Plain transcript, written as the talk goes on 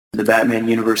The Batman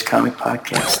Universe Comic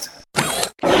Podcast.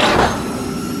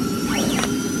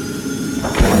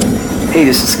 Hey,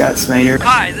 this is Scott Snyder.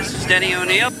 Hi, this is Denny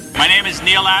O'Neil. My name is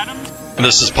Neil Adams.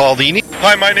 This is Paul Dini.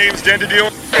 Hi, my name's Dan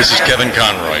DiDio. This is Kevin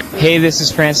Conroy. Hey, this is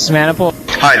Francis Maniple.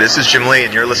 Hi, this is Jim Lee,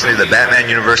 and you're listening to the Batman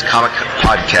Universe Comic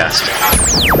Podcast.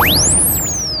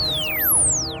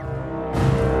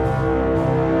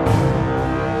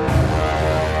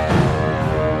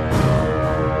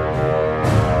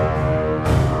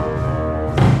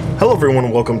 Hello, everyone,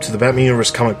 and welcome to the Batman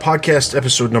Universe Comic Podcast,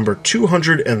 episode number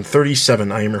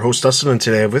 237. I am your host, Dustin, and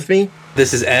today I have with me...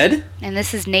 This is Ed. And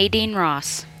this is Nadine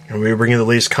Ross. And we are bringing the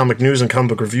latest comic news and comic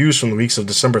book reviews from the weeks of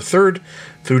December 3rd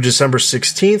through December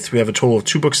 16th. We have a total of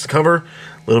 2 books to cover,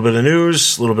 a little bit of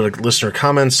news, a little bit of listener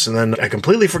comments, and then I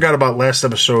completely forgot about last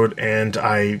episode, and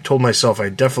I told myself I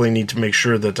definitely need to make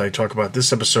sure that I talk about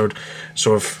this episode.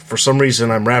 So if for some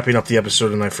reason I'm wrapping up the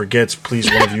episode and I forget, please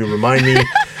one of you remind me.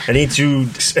 I need to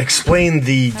explain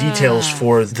the details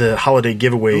for the holiday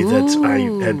giveaway that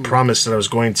I had promised that I was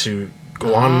going to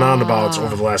go on and on about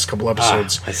over the last couple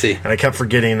episodes. I see. And I kept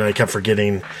forgetting,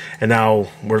 and now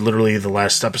we're literally the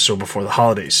last episode before the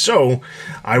holidays. So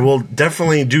I will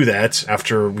definitely do that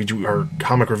after we do our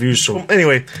comic reviews. So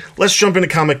anyway, let's jump into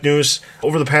comic news.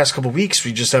 Over the past couple weeks,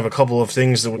 we just have a couple of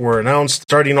things that were announced.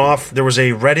 Starting off, there was a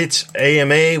Reddit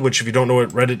AMA, which if you don't know what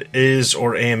Reddit is,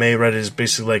 or AMA, Reddit is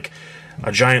basically like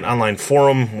a giant online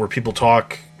forum where people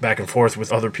talk back and forth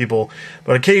with other people,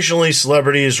 but occasionally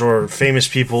celebrities or famous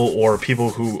people or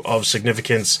people who of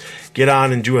significance get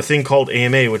on and do a thing called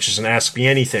AMA, which is an Ask Me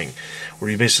Anything, where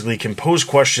you basically can pose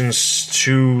questions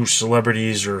to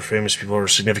celebrities or famous people or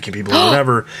significant people or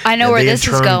whatever. I know where this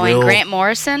is going. Grant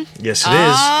Morrison? Yes, it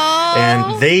is.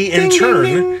 And they, in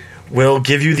turn, will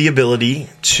give you the ability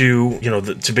to,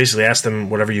 to basically ask them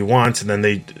whatever you want, and then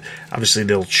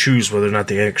they'll choose whether or not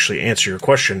they actually answer your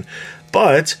question.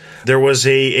 But there was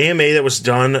a AMA that was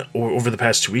done over the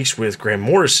past 2 weeks with Grant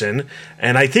Morrison,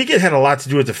 and I think it had a lot to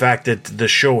do with the fact that the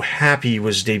show Happy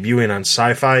was debuting on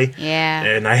Sci-Fi. Yeah.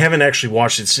 And I haven't actually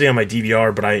watched it. It's sitting on my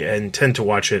DVR, but I intend to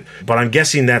watch it. But I'm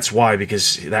guessing that's why,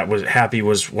 because Happy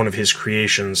was one of his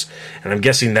creations, and I'm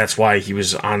guessing that's why he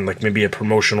was on maybe a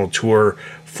promotional tour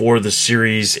for the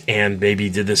series and maybe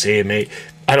did this AMA.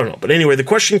 I don't know. But anyway, the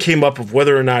question came up of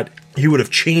whether or not he would have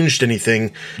changed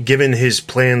anything given his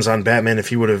plans on Batman, if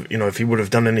he would have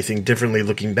done anything differently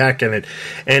looking back at it.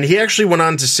 And he actually went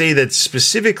on to say that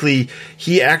specifically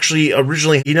he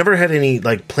never had any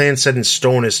plans set in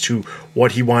stone as to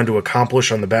what he wanted to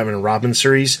accomplish on the Batman and Robin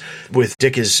series with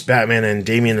Dick as Batman and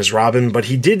Damian as Robin, but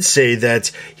he did say that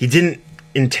he didn't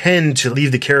intend to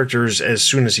leave the characters as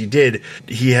soon as he did.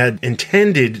 He had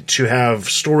intended to have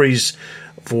stories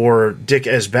for Dick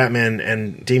as Batman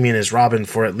and Damian as Robin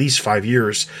for at least 5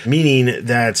 years, meaning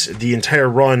that the entire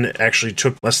run actually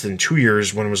took less than 2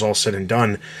 years when it was all said and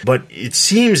done. But it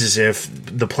seems as if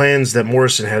the plans that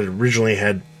Morrison had originally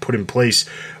had put in place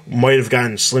might have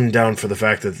gotten slimmed down for the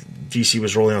fact that DC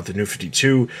was rolling out the New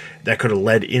 52. That could have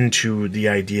led into the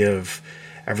idea of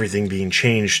everything being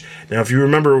changed. Now, if you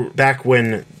remember back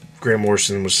when Grant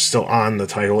Morrison was still on the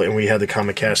title and we had the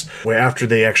comic cast, where after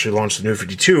they actually launched the New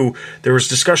 52, there was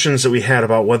discussions that we had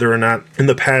about whether or not in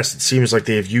the past it seems like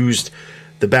they have used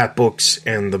the Bat books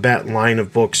and the Bat line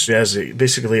of books as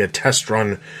basically a test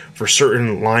run for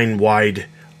certain line-wide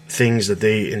things that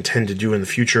they intend to do in the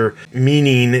future,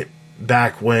 meaning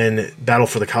back when Battle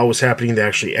for the Cowl was happening, they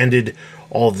actually ended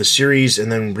all of the series and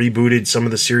then rebooted some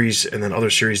of the series, and then other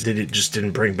series they just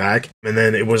didn't bring back. And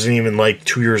then it wasn't even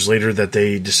 2 years later that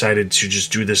they decided to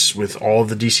just do this with all of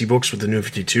the DC books with the New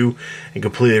 52 and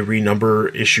completely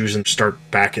renumber issues and start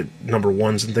back at number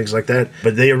ones and things like that.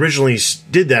 But they originally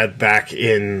did that back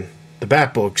in the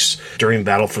Bat books during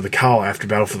Battle for the Cowl. After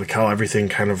Battle for the Cowl, everything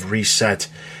kind of reset,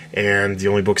 and the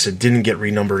only books that didn't get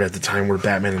renumbered at the time were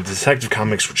Batman and Detective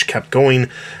Comics, which kept going,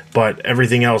 but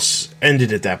everything else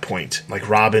ended at that point. Like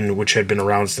Robin, which had been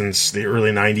around since the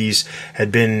early 90s, had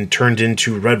been turned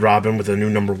into Red Robin with a new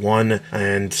number 1,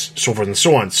 and so forth and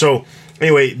so on. So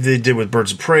anyway, they did with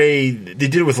Birds of Prey, they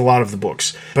did with a lot of the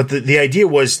books. But the idea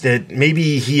was that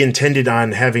maybe he intended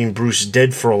on having Bruce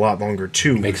dead for a lot longer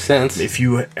too. Makes sense. If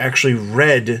you actually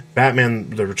read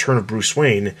Batman, The Return of Bruce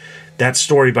Wayne, that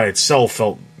story by itself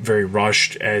felt very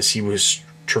rushed as he was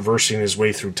traversing his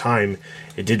way through time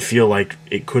it did feel like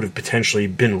it could have potentially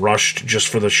been rushed just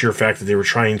for the sheer fact that they were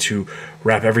trying to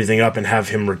wrap everything up and have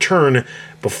him return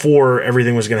before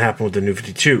everything was going to happen with the New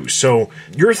 52. So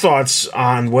your thoughts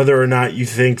on whether or not you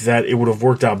think that it would have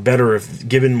worked out better if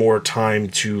given more time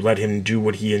to let him do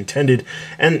what he intended,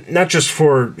 and not just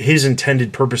for his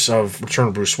intended purpose of Return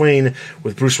of Bruce Wayne,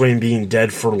 with Bruce Wayne being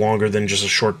dead for longer than just a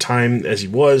short time as he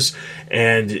was,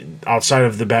 and outside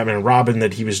of the Batman and Robin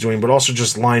that he was doing, but also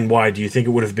just line-wide. Do you think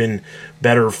it would have been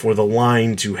better for the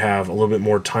line to have a little bit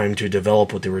more time to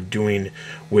develop what they were doing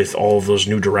with all of those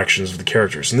new directions of the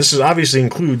characters? And this is obviously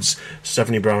includes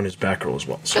Stephanie Brown as Batgirl as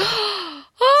well. So.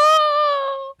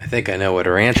 I think I know what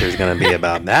her answer is going to be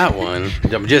about that one.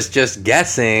 I'm just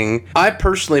guessing. I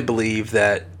personally believe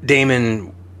that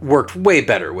Damon worked way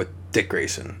better with Dick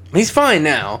Grayson. He's fine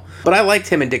now, but I liked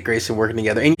him and Dick Grayson working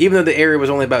together. And even though the area was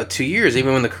only about 2 years,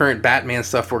 even when the current Batman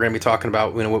stuff we're going to be talking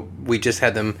about, we just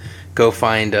had them go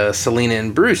find Selina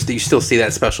and Bruce, you still see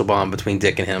that special bond between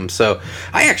Dick and him. So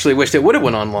I actually wished it would have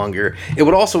went on longer. It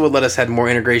would also let us have more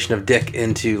integration of Dick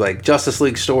into like Justice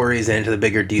League stories and into the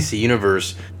bigger DC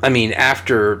universe. I mean,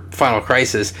 after Final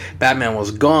Crisis, Batman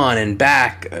was gone and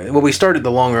back. When we started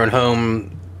The Long Run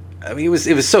Home, I mean, it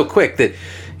was so quick that,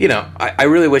 I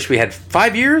really wish we had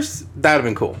 5 years. That would have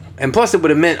been cool. And plus, it would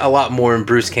have meant a lot more when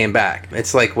Bruce came back.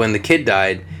 It's like when the kid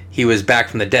died, he was back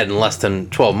from the dead in less than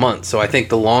 12 months. So I think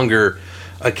the longer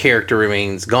a character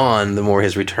remains gone, the more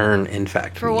his return, in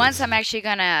fact, For means. once, I'm actually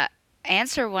going to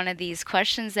answer one of these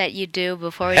questions that you do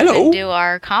before we even do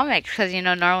our comics. Because,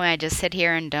 normally I just sit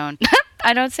here and don't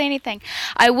I don't say anything.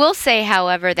 I will say,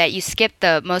 however, that you skipped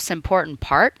the most important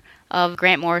part of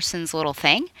Grant Morrison's little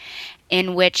thing,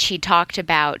 in which he talked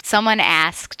about, someone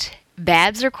asked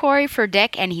Babs or Corey for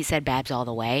Dick, and he said Babs all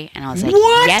the way. And I was like,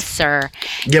 what? Yes, sir.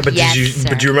 Yeah, but yes,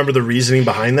 but do you remember the reasoning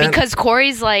behind that? Because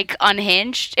Corey's like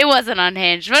unhinged. It wasn't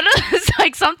unhinged, but it was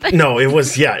like something. No, it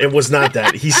was not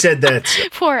that. He said that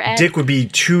Poor Ed. Dick would be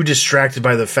too distracted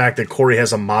by the fact that Corey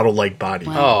has a model-like body.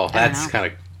 Well, Oh, that's kind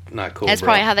of not cool. That's bro.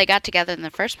 probably how they got together in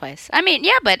the first place. I mean,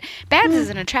 yeah, but Babs is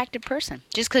an attractive person.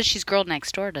 Just because she's girl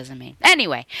next door doesn't mean.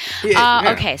 Anyway,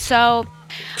 Yeah. okay, so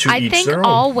To I each think their own.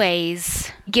 always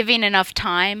giving enough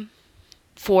time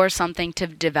for something to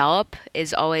develop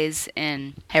is always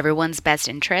in everyone's best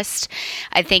interest.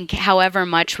 I think however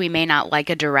much we may not like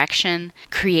a direction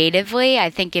creatively, I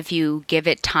think if you give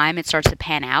it time, it starts to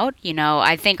pan out.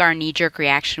 I think our knee-jerk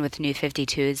reaction with New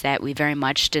 52 is that we very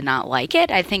much did not like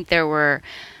it. I think there were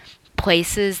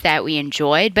places that we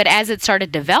enjoyed, but as it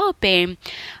started developing,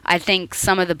 I think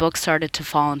some of the books started to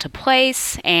fall into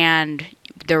place, and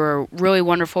there were really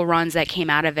wonderful runs that came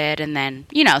out of it. And then,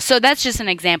 so that's just an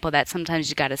example that sometimes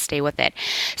you got to stay with it.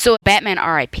 So Batman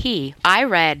R.I.P. I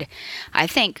read, I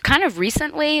think kind of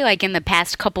recently, like in the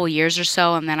past couple years or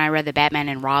so, and then I read the Batman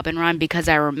and Robin run, because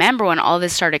I remember when all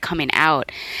this started coming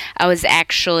out, I was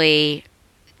actually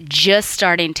just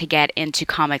starting to get into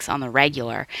comics on the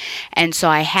regular. And so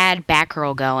I had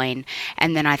Batgirl going,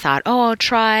 and then I thought, I'll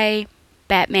try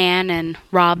Batman and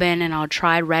Robin, and I'll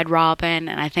try Red Robin,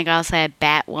 and I think I also had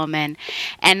Batwoman,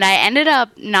 and I ended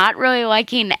up not really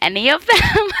liking any of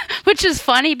them, which is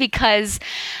funny because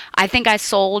I think I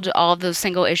sold all of those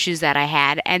single issues that I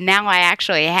had, and now I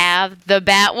actually have the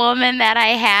Batwoman that I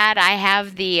had. I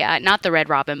have the, not the Red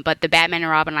Robin, but the Batman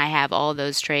and Robin, I have all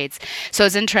those trades. So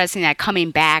it's interesting that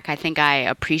coming back, I think I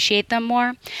appreciate them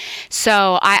more.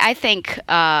 So I think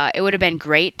it would have been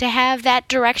great to have that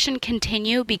direction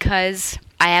continue, because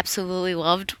I absolutely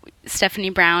loved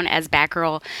Stephanie Brown as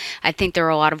Batgirl. I think there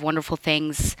were a lot of wonderful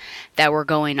things that were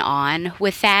going on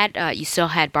with that. You still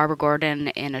had Barbara Gordon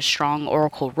in a strong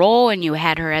Oracle role, and you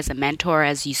had her as a mentor,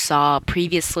 as you saw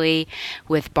previously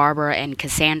with Barbara and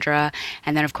Cassandra.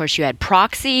 And then, of course, you had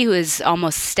Proxy, who is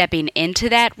almost stepping into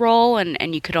that role,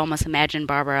 and you could almost imagine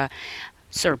Barbara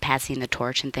sort of passing the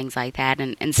torch and things like that.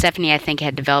 And Stephanie, I think,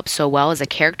 had developed so well as a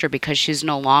character because she's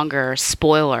no longer a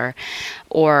spoiler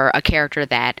or a character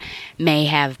that may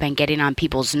have been getting on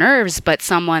people's nerves, but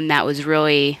someone that was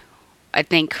really, I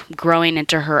think, growing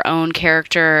into her own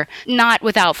character, not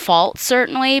without fault,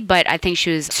 certainly, but I think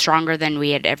she was stronger than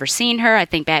we had ever seen her. I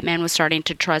think Batman was starting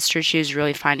to trust her. She was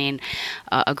really finding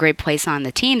a great place on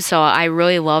the team. So I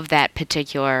really love that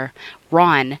particular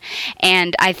run.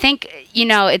 And I think,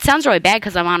 it sounds really bad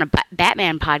because I'm on a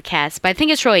Batman podcast, but I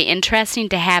think it's really interesting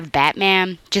to have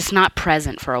Batman just not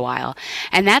present for a while.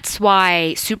 And that's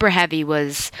why Super Heavy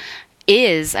was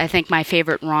is, I think, my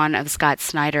favorite run of Scott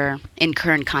Snyder in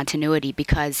current continuity,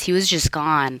 because he was just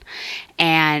gone.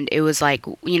 And it was like,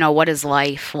 what is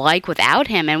life like without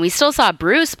him? And we still saw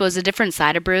Bruce, but it was a different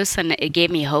side of Bruce. And it gave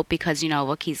me hope because,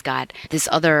 look, he's got this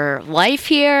other life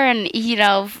here. And,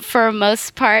 for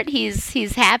most part,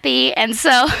 he's happy. And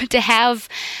so to have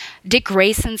Dick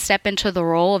Grayson step into the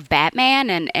role of Batman,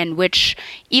 and which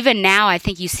even now I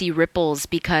think you see ripples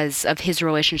because of his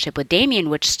relationship with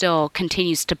Damian, which still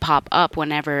continues to pop up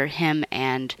whenever him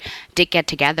and Dick get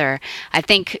together. I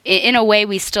think in a way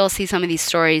we still see some of these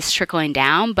stories trickling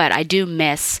down, but I do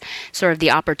miss sort of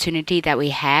the opportunity that we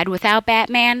had without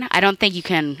Batman. I don't think you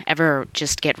can ever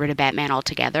just get rid of Batman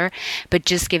altogether, but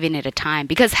just giving it a time.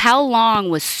 Because how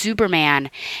long was Superman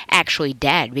actually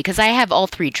dead? Because I have all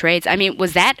three trades. I mean,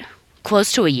 was that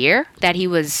close to a year that he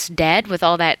was dead with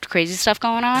all that crazy stuff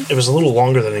going on? It was a little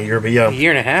longer than a year, but yeah. A year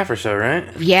and a half or so, right?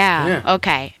 Yeah.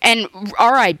 Okay. And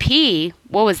R.I.P.,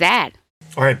 what was that?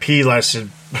 R.I.P. lasted,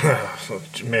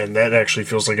 man, that actually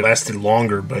feels like it lasted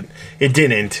longer, but it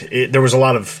didn't. There was a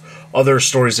lot of other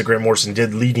stories that Grant Morrison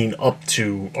did leading up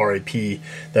to R.I.P.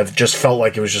 that just felt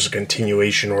like it was just a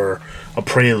continuation or a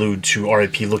prelude to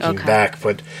R.I.P. looking back,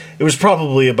 but it was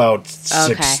probably about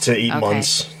 6 to 8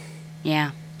 months.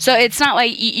 Yeah. So it's not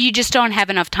like you just don't have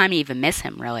enough time to even miss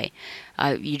him, really.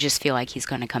 You just feel like he's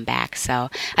going to come back. So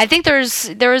I think there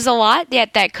is a lot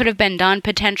that could have been done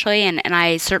potentially, and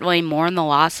I certainly mourn the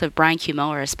loss of Brian Q.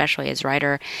 Miller, especially as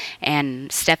writer,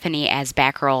 and Stephanie as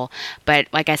Batgirl. But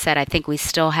like I said, I think we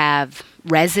still have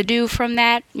residue from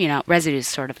that. Residue is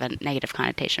sort of a negative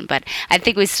connotation, but I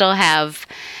think we still have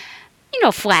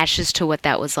flashes to what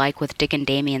that was like with Dick and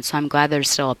Damian. So I'm glad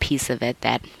there's still a piece of it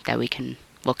that we can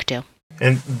look to.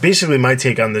 And basically my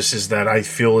take on this is that I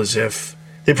feel as if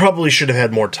they probably should have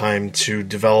had more time to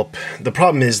develop. The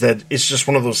problem is that it's just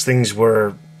one of those things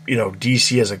where,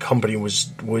 DC as a company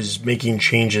was making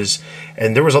changes,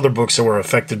 and there was other books that were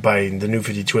affected by the New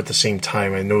 52 at the same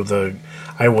time. I know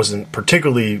I wasn't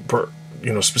particularly,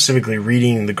 specifically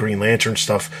reading the Green Lantern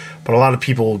stuff, but a lot of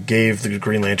people gave the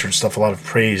Green Lantern stuff a lot of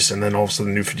praise, and then all of a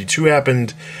sudden the New 52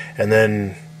 happened, and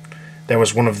then that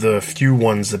was one of the few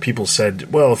ones that people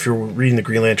said, well, if you're reading the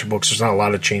Green Lantern books, there's not a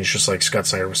lot of change, just like Scott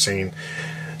Snyder was saying.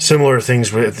 Similar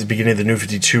things at the beginning of the New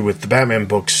 52 with the Batman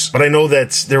books. But I know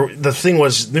that the thing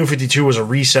was, New 52 was a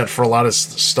reset for a lot of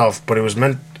stuff, but it was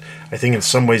meant, I think, in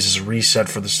some ways as a reset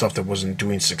for the stuff that wasn't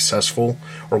doing successful,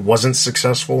 or wasn't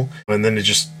successful. And then it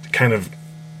just kind of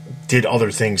did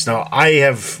other things. Now,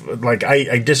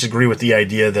 I disagree with the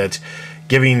idea that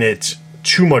giving it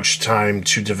too much time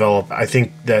to develop. I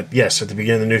think that, yes, at the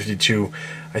beginning of the New 52,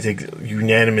 I think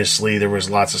unanimously there was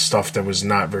lots of stuff that was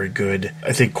not very good.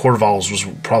 I think Court of Owls was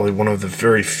probably one of the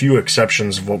very few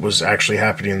exceptions of what was actually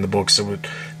happening in the books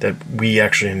that we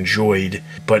actually enjoyed.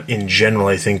 But in general,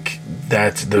 I think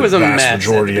that the vast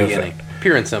majority of it,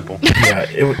 pure and simple.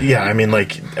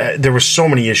 There were so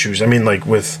many issues. I mean, like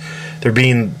with there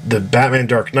being the Batman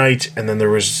Dark Knight, and then there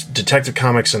was Detective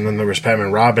Comics, and then there was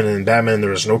Batman Robin, and Batman, there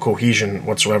was no cohesion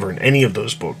whatsoever in any of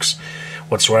those books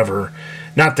whatsoever.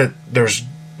 Not that there's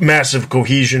massive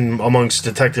cohesion amongst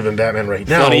Detective and Batman right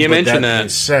now. Funny you mention that. Being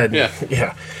said,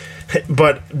 yeah.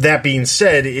 But that being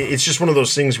said, it's just one of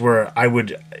those things where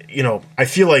I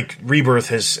feel like Rebirth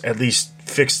has at least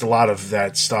fixed a lot of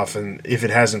that stuff, and if it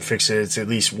hasn't fixed it, it's at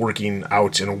least working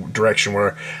out in a direction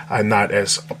where I'm not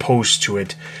as opposed to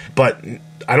it. But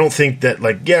I don't think that,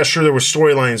 sure, there were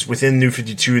storylines within New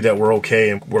 52 that were okay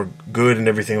and were good and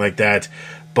everything like that,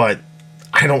 but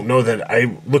I don't know that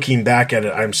looking back at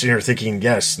it, I'm sitting here thinking,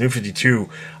 yes, New 52,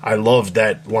 I loved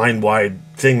that line-wide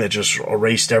thing that just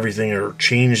erased everything or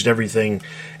changed everything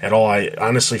at all. I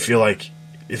honestly feel like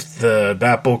if the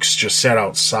Bat books just sat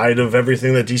outside of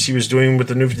everything that DC was doing with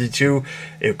the New 52,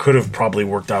 it could have probably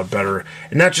worked out better.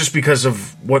 And not just because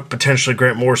of what potentially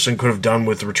Grant Morrison could have done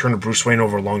with the return of Bruce Wayne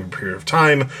over a longer period of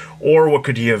time, or what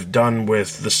could he have done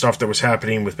with the stuff that was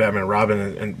happening with Batman and Robin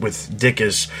and with Dick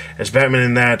as Batman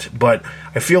in that, but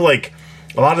I feel like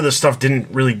a lot of this stuff didn't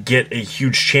really get a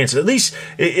huge chance, at least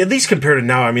compared to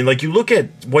now. I mean, you look at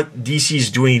what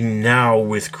DC's doing now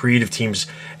with creative teams,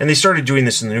 and they started doing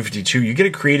this in the New 52. You get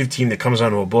a creative team that comes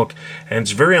onto a book, and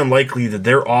it's very unlikely that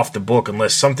they're off the book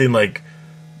unless something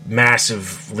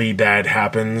massively bad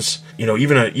happens.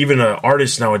 Even a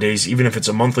artist nowadays, even if it's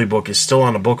a monthly book, is still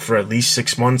on a book for at least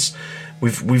 6 months.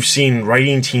 We've seen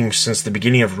writing teams since the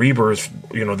beginning of Rebirth,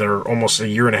 that are almost a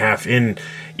year and a half in.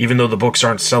 Even though the books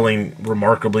aren't selling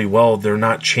remarkably well, they're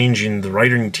not changing the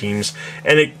writing teams.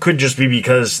 And it could just be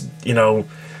because,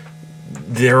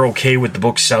 they're okay with the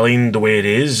book selling the way it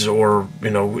is, or,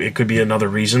 it could be another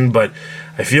reason. But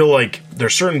I feel like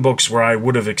there's certain books where I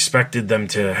would have expected them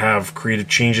to have creative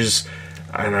changes.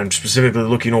 And I'm specifically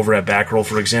looking over at Backroll,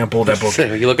 for example. That book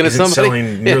Are you looking at isn't somebody?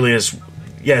 selling nearly as...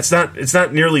 Yeah, it's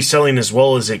not nearly selling as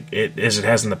well as it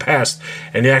has in the past,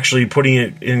 and actually putting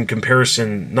it in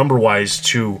comparison number-wise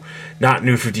to not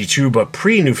New 52 but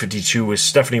pre-New 52 with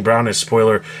Stephanie Brown as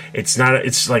spoiler. It's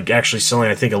like actually selling,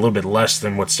 I think, a little bit less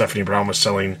than what Stephanie Brown was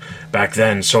selling back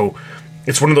then. So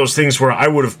it's one of those things where I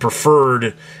would have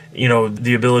preferred,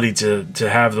 the ability to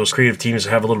have those creative teams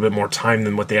have a little bit more time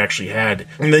than what they actually had.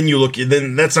 And then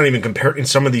then that's not even comparing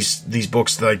some of these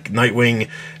books like Nightwing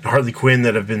and Harley Quinn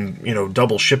that have been,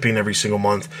 double shipping every single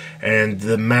month, and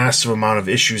the massive amount of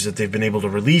issues that they've been able to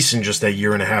release in just that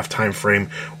year and a half time frame,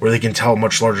 where they can tell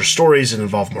much larger stories and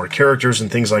involve more characters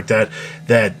and things like that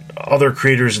other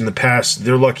creators in the past,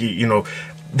 they're lucky.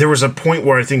 There was a point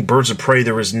where I think Birds of Prey,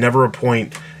 there was never a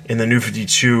point in the New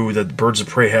 52 that Birds of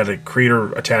Prey had a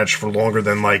creator attached for longer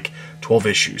than like 12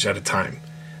 issues at a time,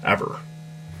 ever.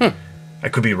 I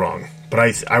could be wrong, but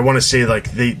I want to say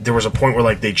like there was a point where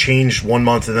like they changed 1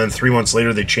 month, and then 3 months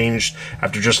later they changed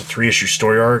after just a 3-issue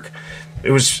story arc.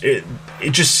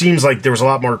 It just seems like there was a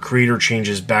lot more creator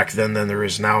changes back then than there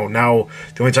is now. Now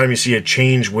the only time you see a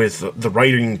change with the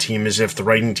writing team is if the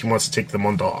writing team wants to take the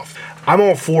month off. I'm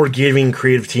all for giving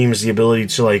creative teams the ability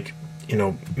to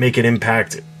make an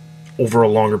impact over a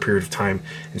longer period of time,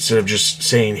 instead of just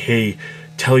saying, hey,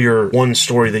 tell your one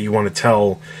story that you want to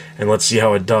tell and let's see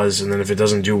how it does, and then if it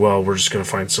doesn't do well, we're just going to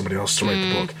find somebody else to write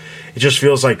the book. It just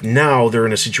feels like now they're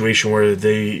in a situation where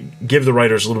they give the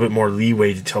writers a little bit more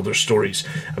leeway to tell their stories.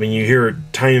 I mean, you hear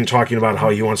Tynion talking about how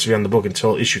he wants to be on the book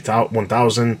until issue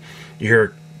 1000. You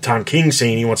hear Tom King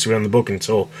saying he wants to be on the book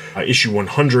until issue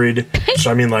 100. So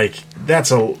I mean,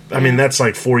 that's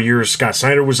like 4 years. Scott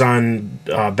Snyder was on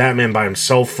Batman by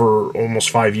himself for almost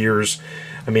 5 years.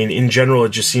 I mean, in general, it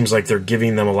just seems like they're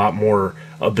giving them a lot more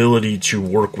ability to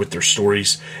work with their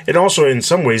stories. And also, in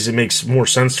some ways, it makes more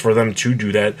sense for them to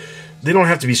do that. They don't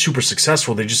have to be super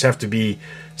successful. They just have to be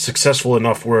successful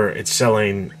enough where it's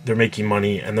selling, they're making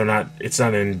money, and it's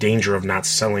not in danger of not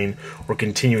selling or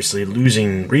continuously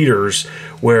losing readers,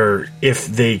 where if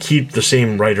they keep the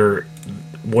same writer,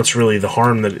 what's really the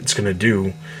harm that it's going to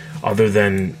do other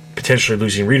than potentially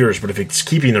losing readers? But if it's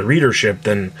keeping a readership,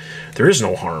 then there is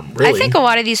no harm, really. I think a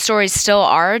lot of these stories still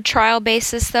are trial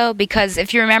basis, though, because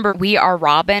if you remember We Are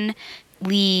Robin,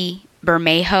 Lee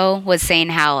Bermejo was saying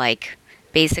how,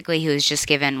 basically he was just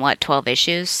given, 12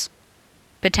 issues,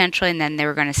 potentially, and then they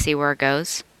were going to see where it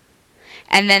goes.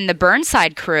 And then the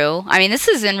Burnside crew, I mean, this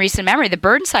is in recent memory, the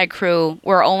Burnside crew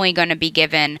were only going to be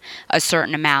given a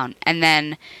certain amount, and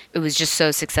then it was just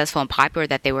so successful and popular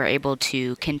that they were able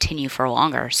to continue for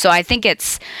longer. So I think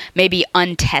it's maybe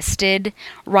untested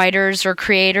writers or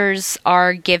creators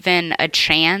are given a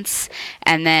chance,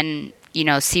 and then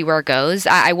see where it goes.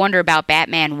 I wonder about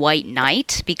Batman White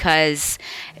Knight, because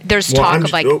there's talk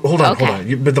of hold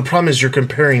on. But the problem is you're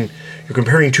comparing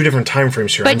two different time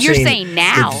frames here. But you're saying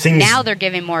now they're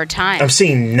giving more time. I'm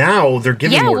saying now they're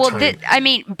giving more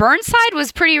time. Burnside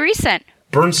was pretty recent.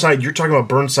 Burnside, you're talking about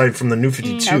Burnside from the New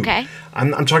 52. Okay.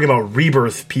 I'm talking about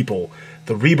Rebirth people.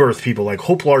 The Rebirth people, like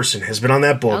Hope Larson, has been on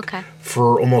that book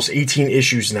for almost 18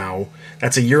 issues now.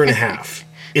 That's a year and a half.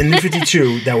 In New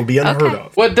 52, that would be unheard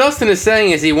of. What Dustin is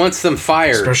saying is he wants them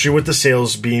fired. Especially with the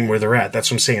sales being where they're at. That's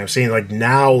what I'm saying. I'm saying,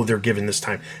 now they're given this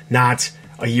time. Not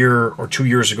a year or 2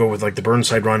 years ago with, the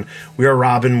Burnside run. We Are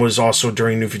Robin was also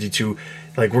during New 52.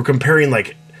 We're comparing,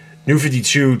 New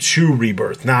 52 to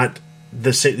Rebirth.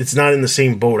 It's not in the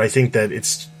same boat. I think that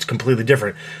it's completely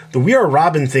different. The We Are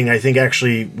Robin thing, I think,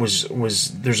 actually was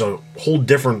there's a whole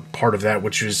different part of that,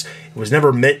 which was it was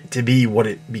never meant to be what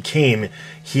it became.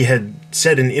 He had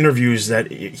said in interviews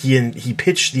that he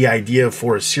pitched the idea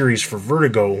for a series for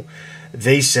Vertigo.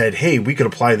 They said, hey, we could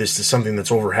apply this to something that's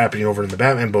happening over in the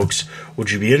Batman books.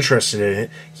 Would you be interested in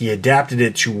it? He adapted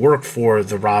it to work for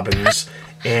the Robins.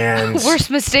 And worst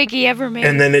mistake he ever made.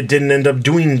 And then it didn't end up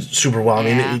doing super well.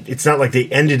 Yeah. I mean, it's not like they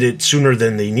ended it sooner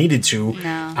than they needed to.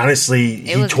 No. Honestly,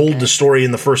 he told the story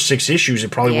in the first 6 issues.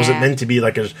 It probably wasn't meant to be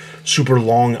a super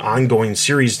long, ongoing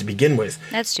series to begin with.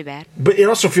 That's too bad. But it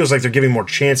also feels like they're giving more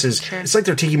chances. Sure. It's like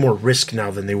they're taking more risk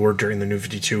now than they were during the New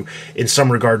 52 in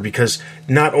some regard, because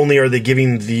not only are they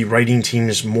giving the writing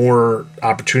teams more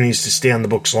opportunities to stay on the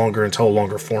books longer and tell a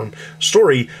longer form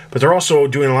story, but they're also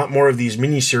doing a lot more of these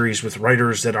miniseries with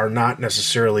writers that are not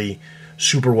necessarily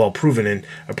super well proven. And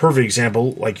a perfect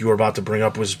example, like you were about to bring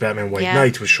up, was Batman White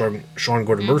Knight with Sean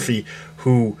Gordon Murphy,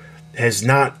 who has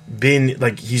not been,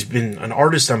 like, he's been an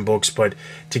artist on books, but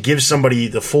to give somebody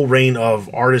the full reign of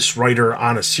artist, writer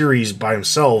on a series by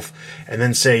himself, and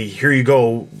then say, here you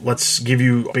go, let's give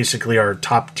you basically our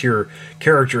top tier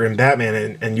character in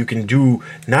Batman, and you can do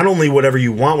not only whatever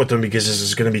you want with them, because this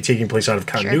is going to be taking place out of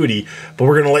continuity, but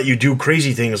we're going to let you do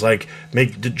crazy things like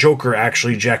make the Joker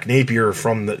actually Jack Napier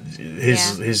from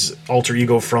his alter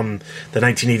ego from the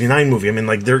 1989 movie. I mean,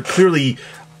 like, they're clearly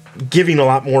giving a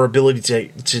lot more ability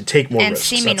to take more and risks.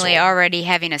 Seemingly already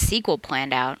having a sequel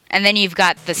planned out. And then you've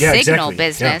got the Signal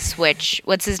business, which,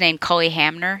 what's his name? Cully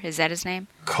Hamner? Is that his name?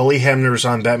 Cully Hamner's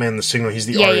on Batman the Signal. He's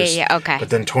the artist. Yeah, okay. But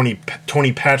then Tony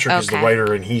Patrick is the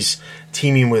writer, and he's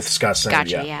teaming with Scott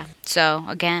Snyder. Gotcha, yeah. So,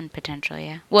 again, potentially,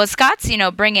 yeah. Well, Scott's,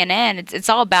 bringing in, it's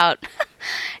all about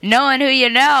knowing who you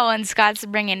know, and Scott's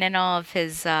bringing in all of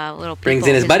his little people, brings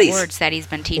in his buddies, words that he's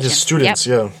been teaching. His students,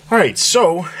 yeah. All right,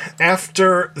 so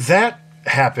after that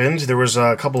happened, there was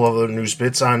a couple of other news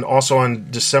bits. Also on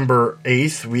December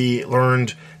 8th, we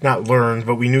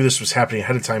but we knew this was happening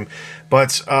ahead of time.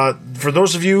 But for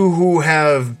those of you who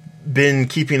have been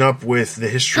keeping up with the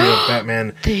history of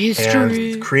Batman and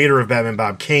the creator of Batman,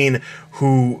 Bob Kane,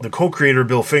 the co-creator,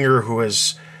 Bill Finger, who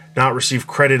has not received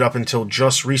credit up until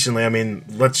just recently. I mean,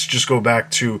 let's just go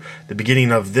back to the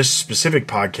beginning of this specific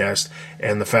podcast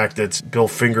and the fact that Bill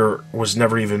Finger was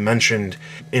never even mentioned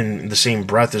in the same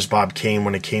breath as Bob Kane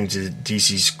when it came to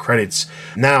DC's credits.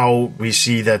 Now we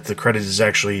see that the credit is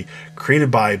actually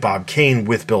created by Bob Kane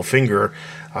with Bill Finger.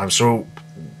 So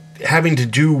having to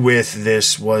do with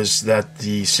this was that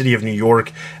the city of New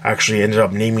York actually ended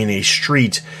up naming a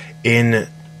street in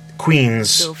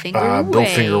Queens, Bill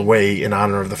Finger Way, in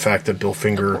honor of the fact that Bill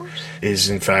Finger is,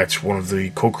 in fact, one of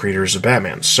the co-creators of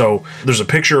Batman. So there's a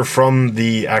picture from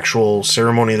the actual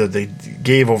ceremony that they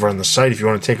gave over on the site if you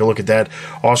want to take a look at that.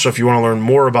 Also, if you want to learn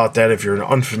more about that, if you're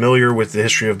unfamiliar with the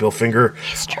history of Bill Finger,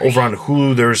 over on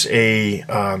Hulu, there's a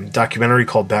documentary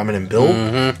called Batman and Bill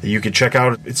that you could check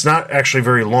out. It's not actually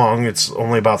very long. It's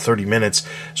only about 30 minutes,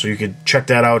 so you could check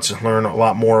that out and learn a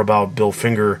lot more about Bill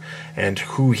Finger and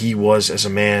who he was as a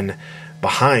man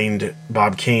behind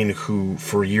Bob Kane, who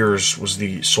for years was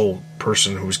the sole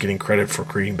person who was getting credit for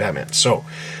creating Batman. So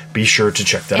be sure to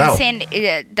check that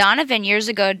out. Donovan years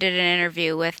ago did an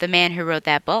interview with the man who wrote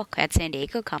that book at San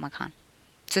Diego Comic-Con.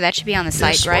 So that should be on the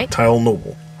site, right? Tyle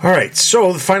Noble. All right,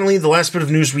 so finally, the last bit of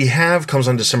news we have comes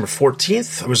on December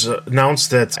 14th. It was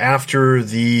announced that after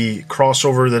the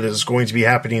crossover that is going to be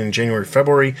happening in January,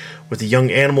 February with the Young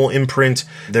Animal imprint,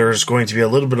 there's going to be a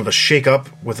little bit of a shakeup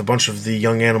with a bunch of the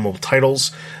Young Animal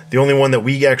titles. The only one that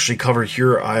we actually cover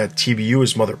here at TBU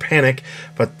is Mother Panic,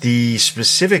 but the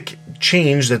specific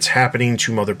change that's happening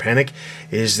to Mother Panic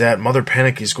is that Mother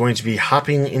Panic is going to be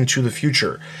hopping into the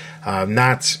future.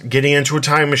 Not getting into a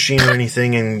time machine or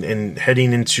anything and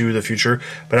heading into the future,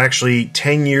 but actually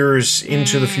 10 years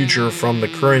into the future from the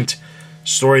current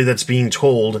story that's being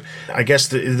told. I guess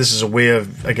this is a way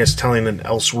of, telling an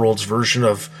Elseworlds version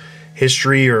of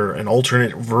history or an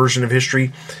alternate version of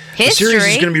history. The series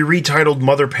is going to be retitled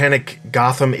Mother Panic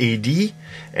Gotham AD,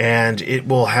 and it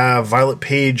will have Violet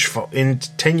Page in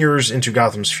 10 years into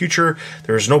Gotham's future.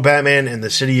 There is no Batman, and the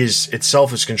city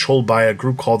itself is controlled by a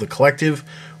group called the Collective,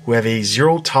 who have a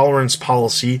zero-tolerance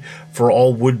policy for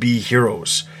all would-be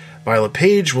heroes. Violet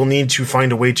Page will need to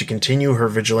find a way to continue her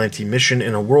vigilante mission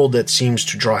in a world that seems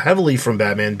to draw heavily from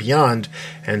Batman Beyond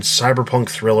and cyberpunk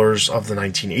thrillers of the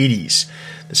 1980s.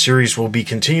 The series will be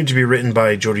continued to be written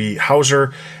by Jody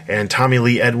Houser and Tommy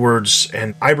Lee Edwards,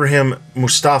 and Ibrahim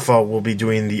Mustafa will be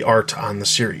doing the art on the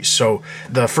series. So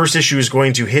the first issue is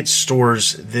going to hit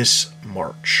stores this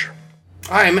March.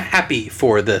 I'm happy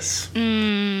for this.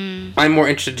 I'm more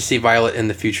interested to see Violet in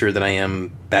the future than I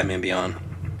am Batman Beyond.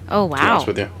 Oh, wow. To be honest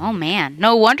with you. Oh, man.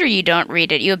 No wonder you don't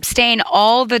read it. You abstain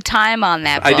all the time on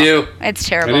that book. I do. It's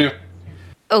terrible. I do.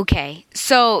 Okay.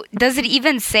 So does it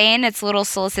even say in its little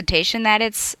solicitation that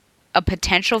it's a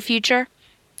potential future?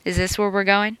 Is this where we're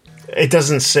going? It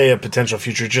doesn't say a potential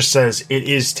future. It just says it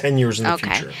is 10 years in the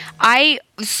future. I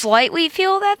slightly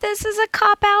feel that this is a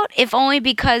cop-out, if only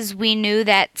because we knew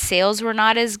that sales were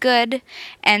not as good.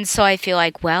 And so I feel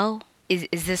like, well,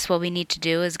 is this what we need to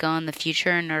do, is go in the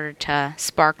future in order to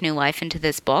spark new life into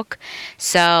this book?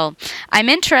 So I'm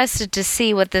interested to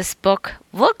see what this book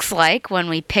looks like when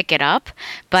we pick it up.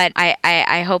 But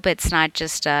I hope it's not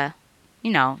just a...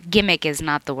 gimmick is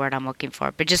not the word I'm looking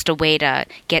for, but just a way to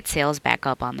get sales back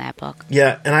up on that book.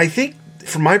 Yeah, and I think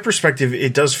from my perspective,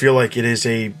 it does feel like it is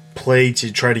a play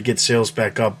to try to get sales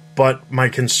back up. But my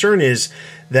concern is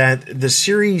that the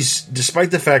series, despite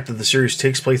the fact that the series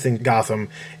takes place in Gotham,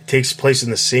 it takes place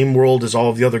in the same world as all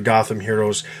of the other Gotham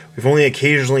heroes, we've only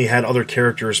occasionally had other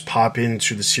characters pop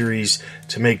into the series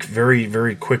to make very,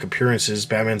 very quick appearances.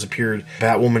 Batman's appeared,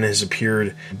 Batwoman has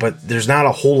appeared, but there's not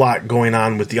a whole lot going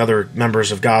on with the other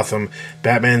members of Gotham.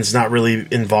 Batman's not really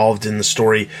involved in the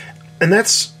story. And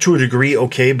that's, to a degree,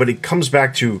 okay, but it comes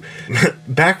back to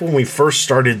back when we first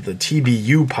started the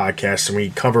TBU podcast and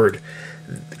we covered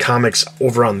comics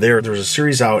over on there was a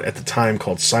series out at the time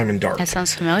called Simon Dark. That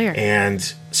sounds familiar. And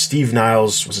Steve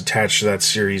Niles was attached to that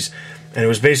series. And it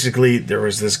was basically, there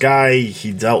was this guy,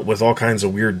 he dealt with all kinds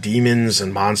of weird demons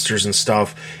and monsters and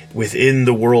stuff within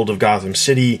the world of Gotham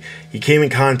City. He came in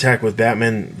contact with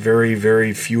Batman very,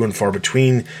 very few and far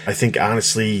between. I think,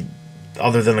 honestly,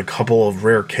 other than a couple of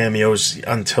rare cameos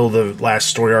until the last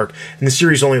story arc. And the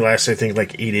series only lasts, I think,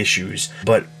 like 8 issues.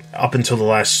 But up until the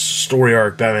last story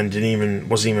arc, Batman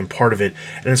wasn't even part of it.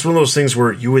 And it's one of those things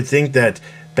where you would think that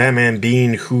Batman,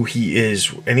 being who he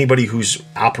is, anybody who's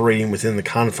operating within the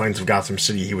confines of Gotham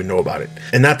City, he would know about it.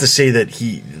 And not to say that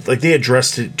they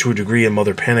addressed it to a degree in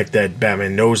Mother Panic that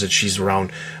Batman knows that she's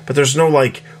around, but there's no,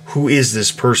 who is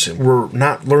this person? We're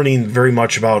not learning very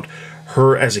much about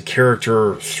her as a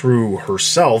character through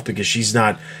herself, because she's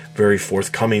not very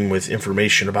forthcoming with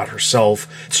information about herself.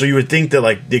 So you would think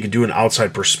that they could do an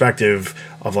outside perspective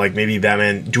of maybe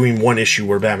Batman doing one issue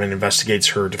where Batman investigates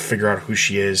her to figure out who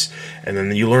she is, and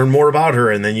then you learn more about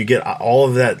her, and then you get all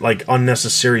of that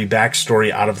unnecessary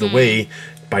backstory out of the way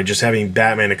by just having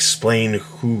Batman explain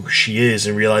who she is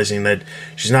and realizing that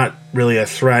she's not really a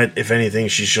threat. If anything,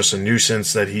 she's just a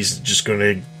nuisance that he's just going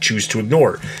to choose to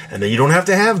ignore. And then you don't have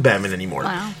to have Batman anymore.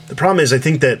 Wow. The problem is, I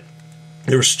think that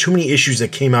there was too many issues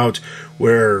that came out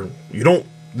where they're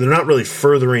not really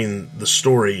furthering the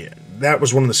story. That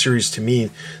was one of the series, to me,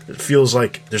 that feels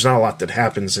like there's not a lot that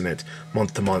happens in it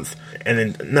month to month.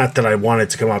 And not that I want it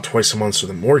to come out twice a month so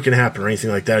that more can happen or anything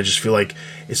like that. I just feel like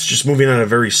it's just moving at a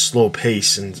very slow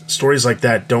pace, and stories like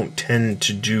that don't tend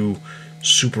to do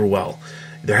super well.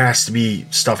 There has to be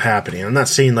stuff happening. I'm not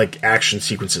saying action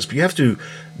sequences, but you have to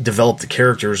develop the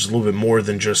characters a little bit more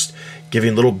than just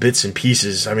giving little bits and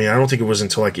pieces. I mean, I don't think it was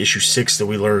until issue 6 that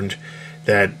we learned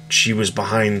that she was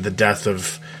behind the death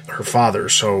of her father.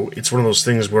 So it's one of those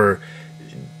things where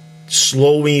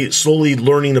slowly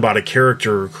learning about a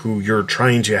character who you're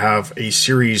trying to have a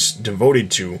series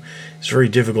devoted to is very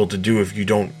difficult to do if you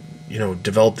don't,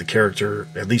 develop the character,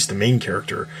 at least the main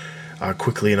character,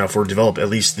 quickly enough, or develop at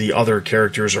least the other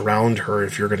characters around her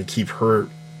if you're going to keep her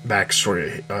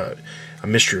backstory a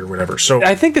mystery or whatever. So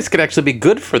I think this could actually be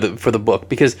good for the book,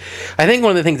 because I think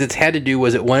one of the things it's had to do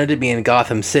was it wanted to be in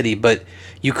Gotham City, but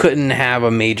you couldn't have a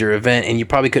major event, and you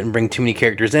probably couldn't bring too many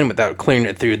characters in without clearing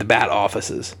it through the Bat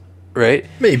offices, right?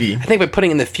 Maybe. I think by putting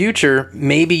in the future,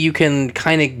 maybe you can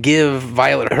kind of give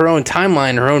Violet her own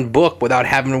timeline, her own book, without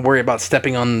having to worry about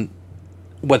stepping on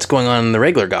what's going on in the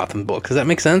regular Gotham book. Does that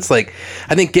make sense? I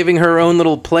think giving her own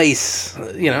little place,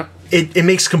 It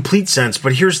makes complete sense,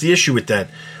 but here's the issue with that.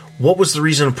 What was the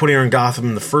reason of putting her in Gotham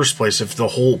in the first place if the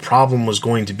whole problem was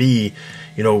going to be,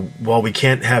 we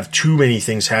can't have too many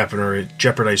things happen or it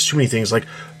jeopardize too many things,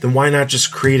 then why not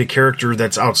just create a character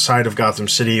that's outside of Gotham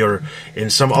City or in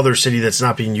some other city that's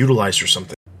not being utilized or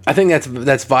something? I think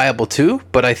that's viable too,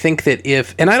 but I think that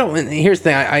here's the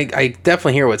thing, I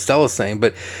definitely hear what Stella's saying,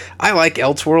 but I like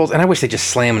Elseworlds, and I wish they just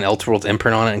slam an Elseworlds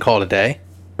imprint on it and call it a day,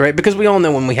 right? Because we all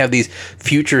know when we have these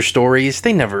future stories,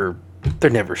 they're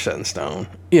never set in stone,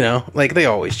 they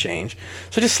always change.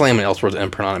 So just slam an Elseworlds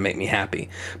imprint on it, make me happy.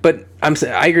 But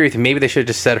I agree with you, maybe they should have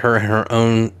just set her in her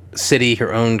own city,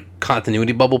 her own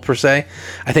continuity bubble per se.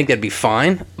 I think that'd be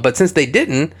fine, but since they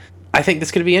didn't, I think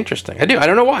this could be interesting. I do. I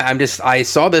don't know why. I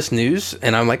saw this news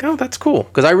and I'm like, oh, that's cool.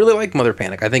 Because I really like Mother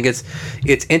Panic. I think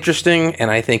it's interesting, and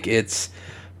I think it's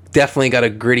definitely got a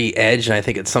gritty edge, and I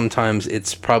think sometimes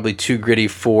it's probably too gritty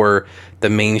for the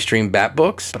mainstream Bat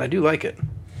books, but I do like it.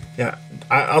 Yeah,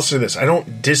 I'll say this. I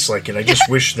don't dislike it. I just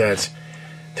wish that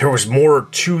there was more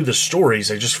to the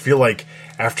stories. I just feel like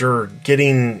after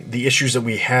getting the issues that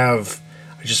we have,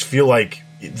 I just feel like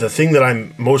the thing that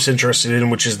I'm most interested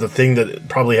in, which is the thing that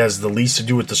probably has the least to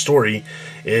do with the story,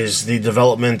 is the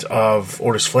development of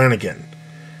Otis Flanagan.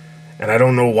 And I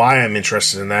don't know why I'm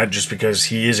interested in that, just because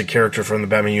he is a character from the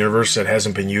Batman universe that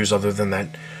hasn't been used other than that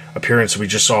appearance we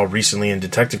just saw recently in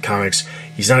Detective Comics.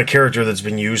 He's not a character that's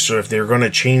been used, so if they're going to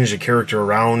change a character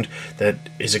around that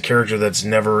is a character that's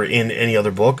never in any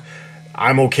other book,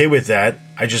 I'm okay with that.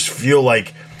 I just feel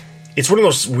like it's one of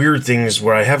those weird things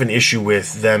where I have an issue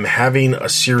with them having a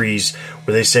series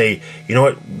where they say, you know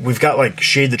what, we've got like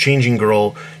Shade the Changing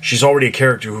Girl. She's already a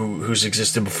character who's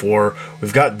existed before.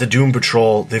 We've got the Doom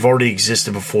Patrol. They've already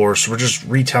existed before. So we're just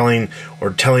retelling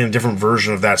or telling a different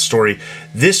version of that story.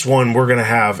 This one, we're going to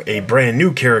have a brand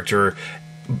new character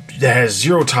that has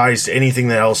zero ties to anything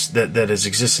else that has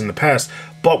existed in the past,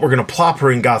 but we're going to plop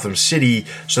her in Gotham City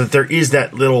so that there is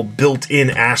that little built-in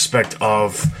aspect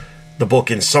of the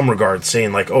book in some regard,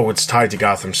 saying like, oh, it's tied to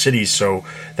Gotham City, so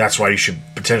that's why you should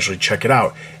potentially check it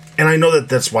out. And I know that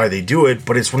that's why they do it,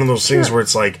 but it's one of those things where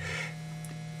it's like,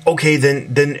 okay,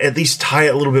 then at least tie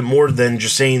it a little bit more than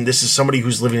just saying this is somebody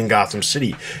who's living in Gotham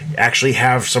City. Actually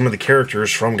have some of the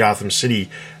characters from Gotham City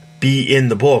be in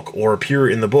the book or appear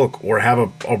in the book or have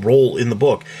a role in the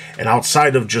book, and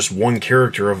outside of just one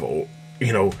character of,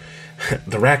 you know,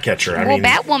 the Ratcatcher. I mean,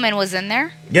 Batwoman was in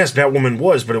there. Yes, Batwoman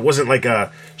was, but it wasn't like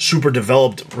a super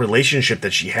developed relationship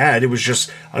that she had. It was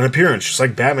just an appearance, just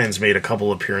like Batman's made a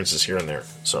couple appearances here and there.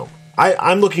 So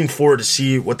I'm looking forward to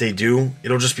see what they do.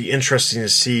 It'll just be interesting to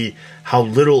see how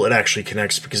little it actually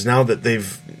connects, because now that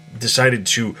they've decided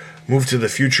to move to the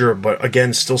future, but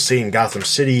again, still stay in Gotham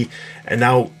City, and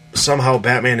now somehow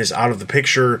Batman is out of the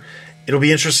picture, it'll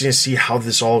be interesting to see how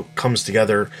this all comes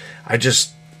together.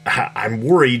 I'm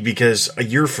worried because a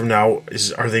year from now,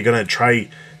 are they going to try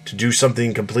to do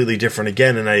something completely different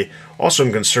again? And I also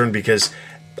am concerned because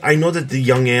I know that the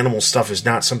Young Animal stuff is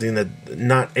not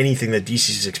anything that DC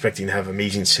is expecting to have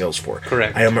amazing sales for.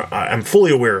 Correct. I'm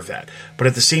fully aware of that. But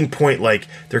at the same point, like,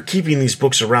 they're keeping these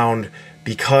books around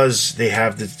because they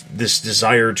have this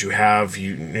desire to have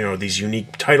these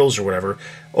unique titles or whatever.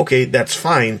 Okay, that's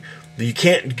fine. You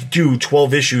can't do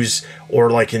 12 issues,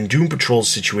 or like in Doom Patrol's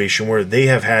situation where they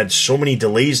have had so many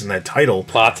delays in that title.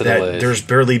 Lots of delays. There's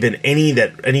barely been any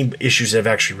issues that have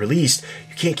actually released.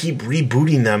 You can't keep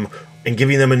rebooting them and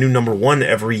giving them a new number one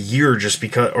every year just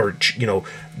because, or, you know,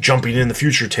 jumping in the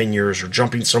future 10 years or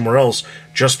jumping somewhere else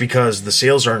just because the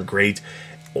sales aren't great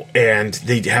and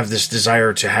they have this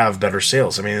desire to have better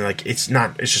sales. I mean, like, it's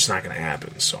just not going to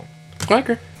happen. So, I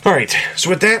agree. All right. So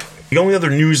with that, the only other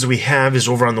news that we have is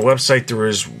over on the website. There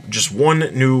is just one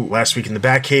new Last Week in the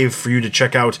Batcave for you to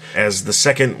check out, as the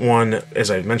second one, as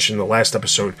I mentioned in the last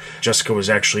episode, Jessica was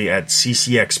actually at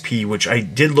CCXP, which I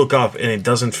did look up, and it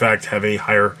does in fact have a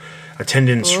higher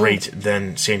attendance rate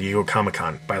than San Diego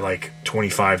Comic-Con by like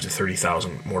 25 to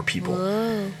 30,000 more people.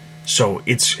 Whoa. So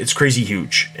it's crazy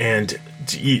huge, and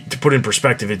to put in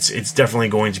perspective, it's definitely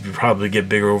going to probably get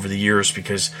bigger over the years,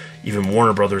 because even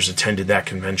Warner Brothers attended that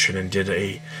convention and did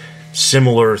a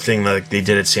similar thing like they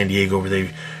did at San Diego, where they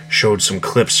showed some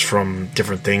clips from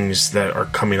different things that are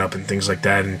coming up and things like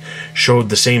that, and showed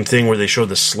the same thing where they showed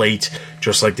the slate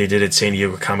just like they did at San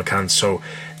Diego Comic-Con. So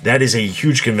that is a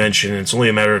huge convention, and it's only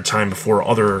a matter of time before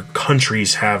other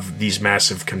countries have these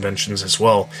massive conventions as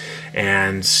well,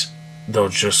 and they'll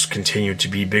just continue to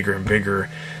be bigger and bigger.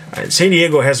 San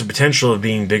Diego has the potential of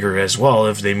being bigger as well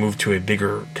if they move to a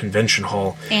bigger convention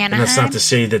hall. Anaheim? And that's not to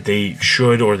say that they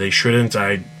should or they shouldn't.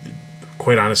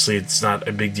 Quite honestly, it's not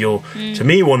a big deal to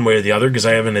me one way or the other, because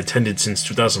I haven't attended since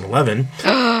 2011.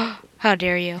 How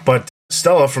dare you? But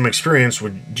Stella, from experience,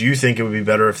 do you think it would be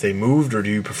better if they moved, or do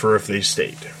you prefer if they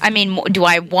stayed? I mean, do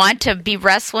I want to be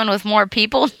wrestling with more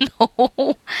people?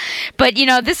 No. But,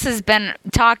 this has been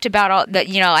talked about.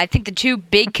 I think the two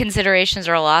big considerations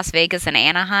are Las Vegas and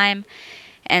Anaheim.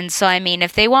 And so, I mean,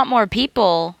 if they want more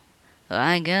people,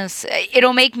 I guess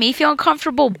it'll make me feel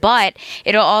uncomfortable, but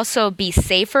it'll also be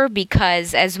safer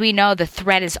because, as we know, the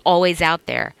threat is always out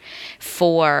there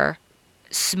for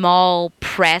small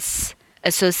press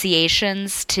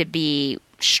associations to be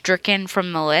stricken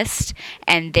from the list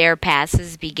and their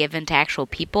passes be given to actual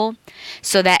people.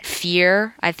 So that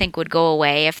fear, I think, would go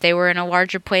away if they were in a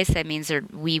larger place. That means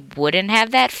we wouldn't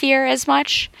have that fear as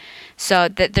much. So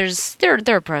that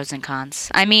there are pros and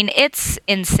cons. I mean, it's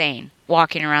insane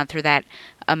walking around through that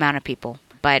amount of people.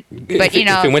 But if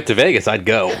it went to Vegas, I'd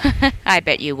go. I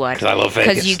bet you would. Because I love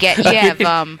Vegas. Because you have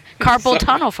carpal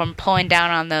tunnel from pulling down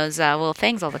on those little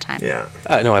things all the time. Yeah.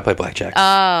 No, I play blackjack.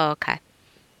 Oh, okay.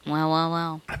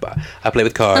 Well. I play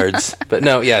with cards. But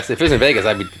no, yes, if it was in Vegas,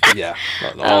 I'd be,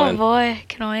 all in. Boy,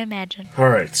 can only imagine. All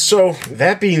right, so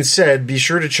that being said, be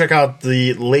sure to check out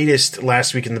the latest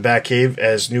Last Week in the Batcave,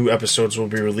 as new episodes will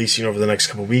be releasing over the next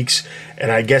couple weeks.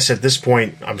 And I guess at this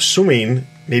point, I'm assuming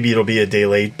maybe it'll be a day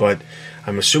late, but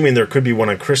I'm assuming there could be one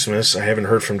on Christmas. I haven't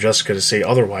heard from Jessica to say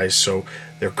otherwise, so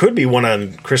there could be one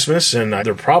on Christmas, and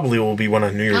there probably will be one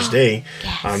on New Year's Day,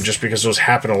 yes. just because those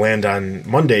happen to land on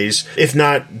Mondays. If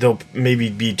not, they'll maybe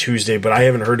be Tuesday, but I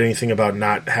haven't heard anything about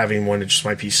not having one. It just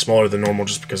might be smaller than normal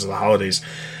just because of the holidays.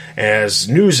 As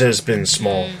news has been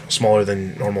smaller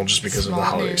than normal just because of the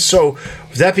holidays. News. So,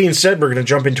 with that being said, we're going to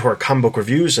jump into our comic book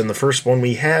reviews, and the first one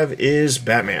we have is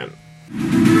Batman.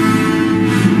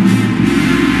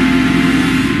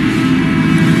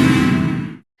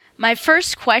 My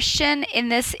first question in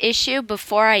this issue,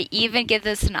 before I even give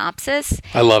the synopsis,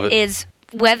 I love it. is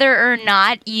whether or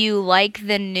not you like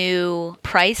the new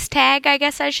price tag, I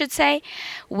guess I should say,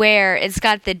 where it's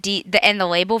got the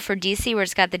label for DC, where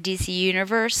it's got the DC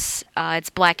Universe.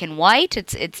 It's black and white.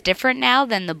 It's different now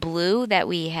than the blue that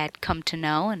we had come to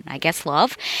know and I guess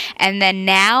love. And then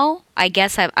now, I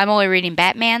guess I'm only reading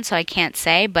Batman, so I can't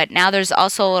say, but now there's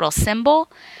also a little symbol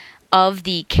of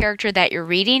the character that you're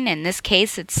reading. In this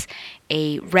case, it's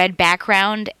a red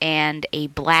background and a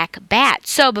black bat.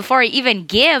 So before I even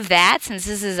give that, since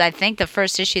this is, I think, the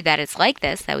first issue that it's like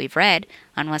this that we've read,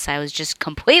 unless I was just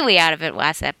completely out of it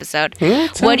last episode,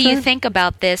 what do you think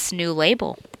about this new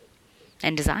label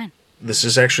and design? This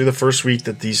is actually the first week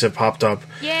that these have popped up.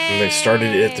 Yay! And they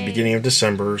started at the beginning of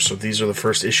December, so these are the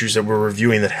first issues that we're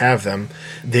reviewing that have them.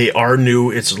 They are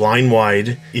new. It's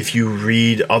line-wide. If you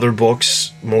read other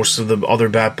books, most of the other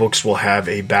Bat books will have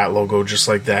a Bat logo just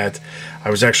like that. I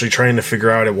was actually trying to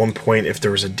figure out at one point if there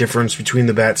was a difference between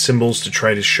the Bat symbols to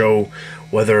try to show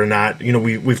whether or not,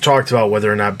 we've talked about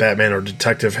whether or not Batman or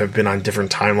Detective have been on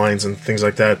different timelines and things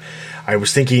like that. I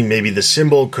was thinking maybe the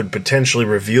symbol could potentially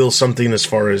reveal something as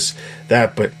far as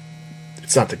that, but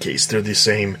it's not the case. They're the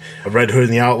same. Red Hood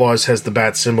and the Outlaws has the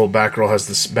Bat symbol. Batgirl has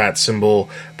the Bat symbol.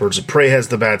 Birds of Prey has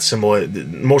the Bat symbol.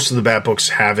 Most of the Bat books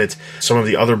have it. Some of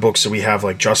the other books that we have,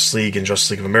 like Justice League and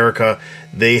Justice League of America,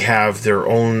 they have their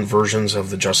own versions of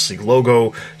the Justice League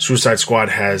logo. Suicide Squad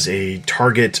has a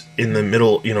target in the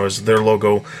middle, as their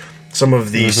logo. Some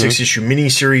of the 6-issue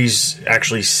miniseries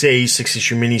actually say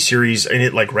 6-issue miniseries in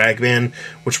it, like Ragman,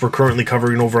 which we're currently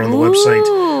covering over on the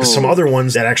website. Some other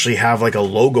ones that actually have like a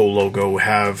logo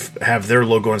have their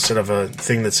logo instead of a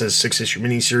thing that says 6-issue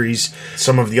miniseries.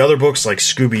 Some of the other books, like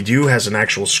Scooby-Doo, has an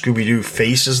actual Scooby-Doo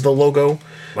face as the logo.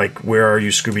 Like Where Are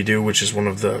You, Scooby-Doo, which is one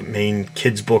of the main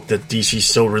kids' book that DC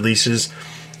still releases.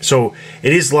 So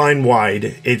it is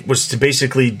line-wide. It was to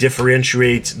basically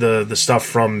differentiate the stuff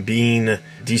from being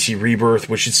DC Rebirth,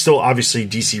 which is still obviously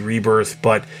DC Rebirth,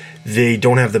 but they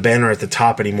don't have the banner at the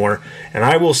top anymore. And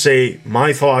I will say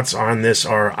my thoughts on this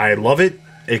are I love it.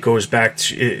 It goes back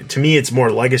to me, it's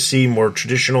more legacy, more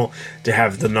traditional to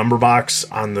have the number box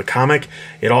on the comic.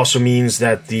 It also means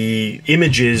that the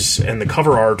images and the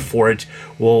cover art for it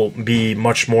will be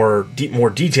much more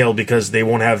detailed because they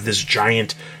won't have this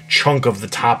giant chunk of the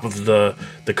top of the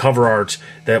cover art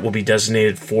that will be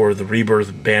designated for the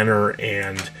Rebirth banner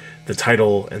and the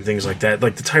title and things like that.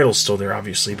 Like, the title's still there,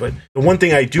 obviously, but the one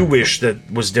thing I do wish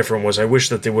that was different was I wish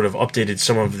that they would have updated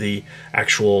some of the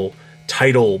actual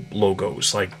title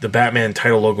logos. Like, the Batman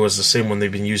title logo is the same one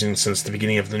they've been using since the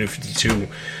beginning of the New 52.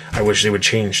 I wish they would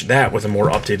change that with a more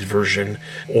updated version,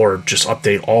 or just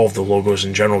update all of the logos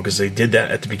in general, because they did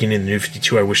that at the beginning of the New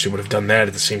 52. I wish they would have done that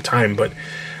at the same time, but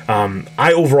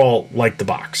I overall like the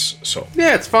box. So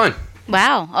Yeah, it's fun.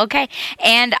 Wow, okay.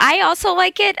 And I also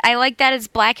like it. I like that it's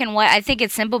black and white. I think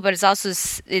it's simple, but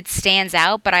it stands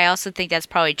out. But I also think that's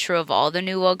probably true of all the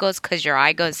new logos because your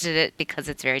eye goes to it because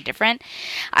it's very different.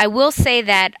 I will say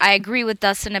that I agree with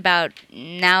Dustin about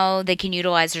now they can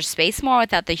utilize their space more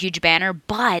without the huge banner.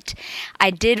 But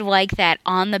I did like that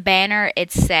on the banner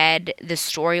it said the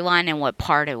storyline and what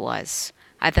part it was.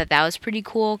 I thought that was pretty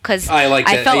cool because I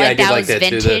felt like that was that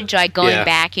too, vintage, like going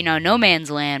back, No Man's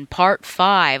Land, Part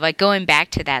 5, like going back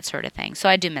to that sort of thing. So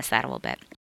I do miss that a little bit.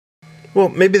 Well,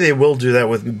 maybe they will do that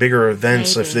with bigger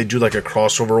events if they do like a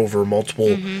crossover over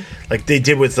multiple, like they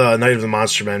did with Night of the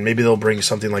Monster Man. Maybe they'll bring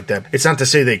something like that. It's not to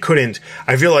say they couldn't.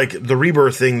 I feel like the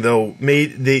Rebirth thing, though,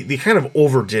 they kind of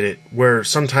overdid it, where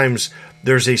sometimes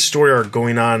there's a story arc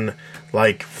going on,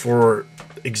 like, for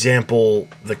example,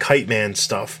 the Kite Man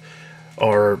stuff.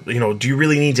 Or, do you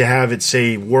really need to have it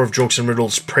say War of Jokes and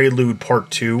Riddles Prelude Part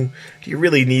 2? Do you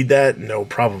really need that? No,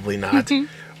 probably not.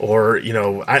 Or,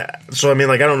 I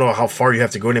don't know how far you have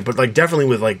to go in it, but, like, definitely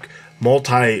with, like,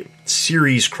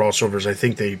 multi-series crossovers, I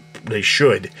think they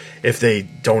should. If they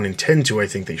don't intend to, I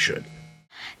think they should.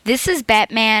 This is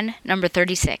Batman number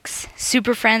 36,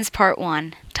 Super Friends Part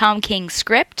 1. Tom King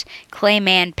script,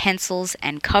 Clayman pencils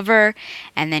and cover,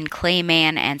 and then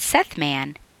Clayman and Seth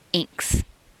Man inks.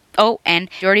 Oh, and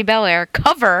Jordi Belair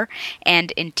cover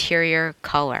and interior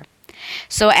color.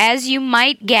 So as you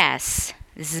might guess,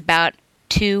 this is about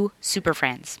two super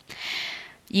friends.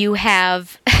 You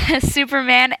have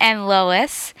Superman and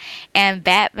Lois, and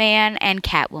Batman and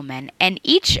Catwoman, and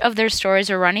each of their stories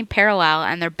are running parallel,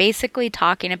 and they're basically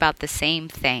talking about the same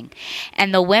thing.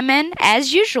 And the women,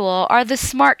 as usual, are the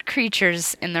smart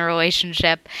creatures in the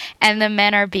relationship, and the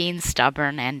men are being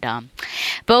stubborn and dumb.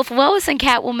 Both Lois and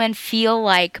Catwoman feel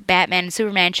like Batman and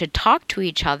Superman should talk to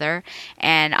each other,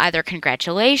 and either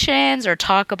congratulations or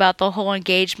talk about the whole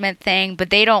engagement thing, but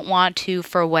they don't want to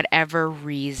for whatever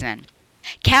reason.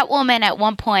 Catwoman at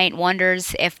one point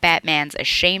wonders if Batman's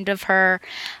ashamed of her,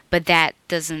 but that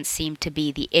doesn't seem to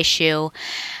be the issue.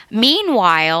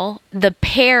 Meanwhile, the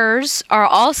pairs are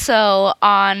also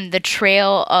on the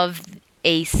trail of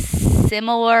a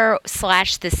similar /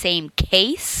 the same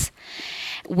case,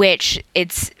 which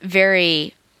it's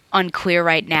very unclear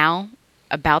right now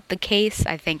about the case.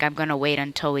 I think I'm going to wait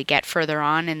until we get further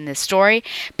on in the story,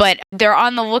 but they're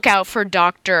on the lookout for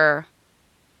Dr.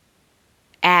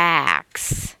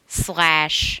 Axe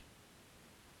 /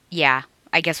 yeah,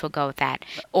 I guess we'll go with that.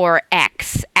 Or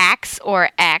X. Axe or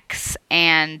X,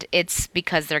 and it's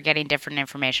because they're getting different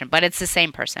information, but it's the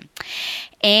same person.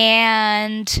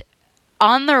 And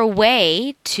on their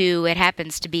way to, it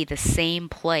happens to be the same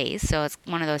place, so it's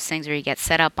one of those things where you get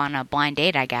set up on a blind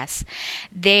date, I guess.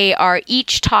 They are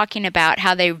each talking about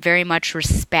how they very much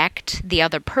respect the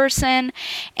other person,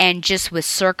 and just with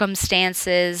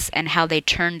circumstances, and how they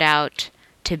turned out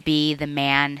to be the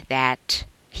man that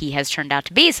he has turned out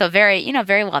to be. So very,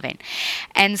 very loving.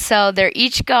 And so they're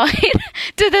each going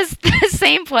to the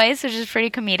same place, which is pretty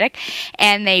comedic.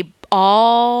 And they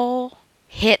all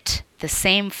hit the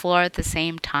same floor at the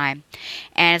same time.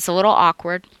 And it's a little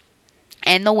awkward.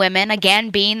 And the women,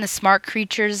 again, being the smart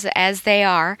creatures as they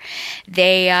are,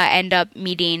 they end up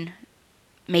making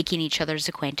each other's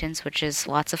acquaintance, which is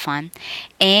lots of fun.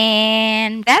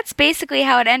 And that's basically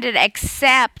how it ended,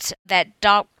 except that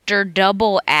Dr.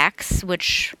 Double X,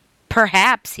 which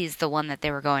perhaps he's the one that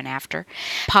they were going after,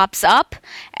 pops up,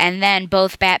 and then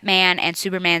both Batman and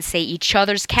Superman say each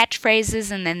other's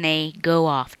catchphrases, and then they go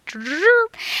off to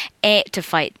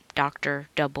fight Dr.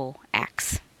 Double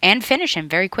X. And finish him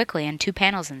very quickly in 2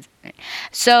 panels.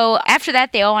 So after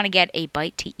that, they all want to get a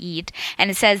bite to eat. And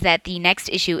it says that the next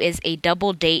issue is a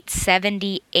double date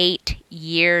 78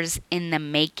 years in the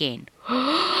making.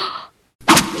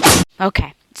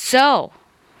 Okay, so,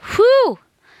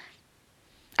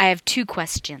 I have 2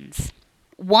 questions.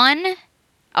 One,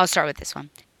 I'll start with this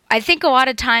one. I think a lot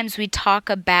of times we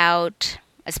talk about,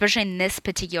 especially in this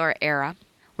particular era,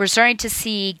 we're starting to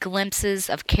see glimpses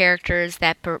of characters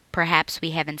that perhaps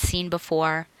we haven't seen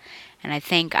before. And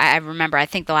I remember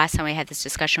the last time we had this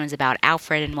discussion was about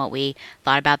Alfred and what we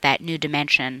thought about that new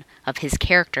dimension of his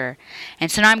character.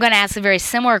 And so now I'm going to ask a very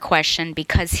similar question,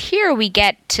 because here we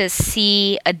get to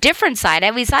see a different side,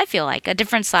 at least I feel like, a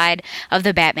different side of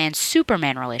the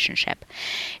Batman-Superman relationship.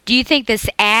 Do you think this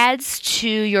adds to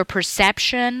your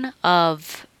perception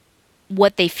of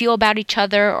what they feel about each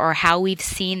other, or how we've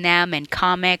seen them in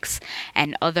comics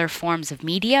and other forms of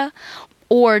media?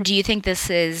 Or do you think this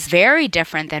is very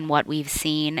different than what we've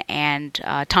seen, and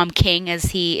Tom King,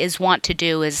 as he is wont to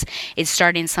do, is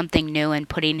starting something new and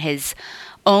putting his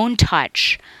own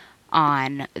touch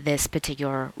on this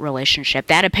particular relationship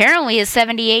that apparently is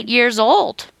 78 years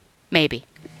old, maybe?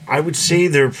 I would say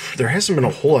there hasn't been a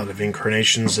whole lot of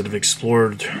incarnations that have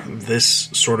explored this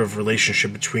sort of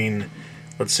relationship between,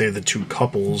 let's say, the two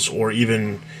couples, or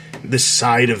even this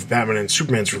side of Batman and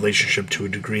Superman's relationship to a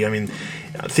degree. I mean,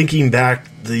 thinking back,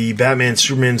 the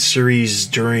Batman-Superman series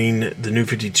during the New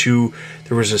 52,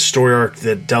 there was a story arc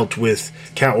that dealt with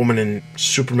Catwoman and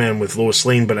Superman with Lois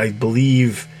Lane, but I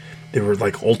believe they were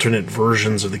like alternate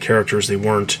versions of the characters. They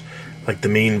weren't like the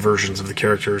main versions of the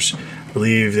characters. I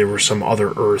believe there were some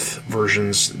other Earth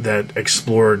versions that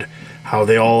explored how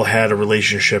they all had a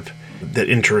relationship that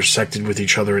intersected with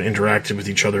each other and interacted with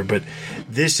each other. But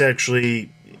this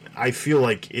actually, I feel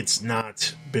like it's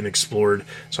not been explored,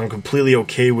 so I'm completely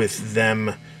okay with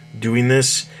them doing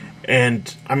this.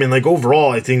 And I mean, like,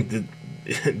 overall, I think that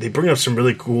they bring up some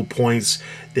really cool points.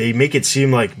 They make it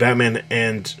seem like Batman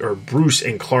or Bruce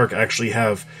and Clark actually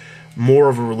have more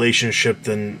of a relationship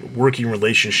than working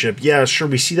relationship. Yeah, sure,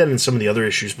 we see that in some of the other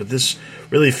issues, but this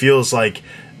really feels like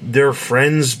they're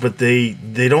friends, but they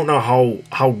don't know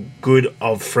how good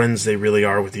of friends they really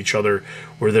are with each other,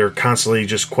 where they're constantly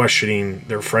just questioning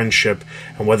their friendship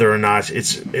and whether or not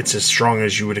it's as strong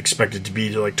as you would expect it to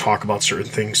be to like talk about certain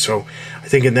things. So I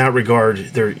think in that regard,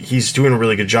 he's doing a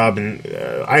really good job, and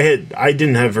I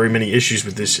didn't have very many issues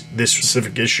with this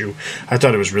specific issue. I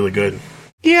thought it was really good.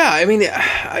 Yeah, I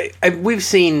mean, we've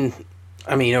seen,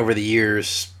 I mean, over the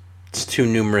years, it's too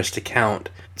numerous to count,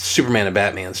 Superman and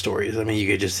Batman stories. I mean, you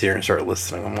could just sit here and start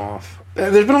listing them off.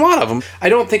 There's been a lot of them. I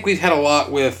don't think we've had a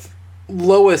lot with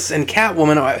Lois and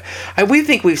Catwoman. We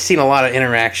think we've seen a lot of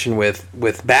interaction with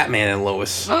Batman and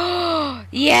Lois.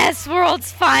 Yes,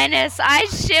 world's finest. I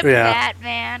ship that,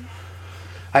 man.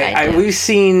 We've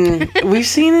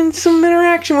seen some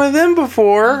interaction with them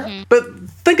before, but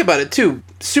think about it too.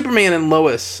 Superman and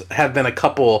Lois have been a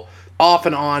couple off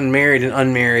and on, married and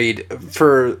unmarried,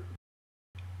 for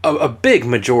a big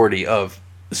majority of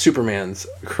Superman's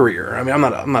career. I mean,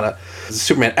 I'm not a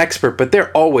Superman expert, but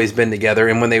they're always been together,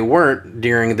 and when they weren't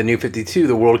during the New 52,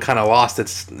 the world kind of lost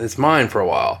its mind for a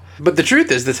while. But the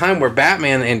truth is, the time where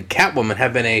Batman and Catwoman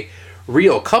have been a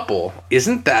real couple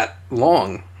isn't that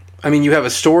long. I mean, you have a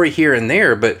story here and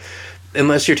there, but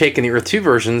unless you're taking the Earth 2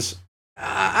 versions,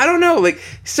 I don't know. Like,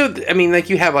 so, I mean, like,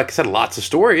 you have, like I said, lots of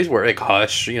stories where, like,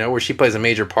 Hush, you know, where she plays a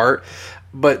major part,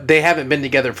 but they haven't been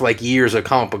together for, like, years of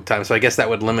comic book time, so I guess that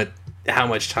would limit how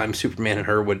much time Superman and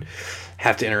her would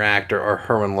have to interact, or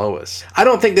her and Lois. I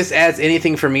don't think this adds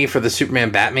anything for me for the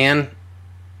Superman-Batman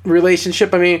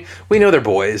relationship. I mean, we know they're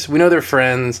boys, we know they're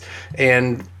friends,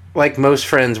 and like most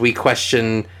friends, we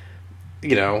question,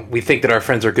 you know, we think that our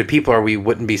friends are good people, or we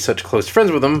wouldn't be such close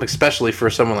friends with them, especially for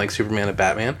someone like Superman and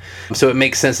Batman. So it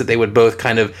makes sense that they would both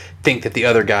kind of think that the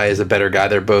other guy is a better guy.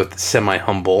 They're both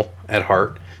semi-humble at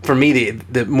heart. For me,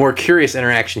 the more curious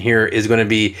interaction here is going to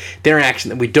be the interaction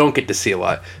that we don't get to see a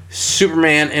lot.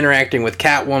 Superman interacting with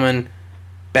Catwoman,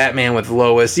 Batman with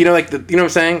Lois. You know, like, you know what I'm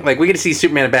saying? Like, we get to see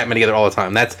Superman and Batman together all the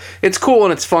time. It's cool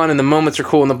and it's fun, and the moments are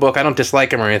cool in the book. I don't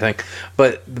dislike them or anything.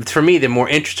 But for me, the more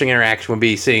interesting interaction would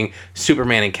be seeing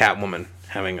Superman and Catwoman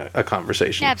having a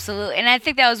conversation. Absolutely. And I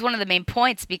think that was one of the main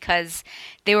points, because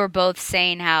they were both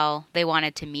saying how they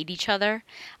wanted to meet each other.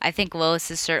 I think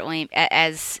Lois is certainly,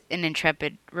 as an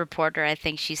intrepid reporter, I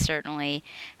think she certainly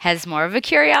has more of a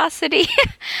curiosity.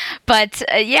 But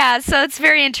yeah, so it's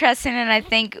very interesting, and I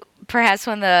think perhaps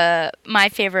one of my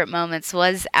favorite moments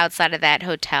was outside of that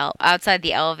hotel, outside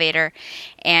the elevator,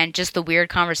 and just the weird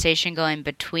conversation going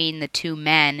between the two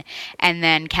men, and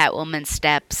then Catwoman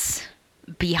steps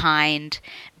behind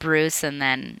Bruce and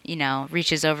then, you know,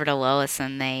 reaches over to Lois,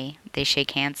 and they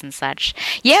shake hands and such.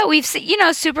 Yeah, we've seen, you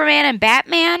know, Superman and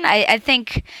Batman. I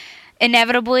think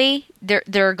inevitably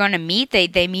they're going to meet.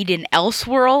 They meet in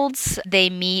Elseworlds. They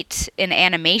meet in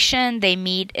animation. They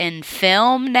meet in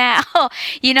film now.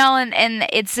 You know, and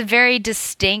it's a very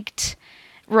distinct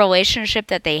relationship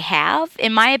that they have.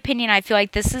 In my opinion, I feel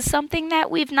like this is something that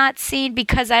we've not seen,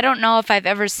 because I don't know if I've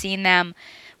ever seen them.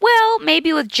 Well,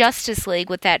 maybe with Justice League,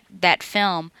 with that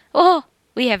film. Oh,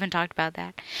 we haven't talked about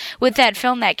that. With that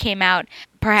film that came out,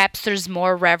 perhaps there's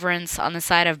more reverence on the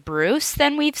side of Bruce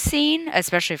than we've seen,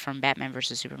 especially from Batman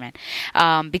vs. Superman,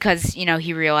 because, you know,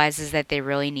 he realizes that they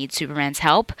really need Superman's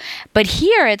help. But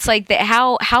here, it's like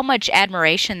how much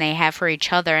admiration they have for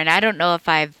each other, and I don't know if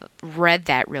I've read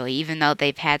that really, even though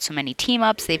they've had so many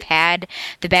team-ups. They've had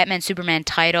the Batman-Superman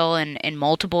title in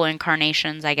multiple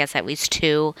incarnations, I guess at least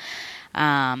 2.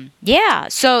 Yeah,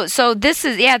 so this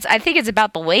is, I think it's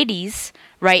about the ladies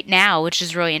right now, which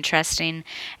is really interesting,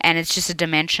 and it's just a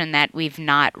dimension that we've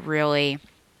not really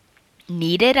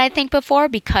needed, I think, before,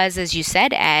 because, as you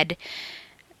said, Ed,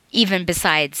 even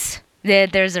besides,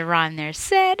 there's a rhyme there,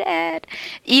 said Ed,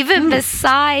 even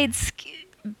besides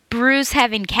Bruce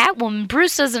having Catwoman,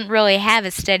 Bruce doesn't really have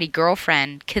a steady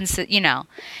girlfriend, you know,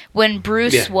 when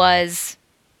Bruce was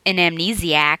an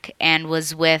amnesiac and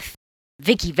was with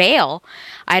Vicky Vale,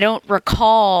 I don't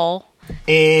recall.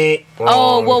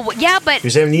 Oh, well, yeah, but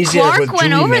Clark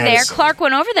went over there. Clark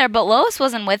went over there, but Lois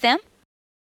wasn't with him.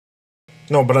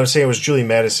 No, but I'm saying it was Julie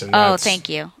Madison. Oh, thank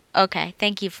you. Okay,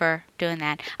 thank you for doing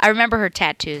that. I remember her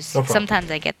tattoos. No problem.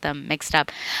 Sometimes I get them mixed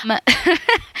up.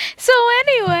 So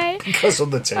anyway. Because of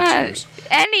the tattoos.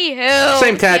 Anywho.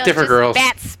 Same tat, different girls.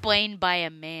 Bat-splained by a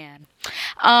man.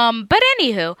 But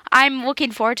anywho, I'm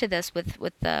looking forward to this with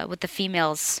the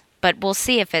females. But we'll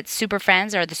see if it's Super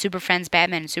Friends or the Super Friends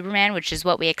Batman and Superman, which is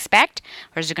what we expect,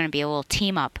 or is there going to be a little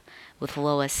team up with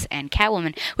Lois and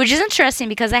Catwoman, which is interesting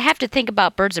because I have to think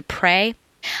about Birds of Prey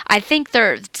I think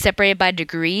they're separated by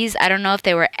degrees. I don't know if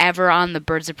they were ever on the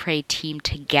Birds of Prey team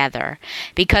together,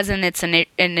 because in its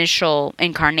initial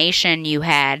incarnation, you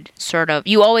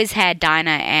always had Dinah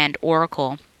and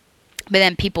Oracle, but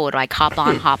then people would like hop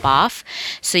on, hop off.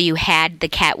 So you had the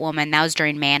Catwoman, that was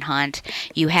during Manhunt.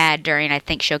 You had during, I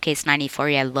think, Showcase 94,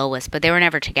 you had Lois, but they were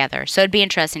never together. So it'd be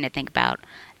interesting to think about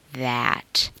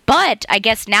that. But I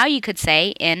guess now you could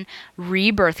say in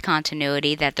Rebirth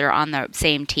continuity that they're on the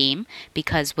same team,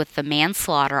 because with the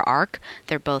Manslaughter arc,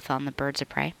 they're both on the Birds of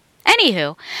Prey.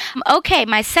 Anywho, okay,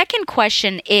 my second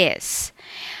question is,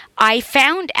 I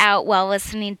found out while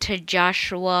listening to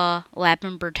Joshua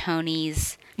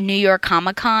Lapin-Bertoni's New York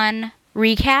Comic Con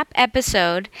recap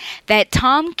episode that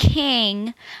Tom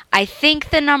King, I think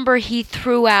the number he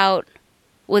threw out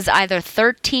was either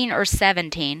 13 or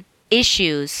 17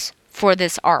 issues for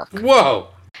this arc. Whoa.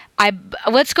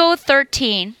 Let's go with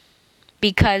 13,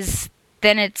 because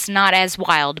then it's not as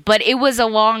wild. But it was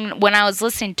when I was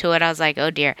listening to it, I was like,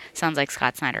 oh dear, sounds like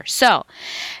Scott Snyder. So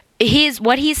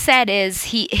what he said is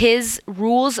his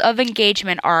Rules of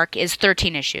Engagement arc is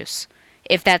 13 issues,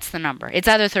 if that's the number. It's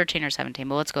either 13 or 17,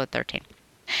 but let's go with 13.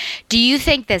 Do you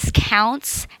think this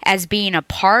counts as being a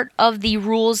part of the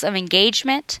Rules of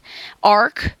Engagement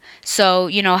arc? So,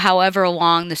 however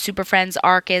long the Super Friends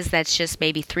arc is, that's just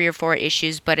maybe 3 or 4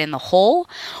 issues, but in the whole?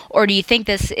 Or do you think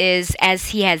this is,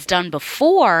 as he has done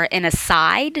before, an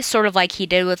aside, sort of like he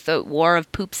did with the War of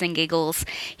Poops and Giggles?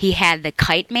 He had the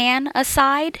Kite Man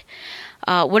aside.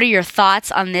 What are your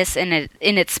thoughts on this in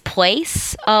its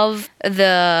place of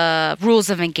the Rules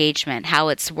of Engagement, how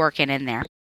it's working in there?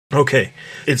 Okay,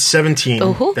 it's 17.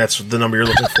 Ooh-hoo. That's the number you're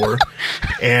looking for.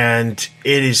 And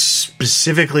it is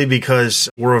specifically because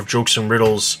War of Jokes and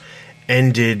Riddles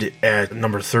ended at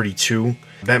number 32.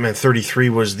 Batman 33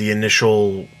 was the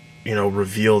initial,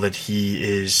 reveal that he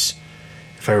is,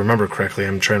 if I remember correctly,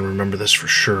 I'm trying to remember this for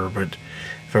sure, but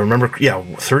if I remember,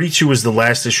 32 was the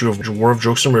last issue of War of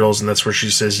Jokes and Riddles, and that's where she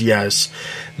says yes.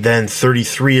 Then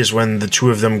 33 is when the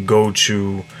two of them go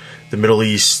to the Middle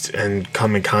East and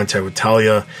come in contact with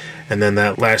Talia, and then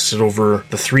that lasted over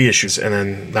the 3 issues, and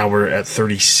then now we're at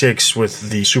 36 with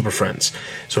the Super Friends.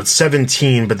 So it's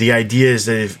 17, but the idea is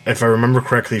that if I remember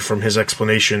correctly from his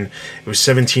explanation, it was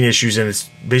 17 issues, and it's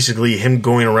basically him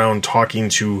going around talking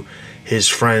to his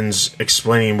friends,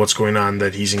 explaining what's going on,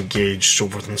 that he's engaged, so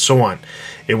forth and so on.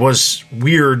 It was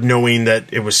weird knowing that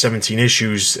it was 17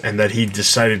 issues and that he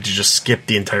decided to just skip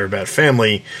the entire Bat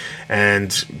family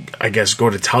and, I guess,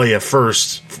 go to Talia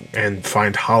first and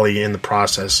find Holly in the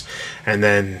process, and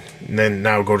then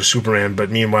now go to Superman.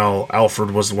 But meanwhile,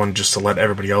 Alfred was the one just to let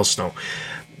everybody else know.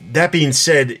 That being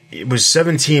said, it was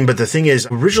 17, but the thing is,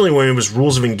 originally when it was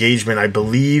Rules of Engagement, I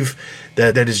believe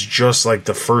that is just like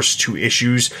the first 2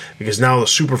 issues, because now the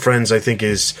Super Friends, I think,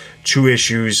 is 2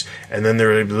 issues, and then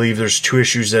I believe there's 2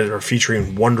 issues that are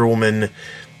featuring Wonder Woman,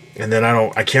 and then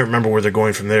I can't remember where they're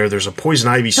going from there. There's a Poison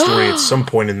Ivy story at some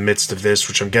point in the midst of this,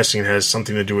 which I'm guessing has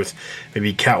something to do with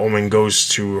maybe Catwoman goes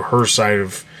to her side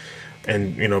of,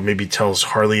 and, maybe tells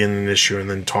Harley in an issue and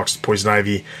then talks to Poison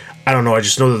Ivy. I don't know, I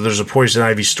just know that there's a Poison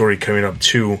Ivy story coming up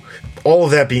too. All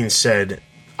of that being said,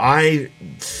 I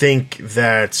think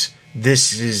that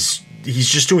he's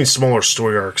just doing smaller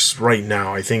story arcs right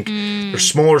now. I think there's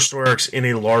smaller story arcs in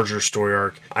a larger story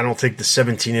arc. I don't think the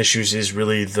 17 issues is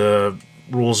really the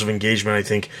Rules of Engagement. I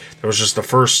think there was just the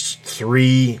first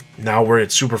 3. Now we're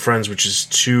at Super Friends, which is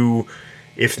 2,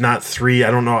 if not 3.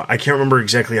 I don't know. I can't remember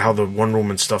exactly how the Wonder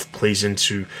Woman stuff plays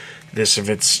into this, if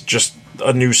it's just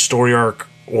a new story arc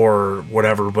or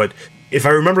whatever, but if I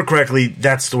remember correctly,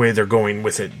 that's the way they're going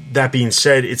with it. That being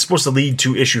said, it's supposed to lead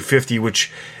to issue 50,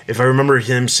 which, if I remember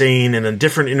him saying in a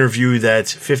different interview that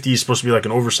 50 is supposed to be like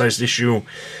an oversized issue,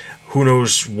 who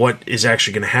knows what is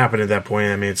actually going to happen at that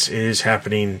point. I mean, it is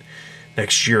happening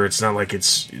next year. It's not like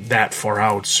it's that far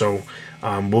out, so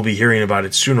we'll be hearing about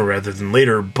it sooner rather than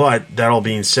later. But that all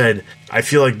being said, I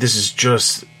feel like this is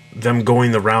just them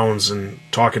going the rounds and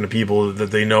talking to people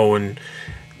that they know, and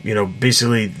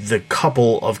basically the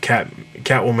couple of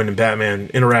Catwoman and Batman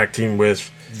interacting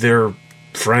with their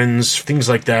friends, things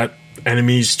like that,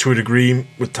 enemies to a degree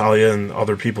with Talia and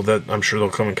other people that I'm sure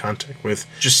they'll come in contact with.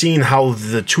 Just seeing how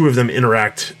the two of them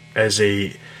interact as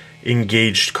a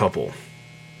engaged couple.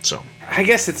 So I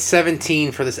guess it's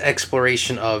 17 for this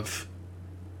exploration of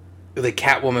the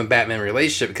Catwoman-Batman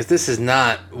relationship, because this is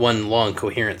not one long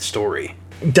coherent story.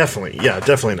 Definitely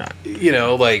not.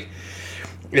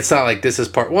 It's not like this is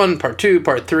part 1, part 2,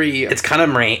 part 3. It's kind of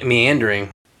meandering.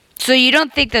 So you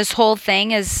don't think this whole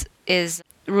thing is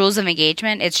Rules of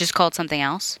Engagement? It's just called something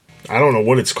else? I don't know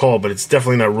what it's called, but it's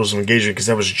definitely not Rules of Engagement because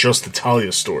that was just the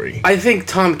Talia story. I think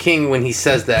Tom King, when he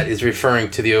says that, is referring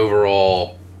to the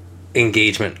overall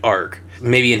engagement arc.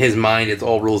 Maybe in his mind it's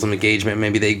all Rules of Engagement.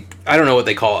 Maybe I don't know what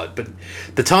they call it, but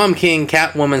the Tom King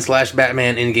Catwoman /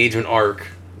 Batman engagement arc,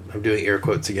 I'm doing air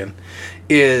quotes again,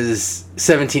 is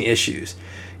 17 issues.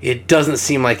 It doesn't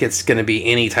seem like it's going to be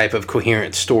any type of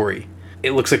coherent story.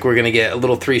 It looks like we're going to get a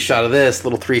little 3-shot of this, a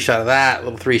little 3-shot of that, a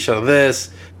little 3-shot of this.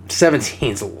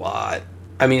 17's a lot.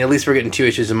 I mean, at least we're getting 2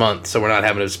 issues a month, so we're not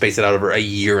having to space it out over a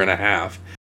year and a half.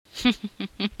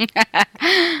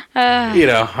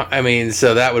 I mean,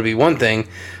 so that would be one thing.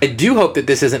 I do hope that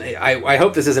this isn't... I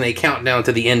hope this isn't a countdown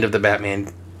to the end of the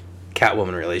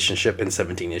Batman-Catwoman relationship in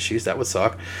 17 issues. That would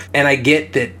suck. And I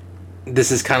get that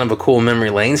this is kind of a cool memory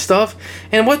lane stuff,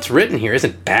 and what's written here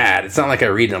isn't bad. It's not like I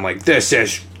read it and I'm like, this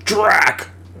is Drac!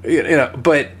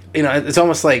 But, it's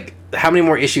almost like, how many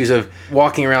more issues of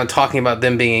walking around talking about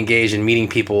them being engaged and meeting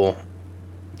people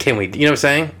can we... You know what I'm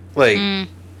saying? Like,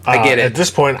 I get it. At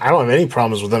this point, I don't have any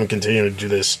problems with them continuing to do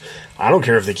this. I don't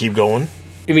care if they keep going.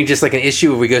 You mean just like an issue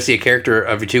where we go see a character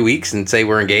every 2 weeks and say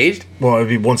we're engaged? Well, it'd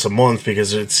be once a month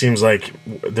because it seems like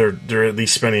they're at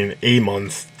least spending a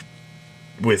month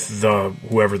with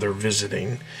whoever they're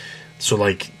visiting. So,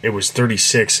 like, it was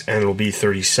 36, and it'll be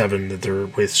 37 that they're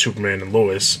with Superman and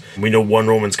Lois. We know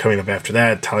Wonder Woman's coming up after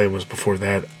that. Talia was before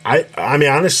that. I mean,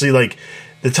 honestly, like,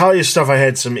 the Talia stuff I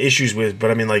had some issues with, but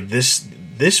I mean, like, this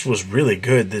was really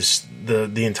good.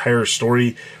 The entire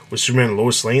story with Superman and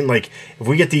Lois Lane. Like, if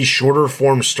we get these shorter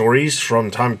form stories from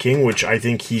Tom King, which I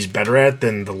think he's better at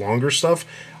than the longer stuff,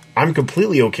 I'm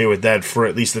completely okay with that for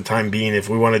at least the time being. If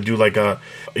we want to do like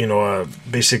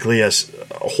basically a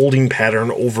holding pattern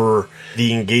over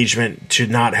the engagement to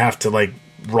not have to like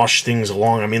rush things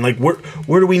along. I mean, like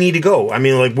where do we need to go? I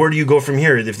mean, like where do you go from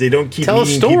here if they don't keep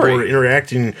meeting people or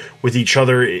interacting with each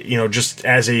other? Just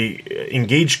as a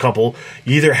engaged couple,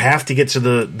 you either have to get to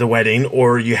the wedding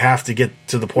or you have to get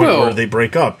to the point where they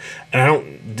break up. And I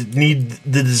don't need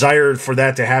the desire for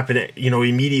that to happen.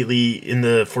 Immediately in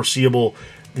the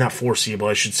not foreseeable,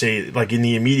 I should say, like in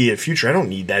the immediate future. I don't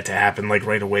need that to happen like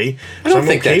right away. So I'm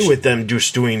okay with them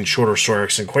just doing shorter story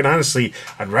arcs. And quite honestly,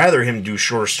 I'd rather him do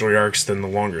shorter story arcs than the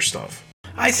longer stuff.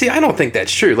 I don't think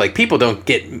that's true. Like, people don't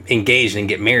get engaged and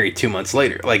get married 2 months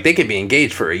later. Like, they could be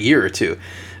engaged for a year or two,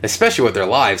 especially with their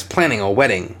lives, planning a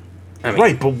wedding. I mean,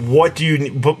 right, but what do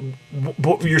you...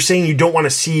 But you're saying you don't want to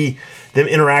see them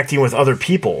interacting with other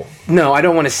people. No, I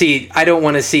don't want to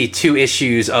see 2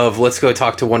 issues of let's go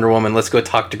talk to Wonder Woman, let's go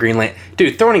talk to Green Lantern.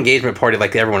 Dude, throw an engagement party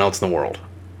like everyone else in the world.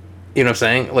 You know what I'm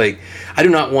saying? Like, I do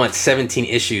not want 17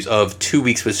 issues of 2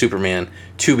 weeks with Superman,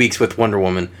 2 weeks with Wonder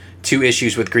Woman, 2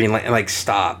 issues with Green Lantern. Like,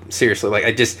 stop. Seriously. Like,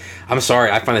 I'm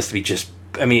sorry. I find this to be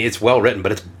it's well written,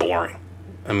 but it's boring.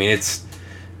 I mean,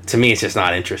 to me, it's just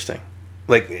not interesting.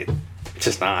 Like, it's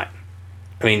just not.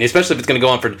 I mean, especially if it's going to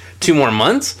go on for 2 more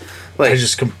months. Like,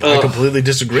 I completely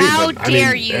disagree. How but dare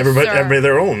I mean, you, everybody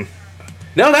their own.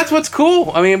 No, that's what's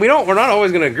cool. I mean, we're not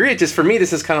always going to agree. It's just, for me,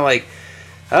 this is kind of like,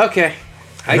 okay,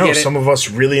 I get it. Some of us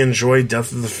really enjoy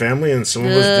Death of the Family, and some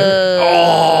of us didn't.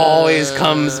 Always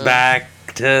comes back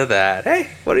to that. Hey,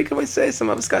 what can we say? Some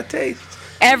of us got taste.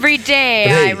 Every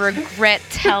day I regret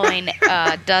telling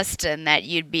Dustin that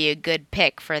you'd be a good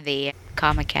pick for the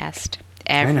Comicast.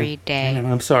 Every day.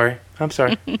 I'm sorry.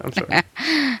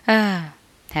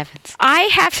 Heavens.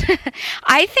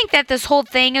 I think that this whole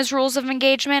thing is Rules of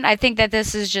Engagement. I think that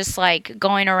this is just like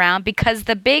going around because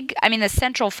the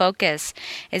central focus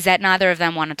is that neither of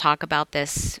them want to talk about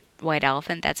this white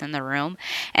elephant that's in the room.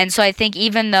 And so I think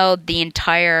even though the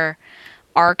entire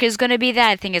arc is going to be that,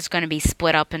 I think it's going to be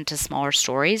split up into smaller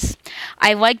stories.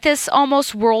 I like this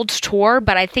almost world tour,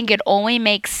 but I think it only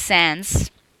makes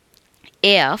sense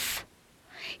if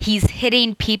he's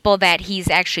hitting people that he's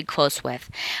actually close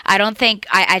with. I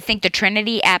think the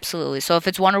Trinity, absolutely. So if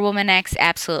it's Wonder Woman X,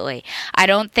 absolutely. I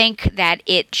don't think that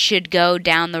it should go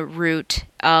down the route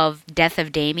of Death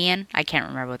of Damian. I can't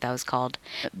remember what that was called.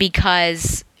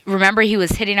 Because remember, he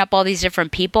was hitting up all these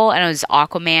different people, and it was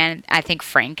Aquaman. I think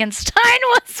Frankenstein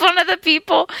was one of the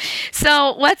people.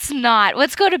 So let's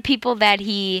go to people that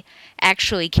he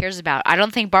actually cares about. I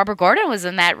don't think Barbara Gordon was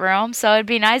in that room, so it'd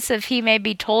be nice if he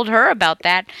maybe told her about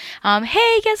that.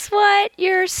 Hey, guess what?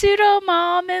 Your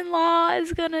pseudo-mom-in-law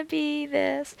is going to be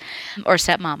this. Or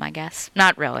stepmom, I guess.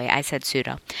 Not really. I said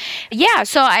pseudo. Yeah,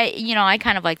 so I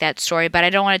kind of like that story, but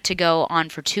I don't want it to go on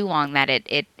for too long that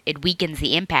it weakens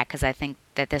the impact, because I think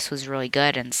that this was really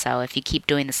good, and so if you keep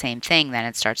doing the same thing, then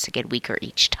it starts to get weaker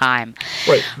each time.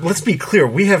 Right. Let's be clear.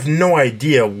 We have no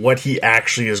idea what he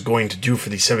actually is going to do for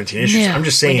these 17 issues. No, I'm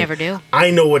just saying, we never do.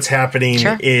 I know what's happening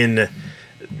in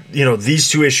these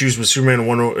two issues with Superman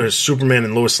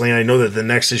and Lois Lane. I know that the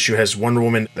next issue has Wonder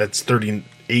Woman. That's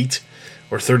 38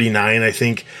 or 39, I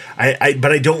think.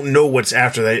 But I don't know what's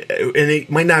after that, and it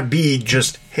might not be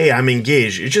just, hey, I'm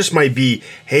engaged. It just might be,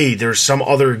 hey, there's some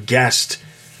other guest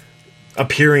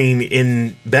appearing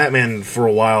in Batman for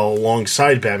a while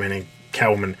alongside Batman and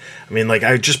Catwoman. I mean, like,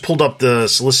 I just pulled up the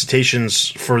solicitations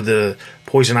for the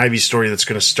Poison Ivy story that's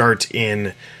going to start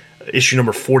in issue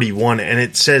number 41, and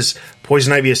it says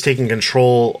Poison Ivy has taken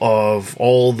control of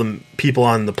all the people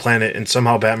on the planet, and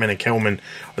somehow Batman and Catwoman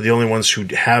are the only ones who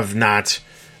have not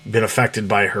been affected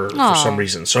by her for some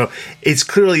reason. So it's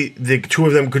clearly the two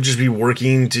of them could just be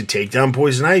working to take down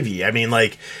Poison Ivy. I mean,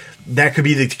 like, that could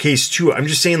be the case too. I'm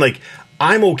just saying, like,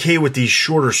 I'm okay with these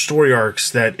shorter story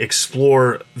arcs that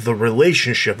explore the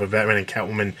relationship of Batman and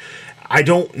Catwoman. I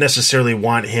don't necessarily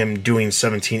want him doing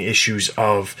 17 issues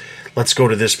of let's go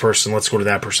to this person, let's go to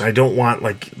that person. I don't want,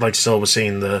 like Stella was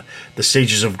saying, the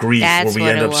stages of grief where we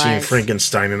end up seeing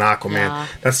Frankenstein and Aquaman. Yeah.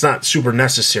 That's not super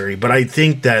necessary. But I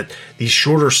think that these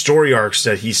shorter story arcs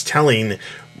that he's telling,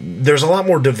 there's a lot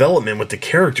more development with the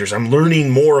characters. I'm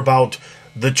learning more about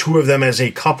the two of them as a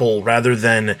couple rather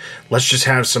than let's just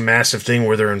have some massive thing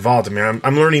where they're involved. I mean,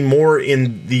 I'm learning more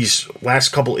in these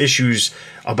last couple issues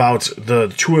about the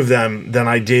two of them than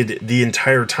I did the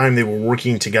entire time they were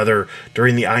working together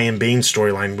during the Ian Bane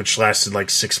storyline, which lasted like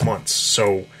 6 months.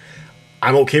 So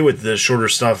I'm okay with the shorter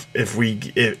stuff if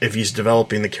he's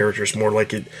developing the characters more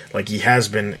like he has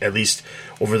been, at least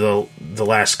over the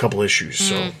last couple issues.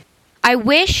 So I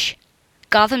wish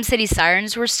Gotham City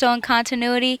Sirens were still in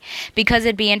continuity, because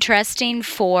it'd be interesting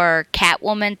for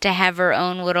Catwoman to have her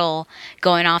own little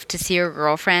going off to see her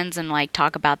girlfriends and like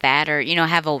talk about that, or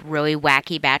have a really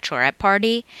wacky bachelorette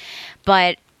party.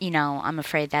 But I'm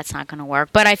afraid that's not going to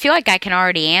work. But I feel like I can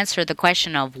already answer the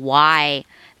question of why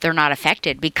they're not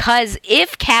affected, because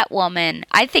if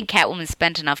I think Catwoman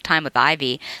spent enough time with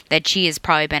Ivy that she has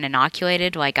probably been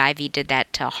inoculated, like Ivy did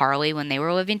that to Harley when they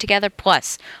were living together.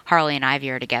 Plus, Harley and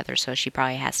Ivy are together, so she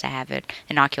probably has to have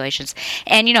inoculations.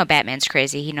 And Batman's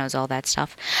crazy; he knows all that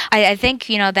stuff. I think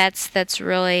that's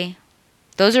really.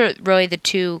 Those are really the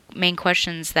two main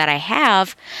questions that I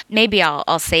have. Maybe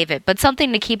I'll save it. But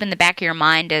something to keep in the back of your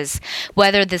mind is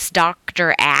whether this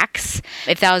Dr. Axe,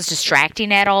 if that was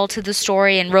distracting at all to the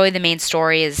story. And really the main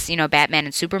story is, Batman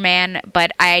and Superman.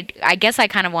 But I guess I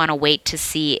kind of want to wait to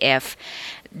see if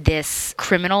this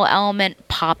criminal element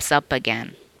pops up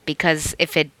again. Because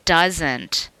if it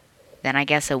doesn't, then I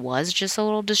guess it was just a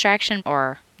little distraction,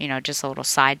 or just a little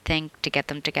side thing to get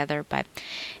them together. But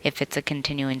if it's a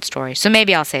continuing story, so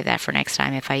maybe I'll save that for next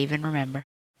time if I even remember.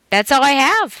 That's all I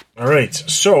have. All right,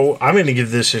 so I'm going to give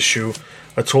this issue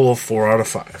a total of 4 out of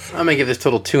 5. I'm going to give this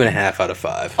total 2.5 out of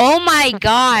 5. Oh my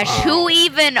gosh, Who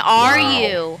even are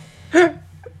you?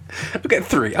 Okay,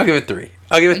 3. I'll give it 3.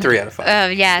 I'll give it 3 out of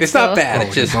 5. Yeah, it's not bad.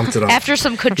 It's just bumped it up. After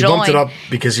some cajoling. He bumped it up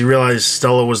because he realized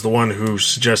Stella was the one who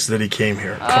suggested that he came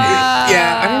here. Come here.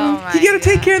 Yeah, you got to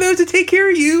take care of those to take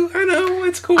care of you. I know,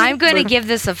 it's cool. I'm going to give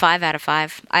this a 5 out of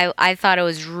 5. I thought it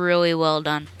was really well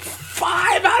done.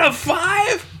 5 out of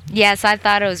 5? Yes, I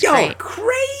thought it was Y'all great. are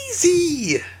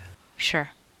crazy. Sure.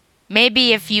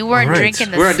 Maybe if you weren't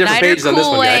drinking the Snyder pages on this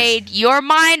one, Kool-Aid, your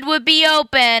mind would be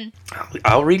open.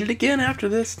 I'll read it again after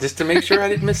this, just to make sure I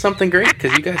didn't miss something great,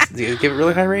 because you guys give it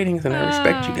really high ratings, and I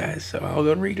respect you guys, so I'll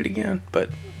go and read it again. But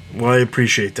well, I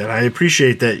appreciate that. I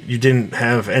appreciate that you didn't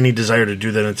have any desire to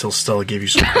do that until Stella gave you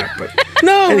some crap. But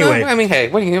anyway, I mean, hey,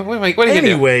 what are you going to do? What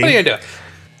are you going to do?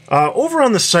 Over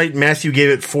on the site, Matthew gave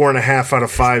it 4.5 out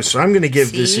of 5, so I'm going to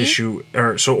give this issue,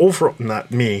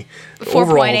 not me. 4.8?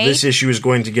 Overall, this issue is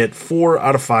going to get 4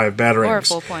 out of 5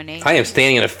 batarangs. Or 4.8. I am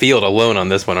standing in a field alone on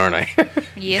this one, aren't I?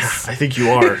 Yes. I think you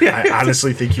are. I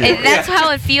honestly think you are. That's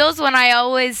how it feels when I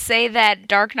always say that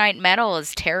Dark Knight Metal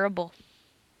is terrible.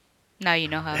 Now you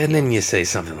know how it feels. And then you say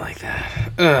something like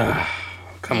that. Ugh.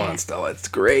 Come on, Stella. It's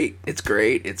great. It's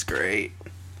great. It's great.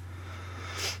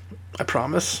 I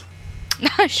promise. Sure.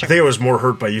 I think I was more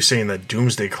hurt by you saying that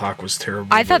Doomsday Clock was terrible.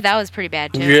 I thought that was pretty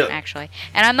bad too, actually.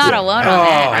 And I'm not alone on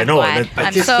that. I know.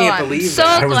 I just can't believe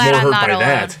that. I was more hurt by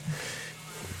that.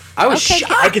 I was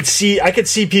shocked. I could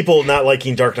see people not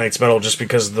liking Dark Knight's Metal just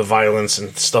because of the violence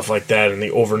and stuff like that, and the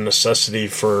over necessity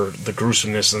for the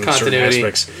gruesomeness and certain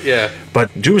aspects. Yeah.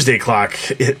 But Doomsday Clock,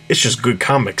 it's just good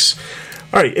comics.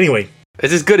 All right. Anyway,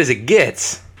 it's as good as it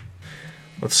gets.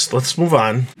 Let's move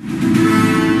on.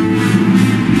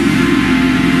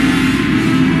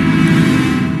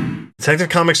 Detective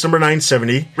Comics number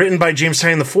 970, written by James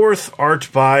Tynion IV,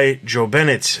 art by Joe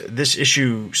Bennett. This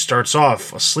issue starts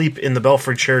off, asleep in the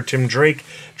belfry chair, Tim Drake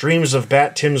dreams of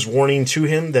Bat Tim's warning to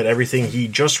him that everything he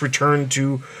just returned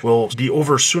to will be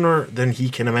over sooner than he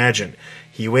can imagine.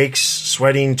 He wakes,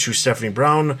 sweating, to Stephanie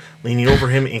Brown, leaning over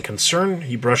him in concern.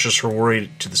 He brushes her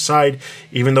worry to the side,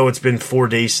 even though it's been 4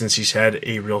 days since he's had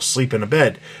a real sleep in a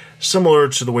bed. Similar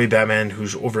to the way Batman,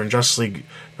 who's over in Justice League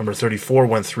number 34,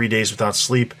 went 3 days without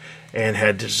sleep and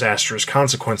had disastrous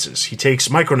consequences. He takes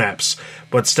micronaps,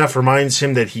 but Steph reminds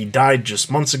him that he died just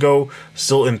months ago.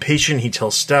 Still impatient, he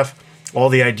tells Steph all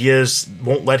the ideas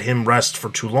won't let him rest for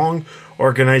too long,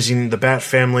 organizing the Bat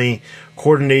family,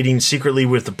 coordinating secretly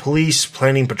with the police,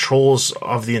 planning patrols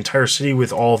of the entire city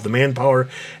with all of the manpower,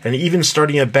 and even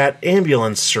starting a Bat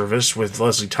ambulance service with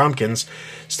Leslie Tompkins.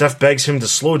 Steph begs him to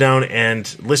slow down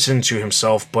and listen to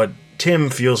himself, but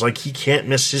Tim feels like he can't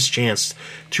miss his chance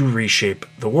to reshape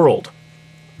the world.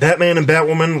 Batman and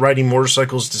Batwoman riding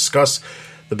motorcycles discuss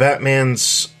the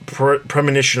Batman's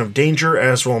premonition of danger.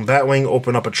 Aswell and Batwing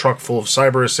open up a truck full of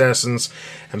cyber assassins,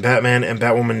 and Batman and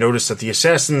Batwoman notice that the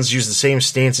assassins use the same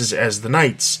stances as the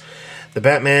Knights. The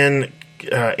Batman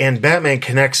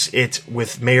connects it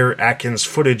with Mayor Atkins'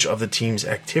 footage of the team's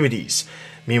activities.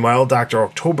 Meanwhile, Dr.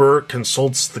 October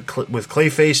consults with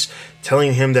Clayface,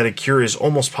 telling him that a cure is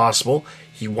almost possible.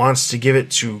 He wants to give it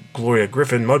to Gloria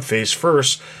Griffin, Mudface,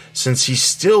 first, since he's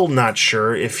still not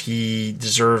sure if he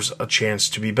deserves a chance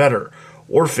to be better.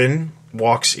 Orphan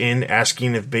walks in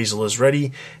asking if Basil is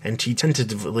ready, and T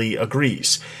tentatively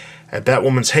agrees. At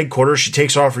Batwoman's headquarters, she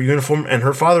takes off her uniform and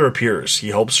her father appears. He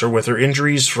helps her with her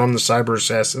injuries from the cyber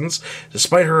assassins,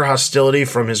 despite her hostility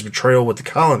from his betrayal with the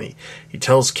colony. He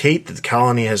tells Kate that the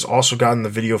colony has also gotten the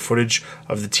video footage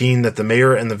of the team that the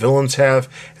mayor and the villains have,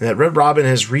 and that Red Robin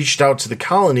has reached out to the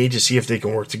colony to see if they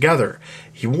can work together.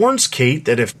 He warns Kate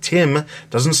that if Tim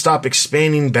doesn't stop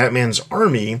expanding Batman's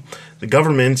army, the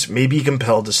government may be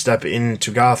compelled to step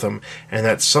into Gotham, and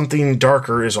that something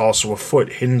darker is also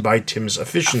afoot, hidden by Tim's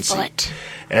efficiency. Afoot.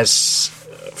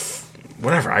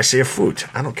 Whatever, I say afoot.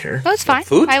 I don't care. That's fine.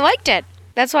 Food? I liked it.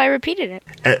 That's why I repeated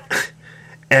it.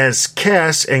 As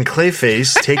Cass and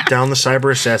Clayface take down the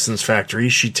Cyber Assassins factory,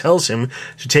 she tells him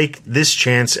to take this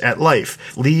chance at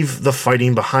life, leave the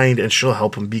fighting behind, and she'll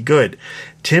help him be good.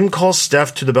 Tim calls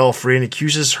Steph to the Belfry and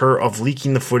accuses her of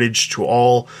leaking the footage to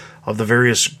all of the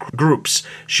various groups.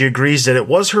 She agrees that it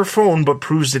was her phone, but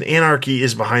proves that Anarchy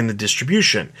is behind the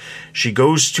distribution. She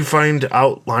goes to find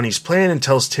out Lonnie's plan and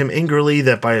tells Tim angrily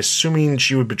that by assuming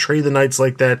she would betray the Knights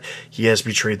like that, he has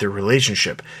betrayed their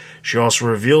relationship. She also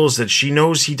reveals that she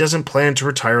knows he doesn't plan to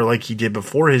retire like he did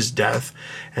before his death,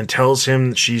 and tells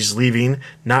him she's leaving,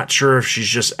 not sure if she's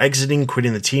just exiting,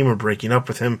 quitting the team, or breaking up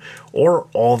with him, or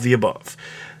all of the above.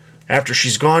 After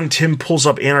she's gone, Tim pulls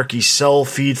up Anarchy's cell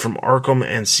feed from Arkham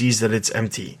and sees that it's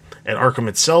empty. At Arkham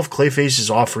itself, Clayface is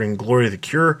offering Gloria the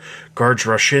cure. Guards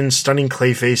rush in, stunning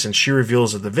Clayface, and she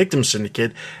reveals that the Victim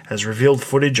Syndicate has revealed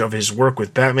footage of his work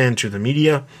with Batman to the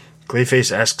media. Clayface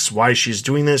asks why she's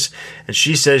doing this, and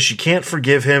she says she can't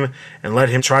forgive him and let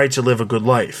him try to live a good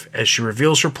life. As she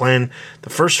reveals her plan, the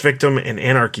first victim and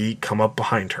Anarchy come up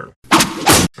behind her.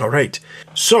 Alright,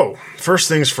 so, first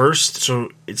things first, so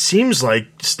it seems like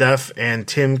Steph and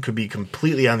Tim could be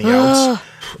completely on the outs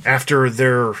after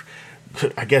their,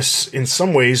 I guess, in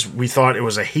some ways, we thought it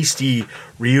was a hasty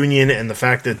reunion, and the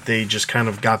fact that they just kind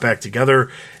of got back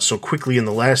together so quickly in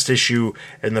the last issue,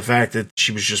 and the fact that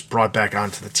she was just brought back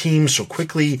onto the team so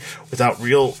quickly without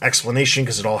real explanation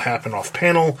because it all happened off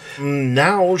panel.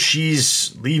 Now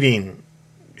she's leaving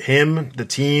him, the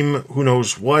team, who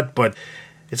knows what, but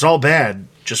it's all bad.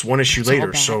 Just one issue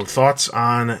later. So thoughts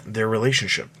on their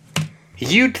relationship?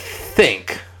 You'd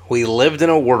think we lived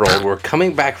in a world where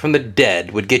coming back from the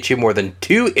dead would get you more than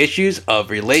 2 issues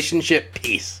of relationship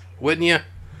peace, wouldn't you?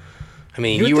 I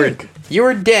mean, you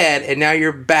were dead and now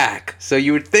you're back. So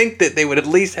you would think that they would at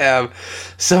least have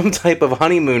some type of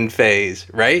honeymoon phase,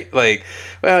 right? Like,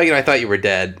 well, I thought you were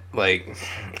dead. Like,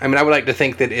 I mean, I would like to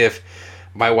think that if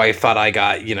my wife thought I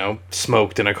got,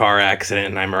 smoked in a car accident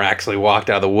and I miraculously walked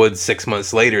out of the woods 6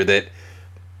 months later, that,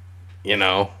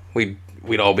 we'd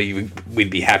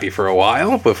be happy for a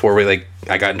while before I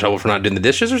got in trouble for not doing the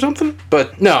dishes or something.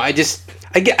 But no, I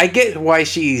get why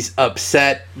she's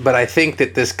upset, but I think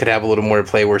that this could have a little more to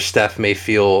play where Steph may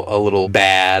feel a little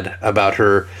bad about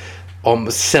her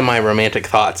almost semi-romantic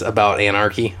thoughts about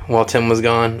Anarchy while Tim was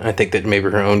gone. I think that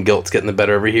maybe her own guilt's getting the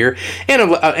better over here,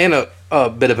 and a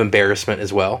bit of embarrassment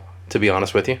as well, to be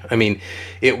honest with you. I mean,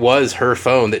 it was her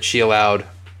phone that she allowed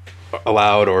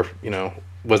or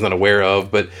was not aware of,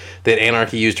 but that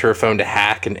Anarchy used her phone to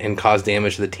hack and cause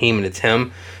damage to the team and to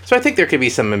Tim. So I think there could be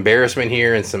some embarrassment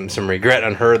here and some regret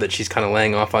on her that she's kind of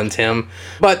laying off on Tim.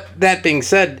 But that being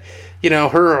said,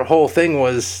 her whole thing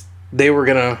was they were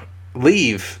going to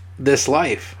leave this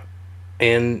life,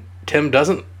 and Tim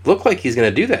doesn't look like he's going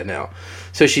to do that now.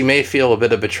 So she may feel a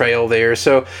bit of betrayal there.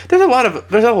 So there's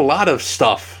a lot of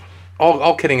stuff.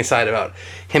 All kidding aside about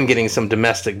him getting some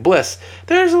domestic bliss,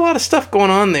 there's a lot of stuff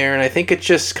going on there, and I think it's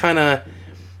just kind of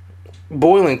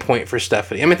boiling point for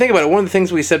Stephanie. I mean, think about it. One of the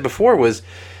things we said before was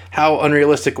how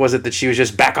unrealistic was it that she was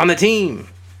just back on the team,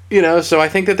 So I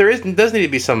think that does need to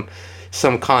be some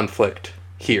conflict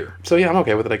here. So yeah, I'm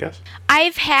okay with it, I guess. I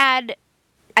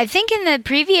think in the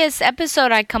previous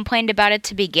episode I complained about it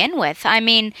to begin with. I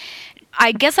mean,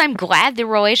 I guess I'm glad the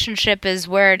relationship is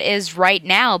where it is right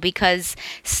now, because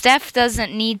Steph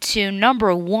doesn't need to,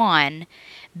 number one,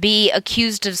 be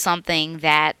accused of something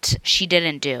that she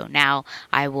didn't do. Now,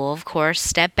 I will, of course,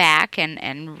 step back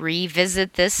and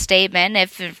revisit this statement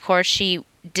if, of course, she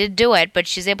did do it, but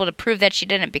she's able to prove that she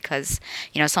didn't because,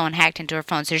 someone hacked into her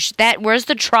phone. So where's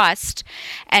the trust?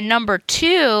 And number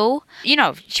two,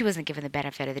 she wasn't given the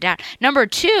benefit of the doubt. Number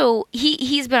two,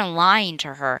 he's been lying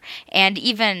to her. And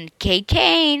even Kate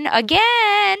Kane,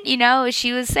 again,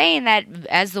 she was saying that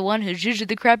as the one who's usually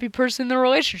the crappy person in the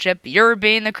relationship, you're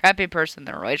being the crappy person in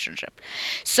the relationship.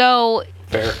 So,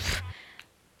 fair.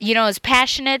 It's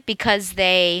passionate because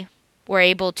they were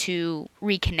able to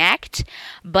reconnect,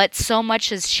 but so much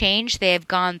has changed. They have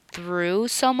gone through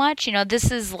so much.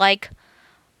 This is like,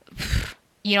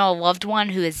 a loved one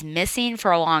who is missing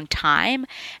for a long time,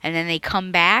 and then they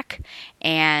come back,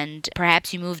 and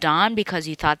perhaps you moved on because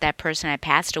you thought that person had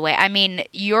passed away. I mean,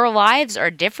 your lives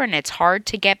are different. It's hard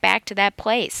to get back to that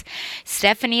place.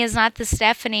 Stephanie is not the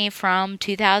Stephanie from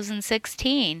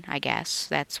 2016, I guess.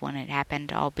 That's when it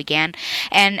happened, all began.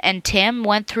 And Tim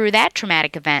went through that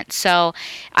traumatic event. So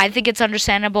I think it's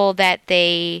understandable that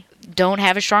they don't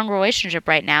have a strong relationship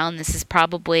right now, and this is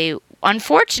probably,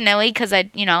 unfortunately, because I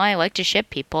like to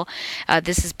ship people,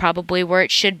 this is probably where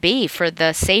it should be for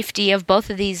the safety of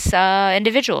both of these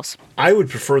individuals. I would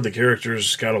prefer the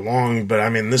characters got along, but I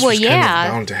mean, this was kind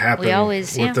of bound to happen.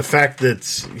 With the fact that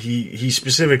he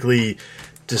specifically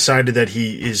decided that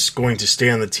he is going to stay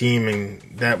on the team, and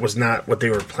that was not what they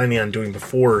were planning on doing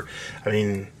before. I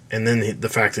mean, and then the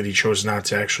fact that he chose not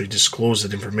to actually disclose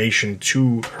that information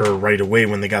to her right away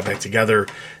when they got back together,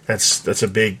 that's a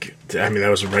big, that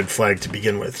was a red flag to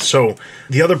begin with. So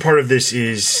the other part of this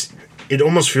is, it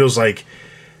almost feels like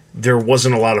there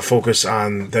wasn't a lot of focus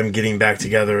on them getting back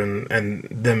together and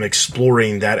them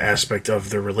exploring that aspect of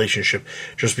their relationship,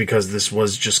 just because this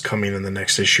was just coming in the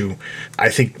next issue. I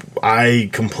think I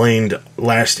complained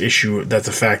last issue that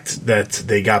the fact that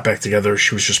they got back together,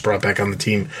 she was just brought back on the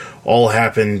team, all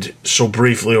happened so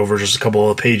briefly over just a couple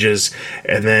of pages,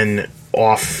 and then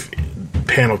off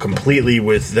panel completely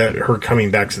with that her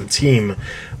coming back to the team.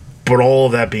 But all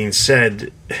of that being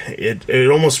said, it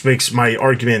almost makes my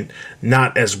argument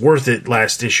not as worth it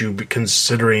last issue,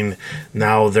 considering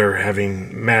now they're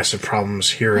having massive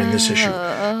problems here in this issue.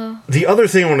 The other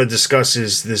thing I want to discuss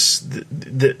is this.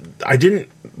 I didn't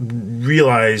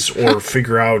realize or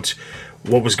figure out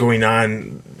what was going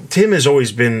on. Tim has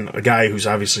always been a guy who's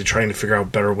obviously trying to figure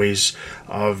out better ways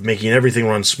of making everything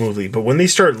run smoothly. But when they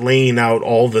start laying out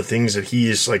all the things that he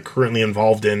is currently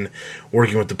involved in,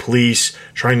 working with the police,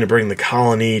 trying to bring the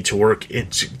colony to work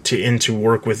into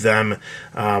work with them,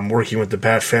 working with the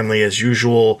Bat family as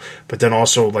usual, but then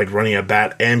also running a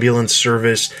Bat ambulance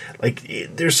service,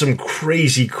 there's some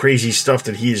crazy, crazy stuff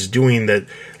that he is doing that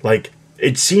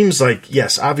it seems like,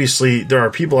 yes, obviously there are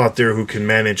people out there who can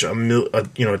manage a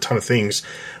ton of things,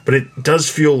 but it does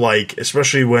feel like,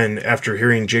 especially after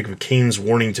hearing Jacob Kane's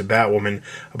warning to Batwoman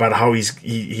about how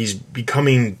he's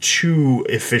becoming too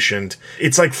efficient,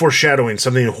 it's like foreshadowing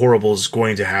something horrible is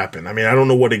going to happen. I mean, I don't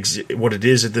know what it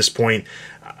is at this point.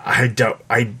 I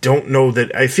don't know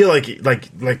that. I feel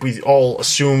like we all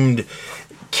assumed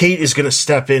Kate is going to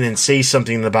step in and say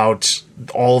something about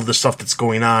all of the stuff that's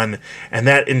going on, and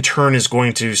that in turn is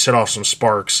going to set off some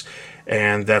sparks,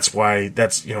 and that's why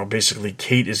basically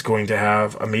Kate is going to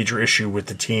have a major issue with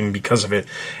the team because of it.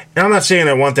 And I'm not saying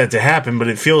I want that to happen, but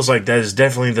it feels like that is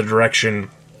definitely the direction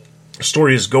the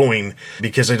story is going,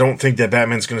 because I don't think that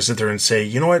Batman's going to sit there and say,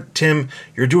 you know what, Tim,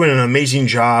 you're doing an amazing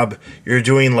job, you're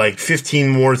doing 15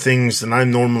 more things than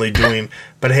I'm normally doing,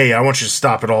 but hey, I want you to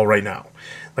stop it all right now.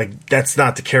 That's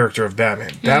not the character of Batman.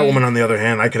 Batwoman, on the other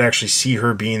hand, I could actually see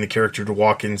her being the character to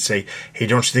walk in and say, hey,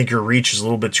 don't you think your reach is a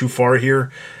little bit too far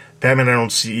here? Batman,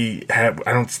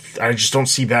 I just don't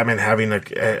see Batman having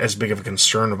as big of a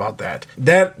concern about that.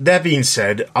 That being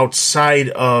said, outside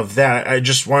of that, I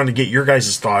just wanted to get your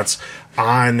guys' thoughts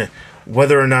on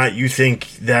whether or not you think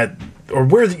that, or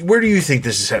where do you think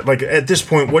this is headed? Like at this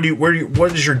point, what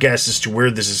is your guess as to where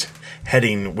this is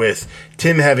heading with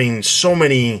Tim having so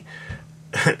many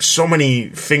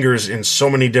fingers in so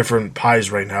many different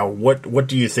pies right now? What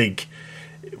do you think?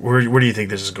 Where do you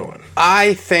think this is going?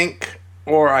 I think,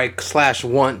 or I /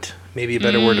 want, maybe a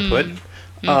better word to put.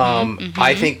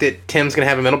 I think that Tim's gonna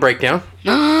have a mental breakdown.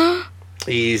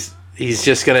 He's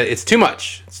just gonna. It's too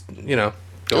much. It's,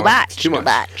 too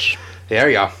much. There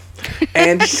you go.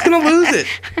 And he's just gonna lose it.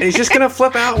 And he's just gonna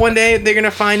flip out one day. They're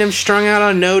gonna find him strung out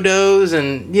on no-dos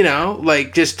and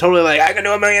just totally like, I can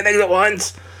do a million things at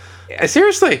once.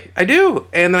 Seriously, I do.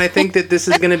 And I think that this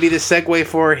is gonna be the segue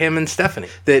for him and Stephanie.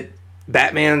 That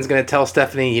Batman's going to tell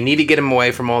Stephanie, you need to get him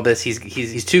away from all this.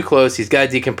 He's too close. He's got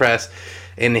to decompress.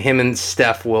 And him and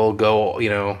Steph will go,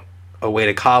 away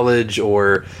to college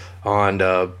or on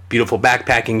a beautiful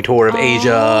backpacking tour of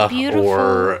Asia beautiful.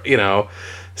 Or,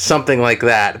 something like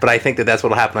that. But I think that that's what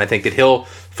will happen. I think that he'll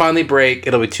finally break.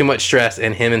 It'll be too much stress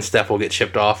and him and Steph will get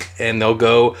shipped off and they'll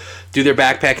go do their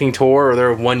backpacking tour or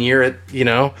their 1 year at,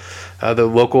 the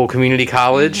local community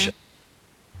college. Mm-hmm.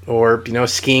 Or,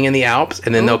 skiing in the Alps,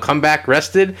 and then they'll come back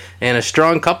rested and a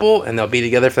strong couple, and they'll be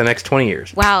together for the next 20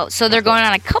 years. Wow, so they're going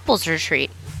on a couples retreat.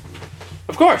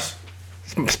 Of course.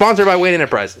 Sponsored by Wayne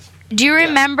Enterprises. Do you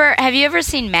remember, have you ever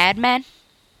seen Mad Men?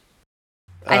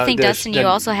 I think, Dustin, you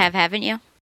also have, haven't you?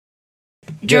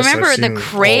 Do you remember the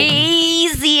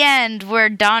crazy end where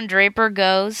Don Draper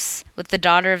goes with the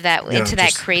daughter of that into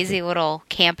that crazy little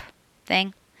camp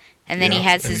thing? And then he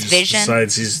has his vision.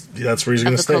 Decides that's where he's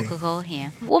going to stay. Coca-Cola,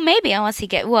 yeah. Well, maybe unless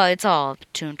it's all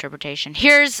to interpretation.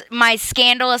 Here's my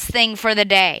scandalous thing for the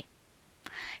day.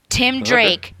 Tim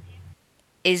Drake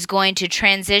is going to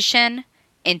transition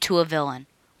into a villain.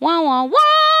 Wah wah wah!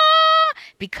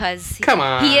 Because come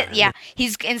on,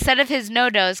 he's instead of his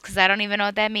no-dose, because I don't even know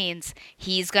what that means.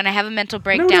 He's going to have a mental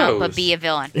breakdown, but be a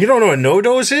villain. You don't know what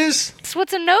no-dose is? So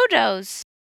what's a no-dose?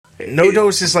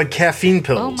 No-dose is like caffeine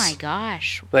pills. Oh my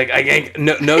gosh! Like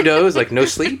no dose, like no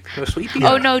sleep, no sleep.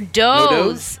 Yeah. Oh no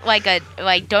doze, like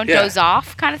don't doze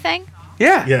off kind of thing.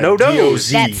 Yeah, no doze.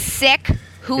 That's sick.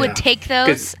 Who would take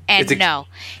those? And no,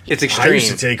 it's extreme. I used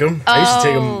to take them. I used to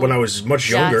take them when I was much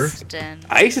younger.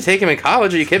 I used to take them in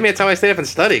college. Are you kidding me? That's how I stayed up and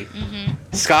studied. Mm-hmm.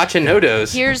 Scotch and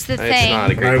no-dose. Here's the thing. It's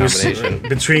not a great combination.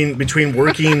 between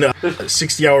working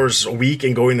 60 hours a week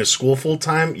and going to school full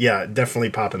time, definitely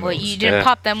popping those. Well, you didn't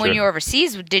pop them when you were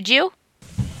overseas, did you?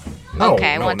 No,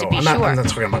 okay, I want to be sure. I'm not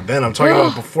talking about then. I'm talking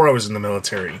about before I was in the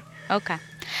military. Okay.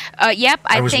 Yep.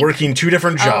 I was working 2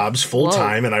 different jobs full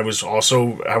time, and I was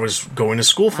going to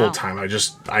school full time.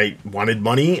 I wanted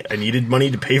money. I needed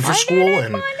money to pay for school,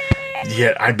 and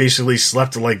I basically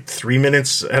slept like 3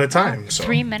 minutes at a time. So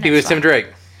 3 minutes. He was Tim Drake.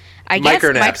 I guess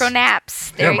micro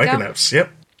naps. There you go. Micro naps.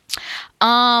 Yep.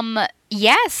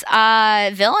 Yes.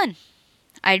 Villain.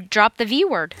 I dropped the V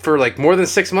word for like more than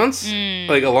 6 months.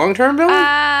 Like a long-term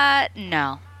villain.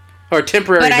 No. Or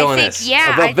temporary villainous.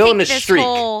 I villainous think streak.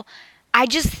 I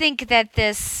just think that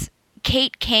this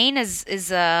Kate Kane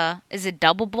is a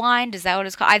double blind. Is that what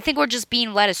it's called? I think we're just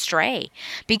being led astray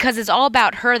because it's all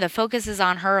about her. The focus is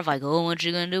on her of like, oh, what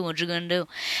you gonna do? What you gonna do?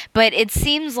 But it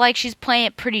seems like she's playing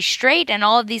it pretty straight, and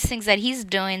all of these things that he's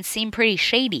doing seem pretty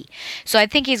shady. So I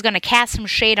think he's gonna cast some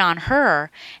shade on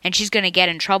her, and she's gonna get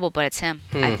in trouble. But it's him.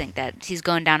 I think that he's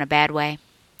going down a bad way.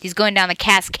 He's going down the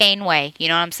Cass Kane way. You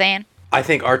know what I'm saying? I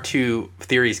think our two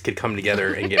theories could come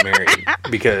together and get married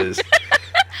because.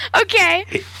 Okay.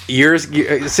 Seriously,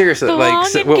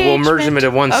 we'll merge them into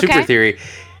one super theory.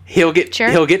 He'll get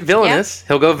villainous. Yeah.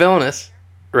 He'll go villainous,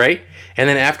 right? And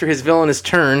then after his villainous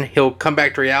turn, he'll come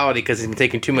back to reality because he's been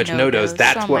taking too much no-dose.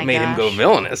 That's what made him go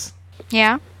villainous.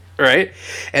 Yeah. Right?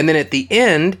 And then at the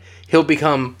end, he'll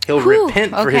repent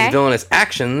for his villainous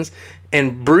actions,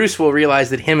 and Bruce will realize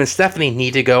that him and Stephanie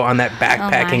need to go on that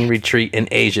backpacking retreat in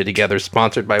Asia together,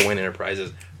 sponsored by Wayne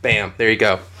Enterprises. Bam. There you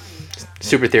go.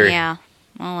 Super theory. Yeah.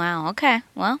 Oh, wow. Okay.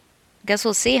 Well, guess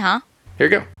we'll see, huh? Here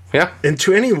you go. Yeah. And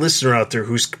to any listener out there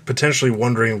who's potentially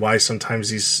wondering why sometimes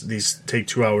these take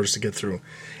 2 hours to get through,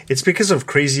 it's because of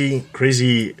crazy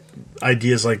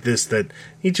ideas like this that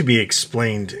need to be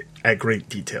explained at great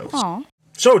details. Oh.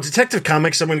 So, Detective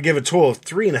Comics, I'm going to give a total of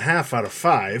 3.5 out of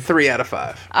 5. 3 out of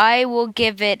 5. I will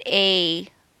give it a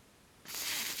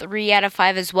 3 out of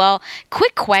 5 as well.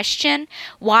 Quick question.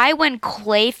 Why when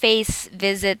Clayface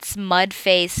visits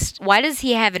Mudface, why does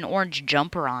he have an orange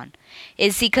jumper on?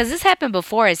 Is he, because this happened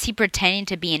before, is he pretending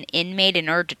to be an inmate in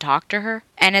order to talk to her?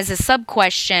 And as a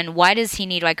sub-question, why does he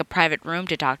need like a private room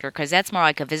to talk to her? Because that's more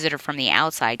like a visitor from the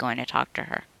outside going to talk to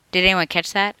her. Did anyone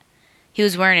catch that? He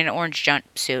was wearing an orange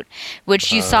jumpsuit,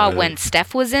 which you saw when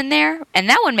Steph was in there. And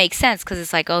that one makes sense because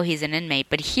it's like, oh, he's an inmate.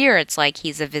 But here it's like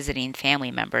he's a visiting family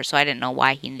member. So I didn't know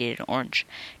why he needed an orange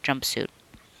jumpsuit.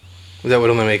 That would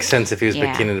only make sense if he was Yeah.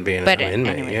 pretending to be an But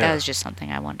inmate. anyway, Yeah. that was just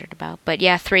something I wondered about. But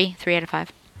yeah, 3 out of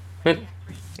 5. All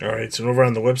right, so over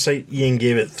on the website, Ian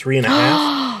gave it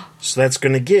 3.5. So that's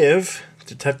going to give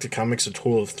Detective Comics a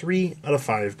total of 3 out of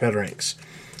 5 Batarangs.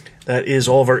 That is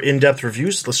all of our in-depth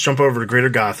reviews. Let's jump over to Greater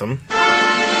Gotham.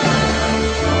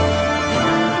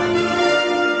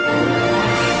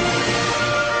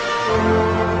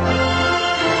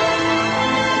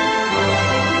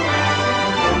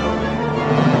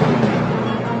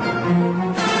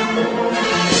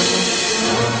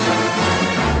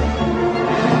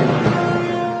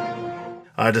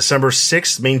 December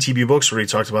 6th, main TBU books, we already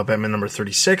talked about Batman number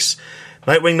 36.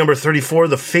 Nightwing number 34,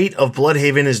 The Fate of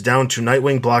Bloodhaven is down to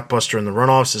Nightwing, Blockbuster, and the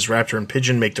runoffs as Raptor and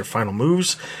Pigeon make their final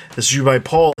moves. This is you by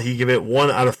Paul. He gave it 1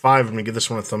 out of 5. I'm going to give this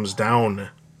one a thumbs down.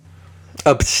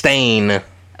 Abstain.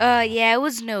 Yeah, it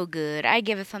was no good. I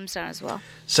give a thumbs down as well.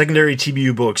 Secondary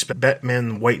TBU books,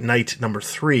 Batman White Knight number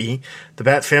 3. The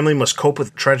Bat family must cope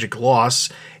with tragic loss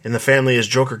in the family as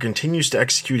Joker continues to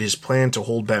execute his plan to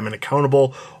hold Batman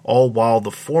accountable, all while the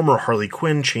former Harley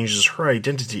Quinn changes her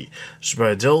identity. So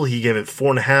by Dill, he gave it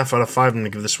 4.5 out of 5. I'm going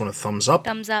to give this one a thumbs up.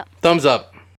 Thumbs up. Thumbs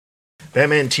up.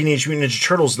 Batman Teenage Mutant Ninja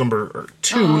Turtles number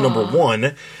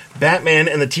 1. Batman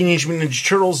and the Teenage Mutant Ninja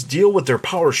Turtles deal with their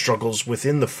power struggles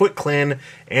within the Foot Clan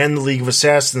and the League of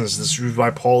Assassins. This is reviewed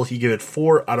by Paul. He gave it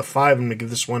 4 out of 5. I'm going to give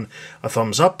this one a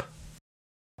thumbs up.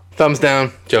 Thumbs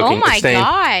down. Joking. Oh my Abstain.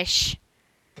 gosh.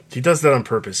 He does that on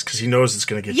purpose because he knows it's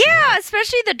going to get you. Yeah,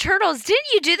 especially the turtles. Didn't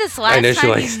you do this last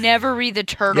Initially. time? You never read the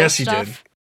turtle Yes, he stuff.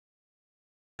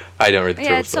 did. I don't read the Yeah,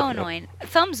 turtle it's so stuff, no. annoying.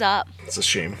 Thumbs up. It's a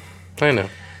shame. I know.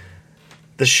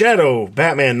 The Shadow,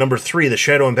 Batman number 3. The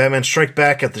Shadow and Batman strike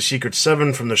back at the Secret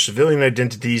Seven from their civilian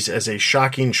identities as a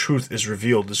shocking truth is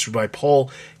revealed. This is by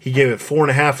Paul. He gave it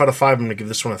 4.5 out of 5. I'm going to give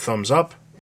this one a thumbs up.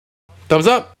 Thumbs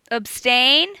up.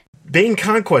 Abstain. Bane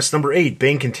Conquest number 8.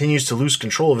 Bane continues to lose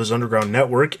control of his underground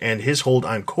network and his hold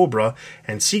on Cobra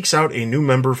and seeks out a new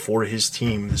member for his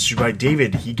team. This is by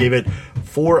David. He gave it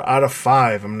 4 out of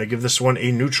 5. I'm going to give this one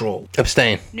a neutral.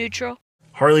 Abstain. Neutral.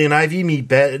 Harley and Ivy meet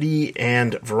Betty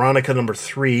and Veronica number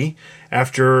 3.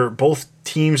 After both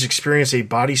teams experience a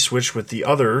body switch with the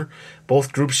other,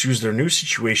 both groups use their new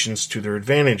situations to their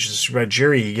advantage. This is by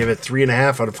Jerry. He gave it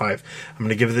 3.5 out of 5. I'm going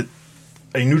to give it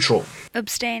a neutral.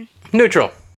 Abstain.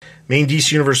 Neutral. Main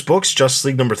DC Universe books, Justice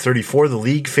League number 34. The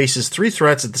League faces 3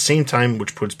 threats at the same time,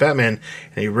 which puts Batman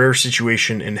in a rare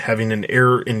situation in having an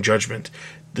error in judgment.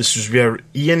 This was by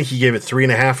Ian. He gave it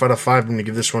 3.5 out of 5. I'm going to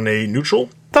give this one a neutral.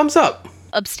 Thumbs up.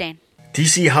 Abstain.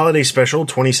 DC Holiday Special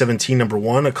 2017 number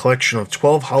 1, a collection of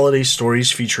 12 holiday stories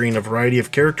featuring a variety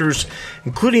of characters,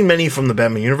 including many from the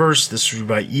Batman universe. This was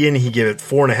by Ian. He gave it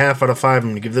 4.5 out of 5. I'm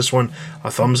going to give this one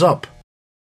a thumbs up.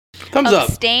 Thumbs up.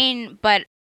 Abstain, but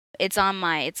it's on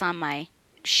my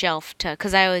shelf to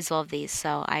because I always love these,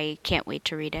 so I can't wait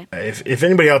to read it. If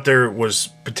anybody out there was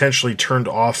potentially turned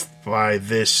off by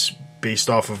this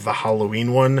based off of the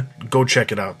Halloween one, go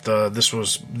check it out. This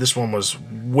one was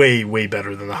way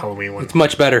better than the Halloween one. It's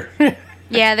much better.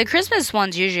 Yeah, the Christmas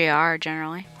ones usually are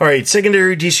generally. All right,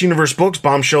 secondary DC Universe books,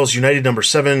 Bombshells United number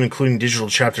 7, including digital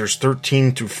chapters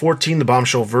 13 through 14, the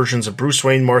Bombshell versions of Bruce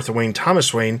Wayne, Martha Wayne,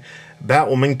 Thomas Wayne,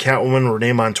 Batwoman, Catwoman,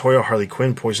 Renee Montoya, Harley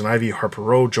Quinn, Poison Ivy, Harper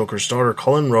Row, Joker's daughter,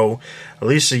 Cullen Rowe,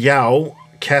 Elisa Yao,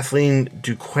 Kathleen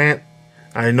Duquesne.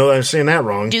 I know I'm saying that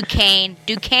wrong. Duquesne.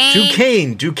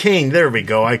 There we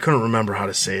go. I couldn't remember how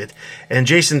to say it. And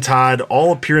Jason Todd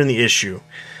all appear in the issue.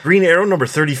 Green Arrow number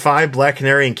 35, Black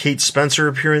Canary and Kate Spencer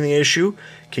appear in the issue.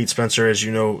 Kate Spencer, as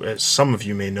you know, as some of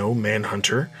you may know,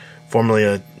 Manhunter, formerly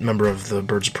a member of the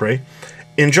Birds of Prey.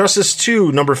 Injustice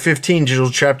 2, number 15, digital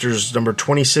chapters number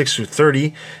 26 through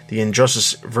 30. The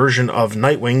Injustice version of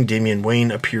Nightwing, Damian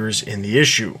Wayne, appears in the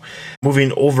issue.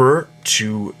 Moving over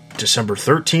to December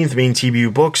 13th, main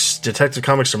TBU books, Detective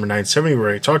Comics number 970, where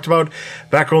I talked about.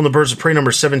 Batgirl and the Birds of Prey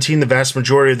number 17, the vast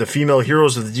majority of the female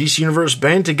heroes of the DC Universe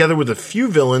band together with a few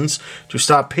villains to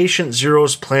stop Patient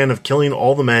Zero's plan of killing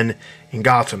all the men in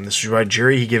Gotham. This is right,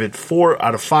 Jerry. He gave it 4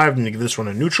 out of 5. I'm going to give this one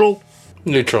a neutral.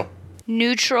 Neutral.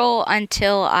 Neutral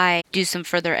until I do some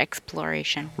further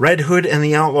exploration. Red Hood and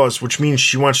the Outlaws, which means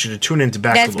she wants you to tune into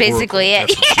Back That's to the Oracle. basically it.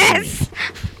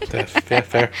 That's what Yes.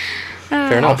 Fair.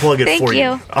 Fair I'll enough. plug it Thank for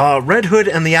you. Red Hood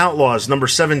and the Outlaws, number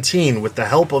 17. With the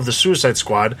help of the Suicide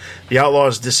Squad, the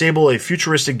Outlaws disable a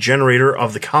futuristic generator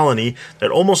of the colony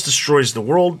that almost destroys the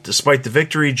world. Despite the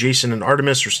victory, Jason and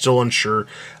Artemis are still unsure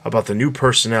about the new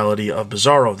personality of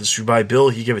Bizarro. This is by Bill.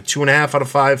 He gave it 2.5 out of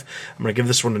 5. I'm going to give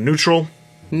this one a neutral.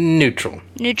 Neutral.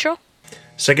 Neutral?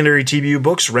 Secondary TBU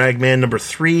books, Ragman number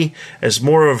 3. As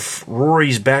more of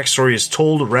Rory's backstory is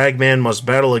told, Ragman must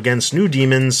battle against new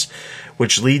demons,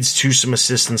 which leads to some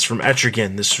assistance from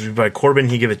Etrigan. This is by Corbin.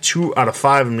 He gave it 2 out of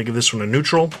 5. I'm going to give this one a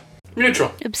neutral.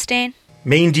 Neutral. Abstain.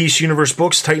 Main DC Universe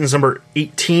books, Titans number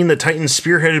 18. The Titans,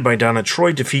 spearheaded by Donna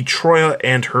Troy, defeat Troya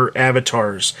and her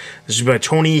avatars. This is by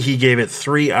Tony. He gave it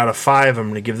 3 out of 5. I'm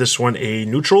going to give this one a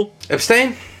neutral.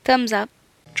 Abstain. Thumbs up.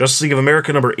 Justice League of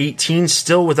America number 18.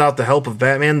 Still without the help of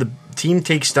Batman, the team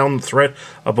takes down the threat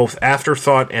of both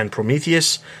Afterthought and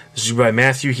Prometheus. This is by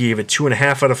Matthew. He gave it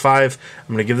 2.5 out of 5. I'm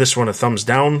going to give this one a thumbs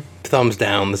down. Thumbs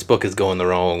down. This book is going the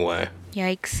wrong way.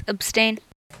 Yikes. Abstain.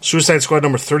 Suicide Squad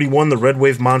number 31. The Red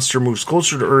Wave monster moves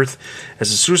closer to Earth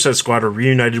as the Suicide Squad are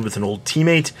reunited with an old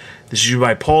teammate. This is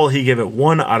by Paul. He gave it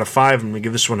 1 out of 5. I'm going to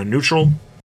give this one a neutral.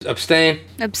 Abstain.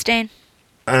 Abstain.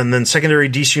 And then secondary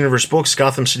DC Universe books,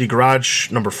 Gotham City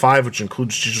Garage number 5, which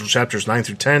includes digital chapters 9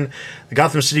 through 10. The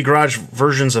Gotham City Garage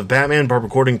versions of Batman, Barbara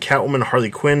Gordon, Catwoman, Harley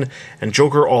Quinn, and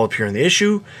Joker all appear in the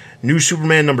issue. New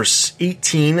Superman number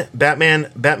 18,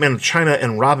 Batman, Batman of China,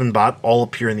 and Robin Bot all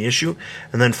appear in the issue.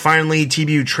 And then finally,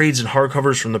 TBU trades and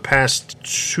hardcovers from the past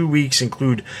 2 weeks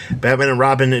include Batman and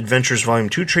Robin Adventures Volume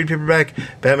 2 trade paperback,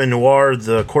 Batman Noir,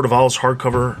 the Court of Owls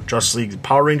hardcover, Justice League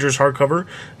Power Rangers hardcover,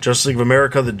 Justice League of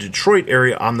America, the Detroit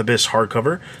area omnibus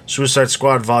hardcover, Suicide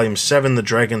Squad Volume 7, the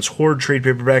Dragon's Horde trade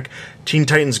paperback, Teen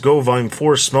Titans Go Volume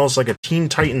 4, Smells Like a Teen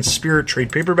Titans Spirit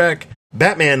trade paperback,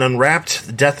 Batman Unwrapped,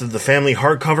 The Death of the Family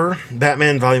hardcover,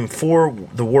 Batman Volume 4,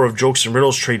 The War of Jokes and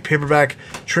Riddles trade paperback,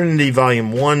 Trinity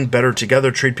Volume 1, Better Together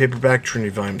trade paperback, Trinity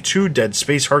Volume 2, Dead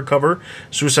Space hardcover,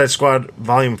 Suicide Squad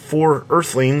Volume 4,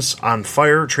 Earthlings On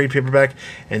Fire trade paperback,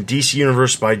 and DC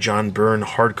Universe by John Byrne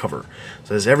hardcover.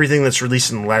 So that's everything that's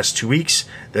released in the last 2 weeks.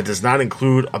 That does not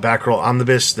include a Batgirl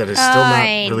Omnibus that is still not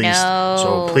released. know.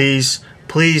 So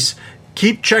please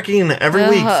keep checking every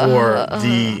week for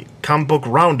the comic book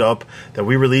roundup that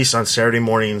we release on Saturday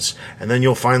mornings, and then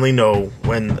you'll finally know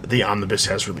when the omnibus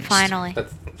has released. Finally. That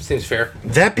seems fair.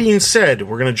 That being said,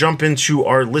 we're going to jump into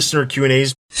our listener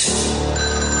Q&As.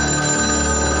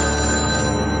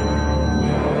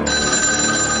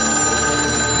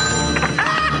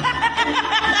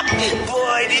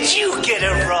 Boy, did you get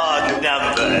a wrong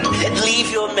number.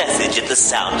 Leave your message at the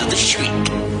sound of the shriek.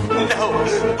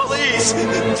 No, please,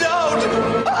 don't!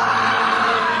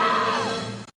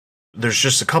 There's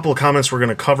just a couple of comments we're going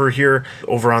to cover here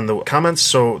over on the comments.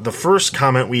 So the first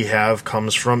comment we have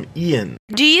comes from Ian.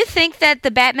 Do you think that the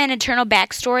Batman Eternal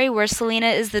backstory, where Selina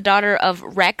is the daughter of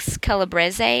Rex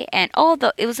Calabrese, and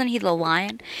wasn't he the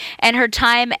Lion, and her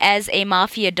time as a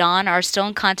Mafia Don are still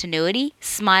in continuity?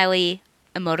 Smiley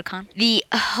emoticon. The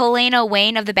Helena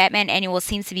Wayne of the Batman annual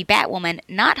seems to be Batwoman,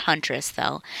 not Huntress,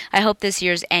 though. I hope this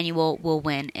year's annual will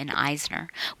win an Eisner.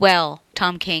 Well,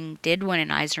 Tom King did win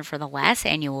an Eisner for the last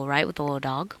annual, right, with the little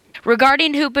dog?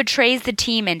 Regarding who betrays the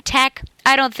team in tech,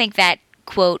 I don't think that,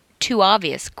 quote, too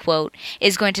obvious, quote,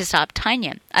 is going to stop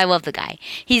Tynion. I love the guy.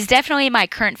 He's definitely my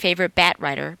current favorite Bat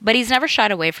writer, but he's never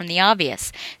shied away from the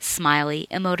obvious. Smiley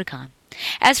emoticon.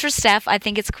 As for Steph, I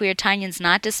think it's clear Tynion's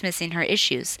not dismissing her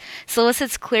issues.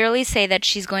 Solicits clearly say that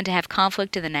she's going to have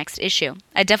conflict in the next issue.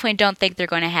 I definitely don't think they're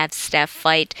going to have Steph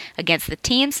fight against the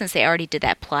team, since they already did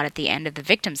that plot at the end of the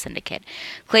Victim Syndicate.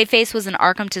 Clayface was an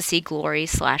Arkham to see Glory /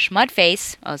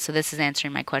 Mudface. Oh, so this is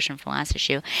answering my question from last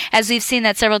issue. As we've seen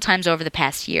that several times over the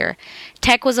past year.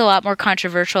 Tech was a lot more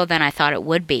controversial than I thought it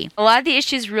would be. A lot of the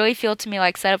issues really feel to me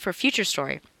like setup for future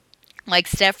story. Like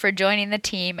Steph for joining the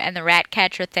team, and the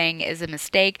Ratcatcher thing is a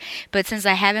mistake, but since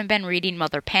I haven't been reading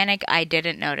Mother Panic, I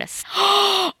didn't notice.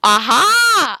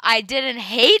 Aha! I didn't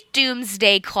hate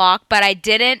Doomsday Clock, but I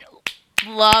didn't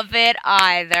love it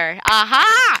either.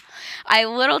 Aha! A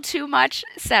little too much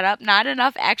setup, not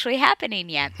enough actually happening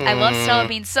yet. I love Stella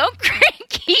being so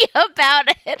cranky about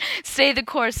it. Stay the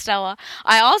course, Stella.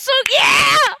 I also,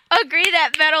 agree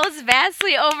that metal is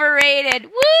vastly overrated.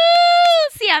 Woo!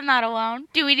 See, I'm not alone.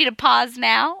 Do we need to pause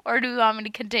now, or do you want me to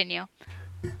continue?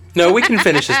 No, we can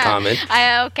finish this comment.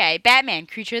 Okay, Batman,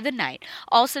 Creature of the Night.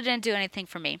 Also didn't do anything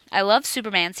for me. I love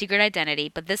Superman, Secret Identity,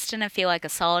 but this didn't feel like a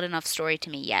solid enough story to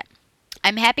me yet.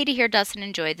 I'm happy to hear Dustin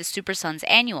enjoyed the Super Sons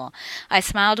annual. I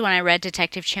smiled when I read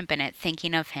Detective Chimp in it,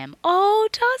 thinking of him. Oh,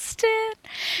 Dustin!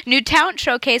 New Talent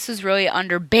Showcase was really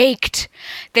underbaked.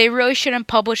 They really shouldn't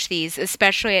publish these,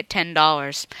 especially at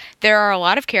 $10. There are a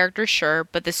lot of characters, sure,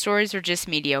 but the stories are just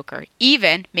mediocre.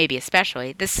 Even, maybe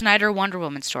especially, the Snyder Wonder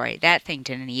Woman story. That thing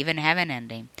didn't even have an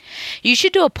ending. You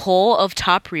should do a poll of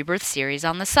top Rebirth series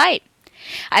on the site.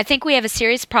 I think we have a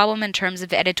serious problem in terms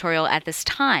of editorial at this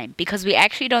time, because we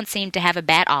actually don't seem to have a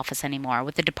Bat office anymore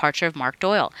with the departure of Mark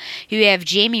Doyle. You have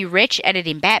Jamie Rich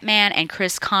editing Batman and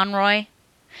Chris Conroy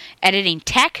editing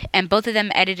Tech, and both of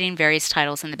them editing various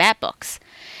titles in the Bat books.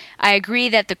 I agree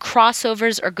that the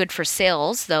crossovers are good for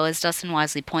sales, though, as Dustin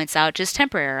wisely points out, just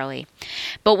temporarily.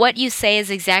 But what you say is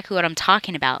exactly what I'm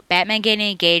talking about. Batman getting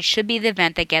engaged should be the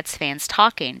event that gets fans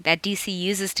talking, that DC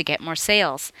uses to get more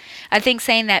sales. I think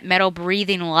saying that Metal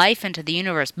breathing life into the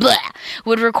universe, blah,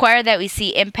 would require that we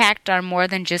see impact on more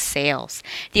than just sales.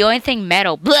 The only thing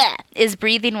Metal, blah, is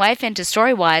breathing life into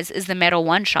story-wise is the Metal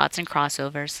one-shots and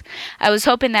crossovers. I was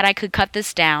hoping that I could cut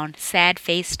this down.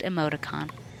 Sad-faced emoticon.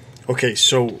 Okay,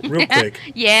 so real quick.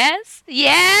 Yes?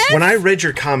 Yes? When I read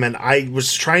your comment, I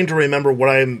was trying to remember what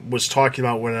I was talking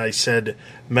about when I said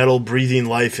Metal breathing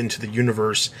life into the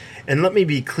universe. And let me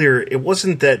be clear, it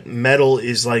wasn't that Metal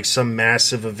is like some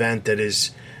massive event that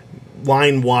is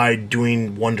line-wide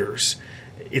doing wonders.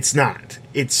 It's not.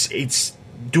 It's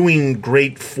doing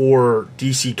great for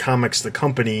DC Comics, the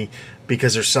company,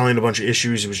 because they're selling a bunch of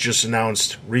issues. It was just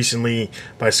announced recently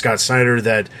by Scott Snyder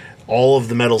that all of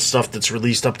the Metal stuff that's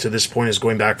released up to this point is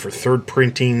going back for third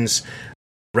printings.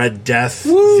 Red Death,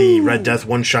 the Red Death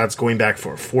one-shot's going back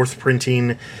for a fourth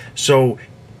printing. So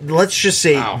let's just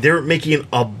say they're making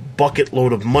a bucket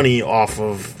load of money off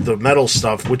of the Metal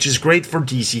stuff, which is great for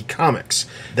DC Comics.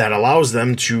 That allows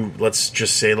them to, let's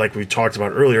just say, like we talked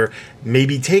about earlier,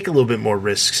 maybe take a little bit more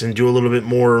risks and do a little bit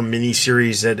more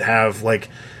miniseries that have, like,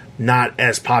 not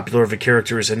as popular of a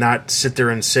characters, and not sit there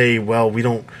and say, well,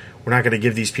 we're not going to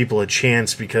give these people a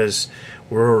chance because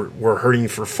we're hurting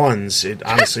for funds. It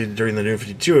honestly, during the New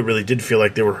 52, it really did feel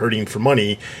like they were hurting for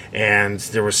money, and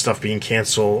there was stuff being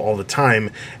canceled all the time,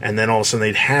 and then all of a sudden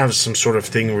they'd have some sort of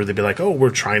thing where they'd be like, oh,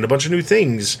 we're trying a bunch of new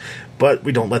things, but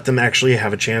we don't let them actually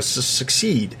have a chance to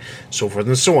succeed, so forth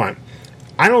and so on.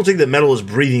 I don't think that Metal is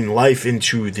breathing life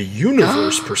into the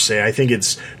universe per se. I think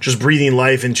it's just breathing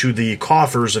life into the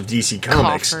coffers of DC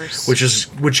Comics,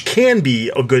 which can be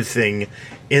a good thing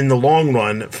in the long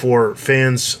run for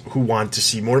fans who want to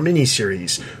see more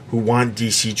miniseries, who want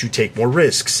DC to take more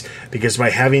risks. Because by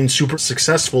having super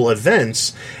successful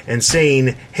events and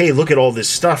saying, hey, look at all this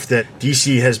stuff that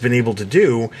DC has been able to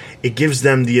do, it gives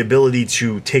them the ability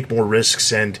to take more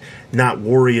risks and not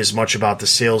worry as much about the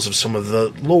sales of some of the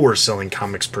lower selling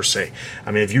comics per se.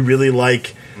 I mean, if you really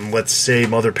like, let's say,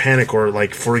 Mother Panic, or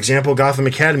like, for example, Gotham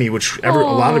Academy, which a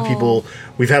lot of people,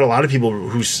 we've had a lot of people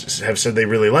who have said they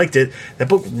really liked it. That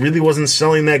book really wasn't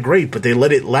selling that great, but they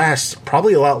let it last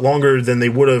probably a lot longer than they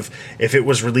would have if it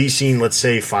was releasing, let's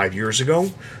say, 5 years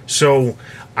ago. So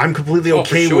I'm completely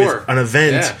okay with an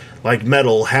event like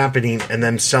Metal happening and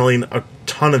them selling a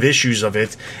ton of issues of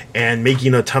it and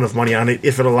making a ton of money on it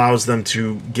if it allows them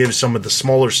to give some of the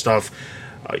smaller stuff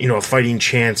a fighting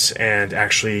chance and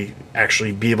actually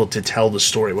be able to tell the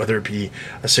story, whether it be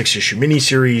a 6-issue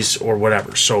miniseries or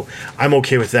whatever. So I'm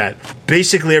okay with that.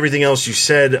 Basically everything else you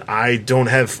said, I don't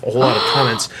have a whole lot of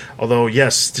comments, although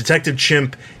yes, Detective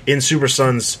Chimp in Super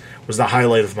Sons was the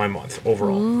highlight of my month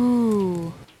overall.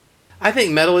 Ooh. I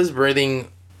think Metal is breathing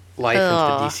life into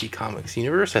the DC Comics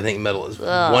universe. I think Metal is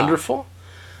wonderful.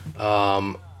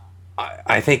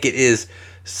 I think it is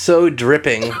so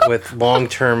dripping with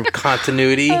long-term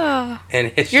continuity and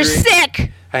history. You're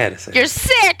sick. I had to say You're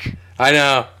sick. I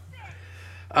know.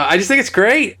 I just think it's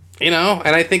great, and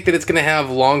I think that it's going to have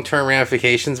long-term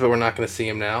ramifications, but we're not going to see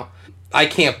them now. I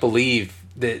can't believe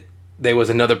that there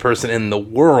was another person in the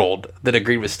world that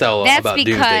agreed with Stella about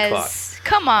Doomsday Clock.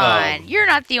 Come on, you're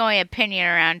not the only opinion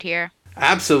around here.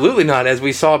 Absolutely not, as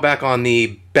we saw back on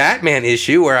the Batman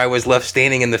issue where I was left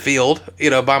standing in the field,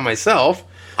 by myself.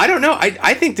 I don't know.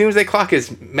 I think Doomsday Clock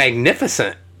is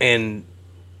magnificent, and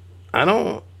I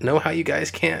don't know how you guys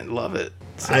can't love it.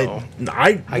 So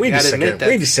wait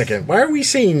a second. Why are we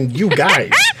saying you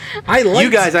guys? I like you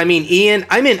guys. I mean Ian.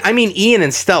 I mean Ian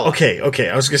and Stella. Okay.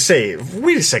 I was gonna say.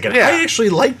 Wait a second. Yeah. I actually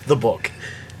liked the book.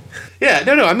 Yeah.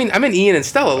 No. I mean Ian and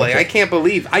Stella. Like, okay. I can't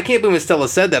believe when Stella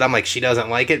said that. I'm like, she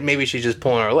doesn't like it. Maybe she's just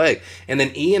pulling our leg. And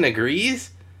then Ian agrees.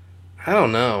 I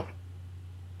don't know.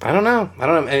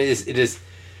 It is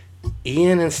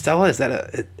Ian and Stella.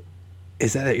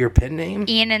 Is that your pen name?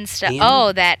 Ian and Stella.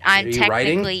 Oh, that I'm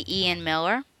technically Ian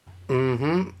Miller.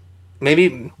 Mm-hmm.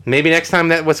 Maybe next time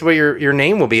what's what your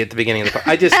name will be at the beginning of the.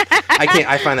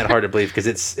 I find that hard to believe because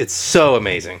it's so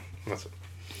amazing.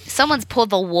 Someone's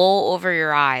pulled the wool over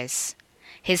your eyes.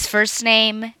 His first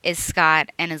name is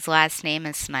Scott, and his last name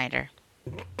is Snyder.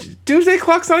 Doomsday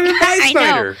Clock's not even by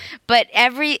Snyder. Know, but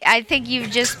I think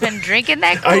you've just been drinking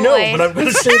that I Kool-Aid. know, but I'm going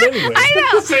to say it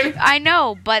anyway. I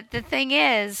know, but the thing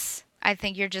is, I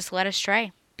think you're just led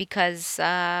astray because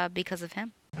of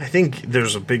him. I think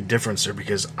there's a big difference there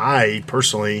because I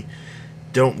personally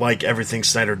don't like everything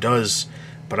Snyder does,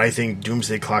 but I think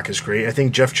Doomsday Clock is great. I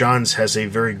think Geoff Johns has a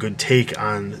very good take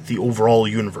on the overall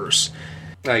universe.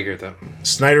 I agree with that.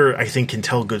 Snyder, I think, can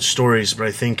tell good stories, but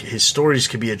I think his stories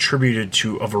can be attributed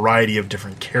to a variety of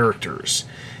different characters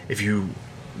if you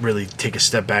really take a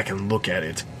step back and look at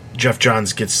it. Geoff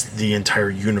Johns gets the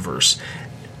entire universe.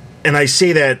 And I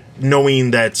say that knowing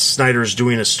that Snyder's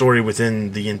doing a story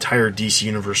within the entire DC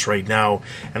universe right now,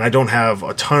 and I don't have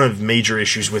a ton of major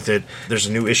issues with it. There's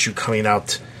a new issue coming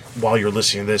out while you're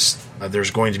listening to this. There's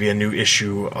going to be a new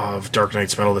issue of Dark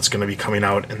Knight's Metal that's going to be coming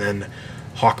out, and then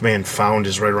Hawkman Found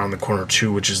is right around the corner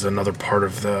too, which is another part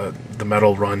of the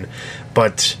Metal run.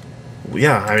 But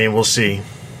yeah, I mean, we'll see,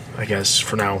 I guess,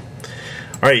 for now. All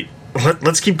right,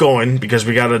 let's keep going because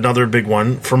we got another big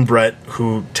one from Brett,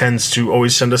 who tends to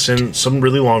always send us in some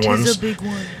really long ones. A big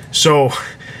one. So,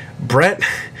 Brett,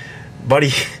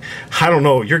 buddy, I don't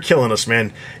know, you're killing us,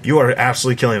 man. You are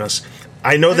absolutely killing us.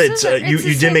 I know that you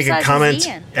did make a comment,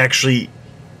 actually.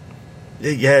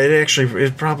 Yeah,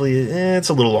 it probably it's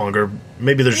a little longer.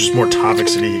 Maybe there's just more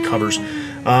topics that he covers.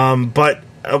 But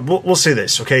we'll say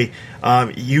this, okay?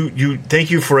 You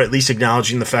thank you for at least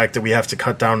acknowledging the fact that we have to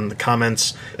cut down the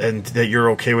comments and that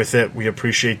you're okay with it. We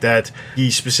appreciate that.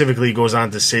 He specifically goes on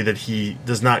to say that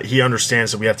he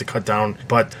understands that we have to cut down,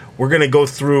 but we're going to go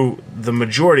through the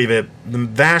majority of it. The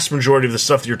vast majority of the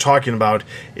stuff that you're talking about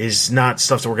is not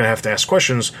stuff that we're going to have to ask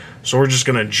questions, so we're just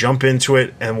going to jump into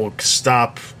it and we'll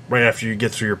stop right after you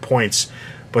get through your points.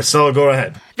 But Stella, go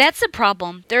ahead. That's the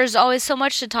problem. There's always so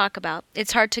much to talk about.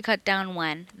 It's hard to cut down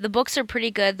when. The books are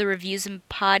pretty good, the reviews and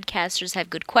podcasters have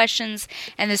good questions,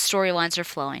 and the storylines are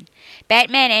flowing.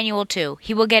 Batman Annual 2.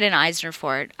 He will get an Eisner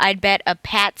for it. I'd bet a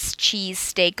Pat's cheese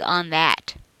steak on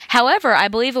that. However, I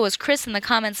believe it was Chris in the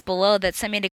comments below that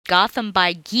sent me to Gotham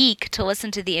by Geek to listen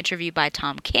to the interview by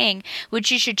Tom King, which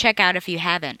you should check out if you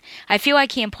haven't. I feel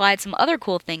like he implied some other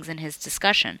cool things in his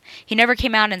discussion. He never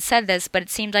came out and said this, but it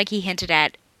seemed like he hinted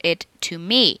at it to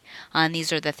me. And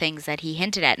these are the things that he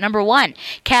hinted at. Number 1,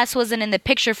 Cass wasn't in the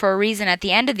picture for a reason at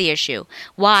the end of the issue.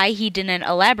 Why, he didn't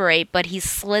elaborate, but he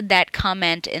slid that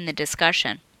comment in the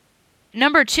discussion.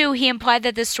 Number 2, he implied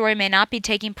that this story may not be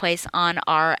taking place on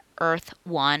our Earth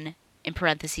 1, in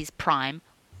parentheses, Prime.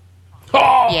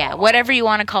 Oh! Yeah, whatever you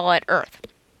want to call it, Earth.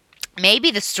 Maybe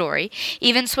the story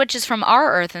even switches from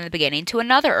our Earth in the beginning to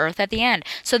another Earth at the end.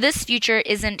 So this future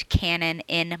isn't canon,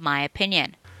 in my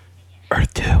opinion.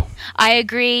 Earth 2. I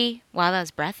agree. Wow, that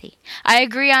was breathy. I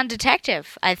agree on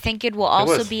Detective. I think it will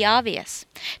also be obvious.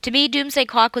 To me, Doomsday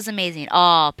Clock was amazing.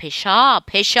 Oh, Pishaw!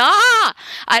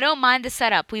 I don't mind the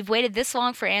setup. We've waited this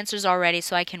long for answers already,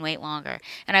 so I can wait longer.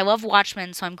 And I love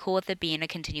Watchmen, so I'm cool with it being a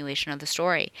continuation of the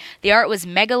story. The art was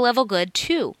mega level good,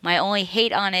 too. My only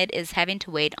hate on it is having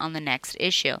to wait on the next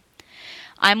issue.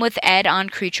 I'm with Ed on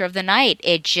Creature of the Night.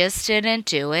 It just didn't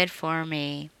do it for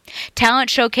me. Talent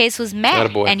Showcase was meh,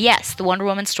 and yes, the Wonder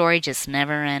Woman story just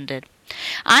never ended.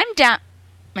 I'm down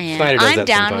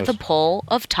with a poll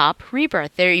of top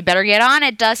Rebirth. There, you better get on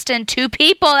it, Dustin. 2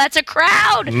 people, that's a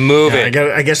crowd. Move it.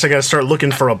 I guess I got to start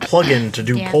looking for a plug-in to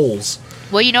do polls.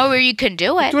 Well, you know where you can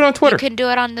do it. Do it on Twitter. You can do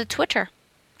it on the Twitter.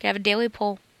 You have a daily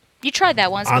poll. You tried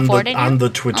that once before, didn't you? On the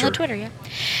Twitter. On the Twitter, yeah.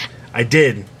 I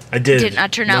did. Did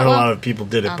not turn out well? well? Not a lot of people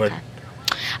did it, but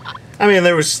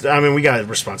we got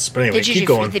responses. But anyway, keep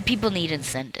going. The people need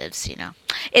incentives, you know.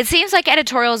 It seems like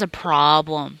editorial is a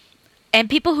problem. And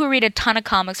people who read a ton of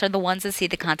comics are the ones that see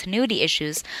the continuity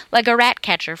issues, like a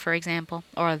Ratcatcher, for example,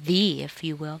 or a V, if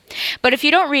you will. But if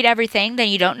you don't read everything, then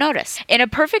you don't notice. In a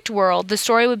perfect world, the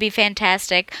story would be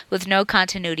fantastic with no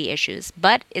continuity issues,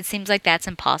 but it seems like that's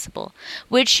impossible.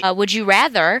 Which would you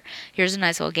rather, here's a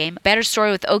nice little game, better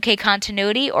story with okay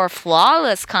continuity or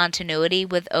flawless continuity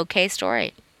with okay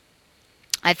story?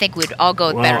 I think we'd all go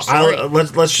with better story.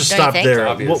 Let's just stop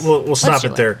there. We'll stop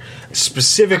it there.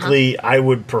 Specifically, I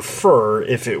would prefer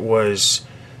if it was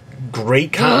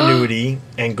great continuity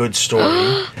and good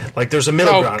story. Like, there's a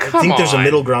middle ground. I think there's a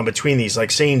middle ground between these.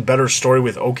 Like, saying better story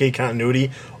with okay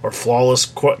continuity or flawless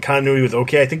continuity with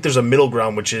okay. I think there's a middle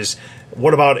ground, which is,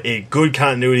 what about a good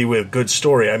continuity with good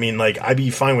story? I mean, like, I'd be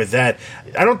fine with that.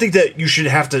 I don't think that you should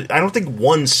have to... I don't think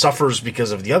one suffers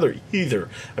because of the other either.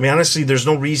 I mean, honestly, there's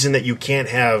no reason that you can't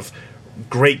have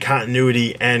great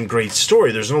continuity and great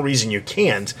story. There's no reason you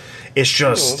can't. It's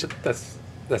just...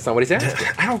 That's not what he's asking.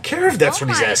 I don't care if that's what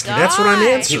he's asking. That's what I'm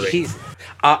answering.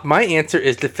 My answer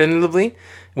is definitively,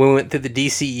 when we went through the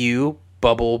DCU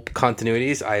bubble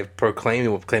continuities, I proclaimed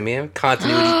and will proclaim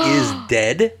continuity is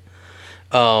dead.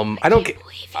 I don't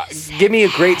give me a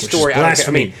great story.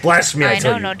 Blasphemy. Blasphemy, I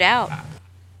tell you. No doubt.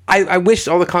 I wish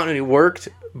all the continuity worked,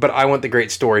 but I want the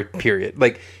great story, period.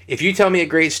 Like, if you tell me a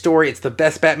great story, it's the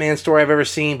best Batman story I've ever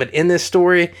seen, but in this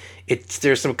story,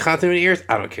 there's some continuity errors,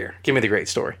 I don't care. Give me the great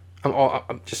story.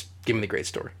 I'm just give me the great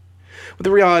story. But the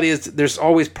reality is, there's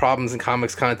always problems in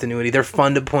comics continuity. They're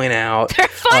fun to point out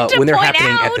when they're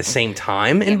happening at the same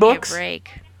time in books. Give me a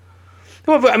break.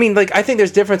 Well, but I mean, like, I think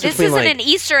there's difference between isn't like an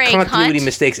Easter egg continuity hunt.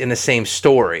 mistakes in the same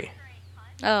story.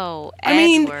 Oh, I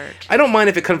mean, Edward. I don't mind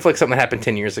if it conflicts something that happened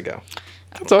 10 years ago.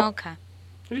 That's all. Okay.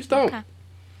 I just don't. Okay.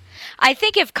 I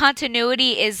think if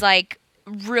continuity is like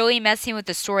really messing with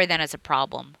the story, then it's a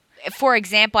problem. For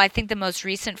example, I think the most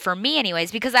recent for me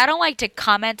anyways, because I don't like to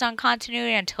comment on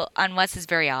continuity unless it's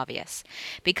very obvious.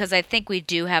 Because I think we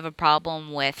do have a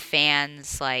problem with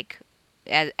fans, like,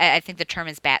 I think the term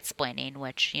is bat-splaining,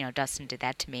 which, Dustin did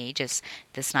that to me just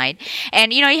this night.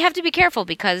 And, you have to be careful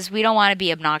because we don't want to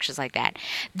be obnoxious like that.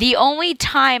 The only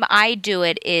time I do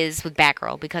it is with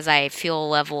Batgirl because I feel a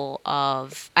level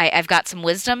of... I've got some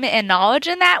wisdom and knowledge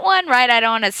in that one, right? I don't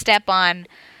want to step on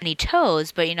any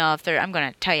toes, but, I'm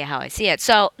going to tell you how I see it.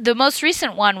 So the most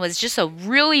recent one was just a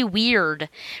really weird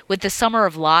with the Summer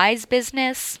of Lies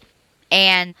business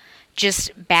and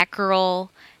just Batgirl...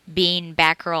 being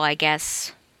Batgirl, I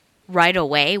guess, right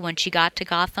away when she got to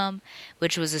Gotham,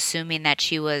 which was assuming that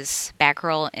she was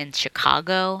Batgirl in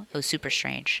Chicago. It was super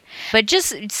strange. But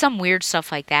just some weird stuff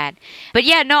like that. But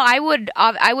yeah, no, I would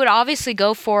obviously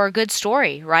go for a good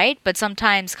story, right? But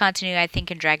sometimes continuity, I think,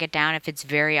 can drag it down if it's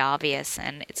very obvious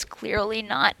and it's clearly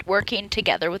not working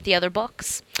together with the other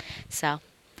books. So,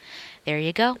 there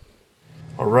you go.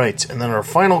 All right, and then our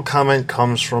final comment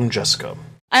comes from Jessica.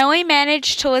 I only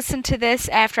managed to listen to this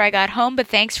after I got home, but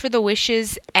thanks for the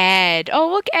wishes, Ed. Oh,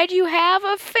 look, Ed, you have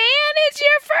a fan. It's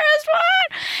your first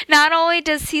one. Not only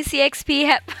does CCXP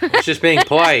have... It's just being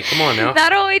polite. Come on now.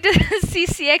 Not only does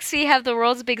CCXP have the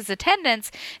world's biggest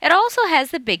attendance, it also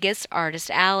has the biggest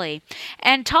artist alley.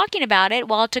 And talking about it,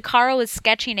 while Takara was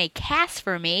sketching a cast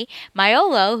for me,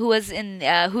 Maiolo, who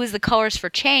is the colors for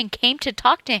Chang, came to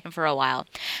talk to him for a while.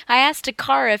 I asked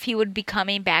Takara if he would be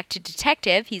coming back to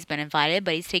Detective. He's been invited,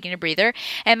 but he's taking a breather,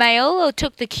 and Maiolo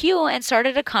took the cue and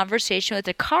started a conversation with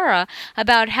Takara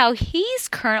about how he's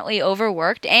currently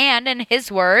overworked and, in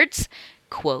his words,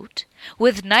 quote,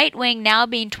 with Nightwing now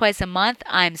being twice a month,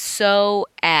 I'm so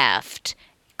effed,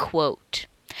 quote.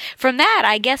 From that,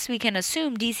 I guess we can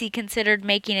assume DC considered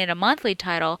making it a monthly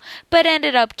title, but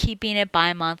ended up keeping it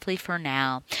bi-monthly for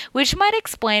now, which might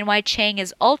explain why Chang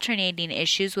is alternating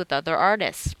issues with other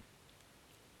artists.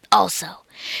 Also,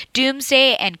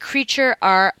 Doomsday and Creature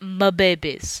are my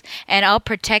babies, and I'll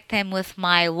protect them with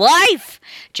my life!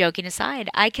 Joking aside,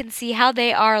 I can see how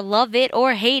they are love it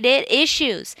or hate it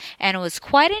issues, and it was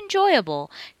quite enjoyable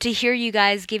to hear you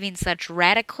guys giving such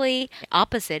radically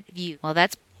opposite views.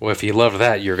 Well, if you love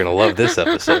that, you're going to love this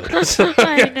episode.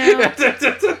 I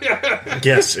know.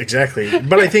 Yes, exactly.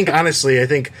 But I think, honestly,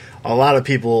 a lot of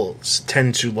people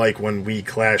tend to like when we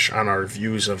clash on our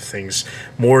views of things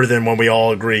more than when we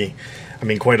all agree. I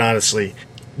mean, quite honestly.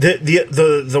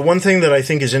 The one thing that I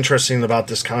think is interesting about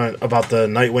this comment about the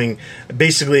Nightwing,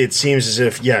 basically it seems as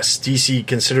if, yes, DC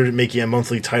considered making a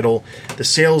monthly title. The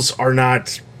sales are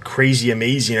not crazy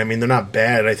amazing. I mean, they're not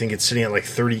bad. I think it's sitting at like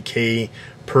 30K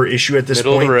per issue at this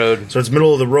point. Middle of the road. So it's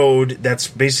middle of the road. That's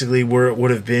basically where it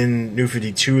would have been New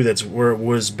 52. That's where it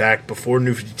was back before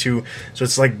New 52. So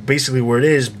it's like basically where it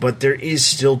is, but there is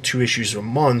still 2 issues a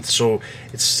month, so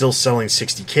it's still selling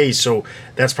 60K. So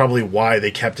that's probably why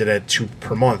they kept it at 2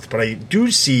 per month. But I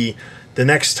do see the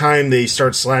next time they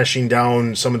start slashing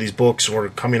down some of these books or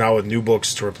coming out with new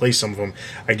books to replace some of them,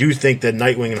 I do think that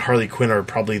Nightwing and Harley Quinn are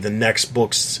probably the next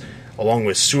books, along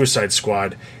with Suicide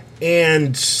Squad.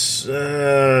 And,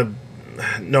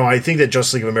 no, I think that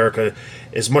Justice League of America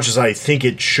as much as I think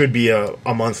it should be a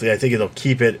monthly, I think it'll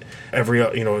keep it every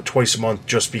twice a month,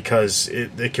 just because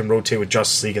it can rotate with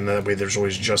Justice League, and that way there's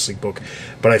always a Justice League book.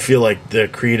 But I feel like the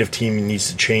creative team needs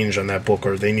to change on that book,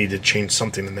 or they need to change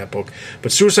something in that book.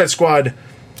 But Suicide Squad,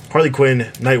 Harley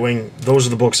Quinn, Nightwing, those are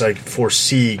the books I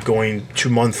foresee going to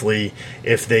monthly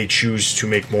if they choose to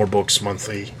make more books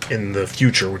monthly in the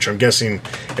future, which I'm guessing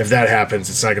if that happens,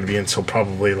 it's not going to be until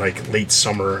probably like late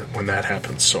summer when that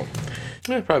happens. So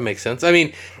That probably makes sense. I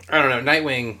mean, I don't know.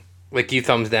 Nightwing, like, you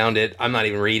thumbs downed it. I'm not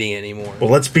even reading it anymore. Well,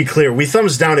 let's be clear. We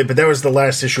thumbs down it, but that was the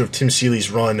last issue of Tim Seeley's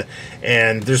run,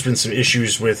 and there's been some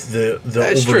issues with the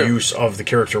overuse of the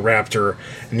character Raptor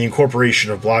and the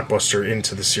incorporation of Blockbuster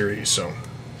into the series. So.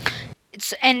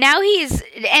 And now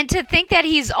and to think that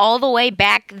he's all the way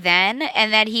back then,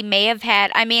 and that he may have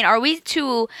had, I mean, are we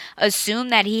to assume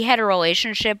that he had a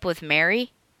relationship with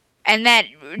Mary? And that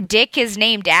Dick is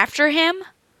named after him?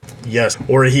 Yes,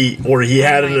 or he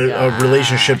had a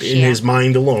relationship in his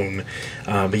mind alone.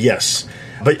 But yes.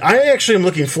 But I actually am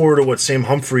looking forward to what Sam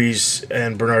Humphries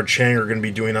and Bernard Chang are going to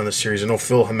be doing on the series. I know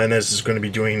Phil Jimenez is going to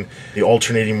be doing the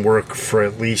alternating work for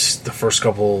at least the first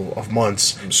couple of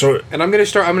months. So, and I'm going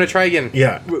to try again.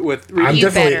 Yeah, with I'm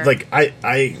definitely like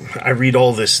I read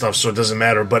all this stuff, so it doesn't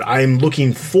matter. But I'm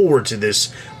looking forward to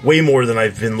this way more than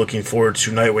I've been looking forward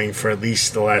to Nightwing for at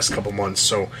least the last couple months.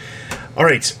 So. All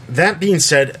right, that being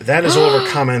said, that is all of our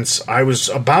comments. I was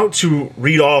about to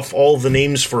read off all the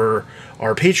names for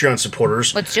our Patreon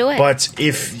supporters. Let's do it. But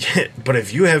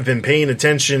if you have been paying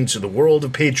attention to the world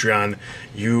of Patreon,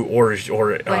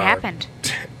 what happened?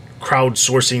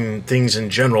 Crowdsourcing things in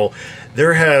general,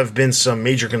 there have been some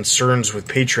major concerns with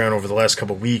Patreon over the last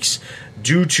couple of weeks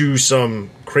due to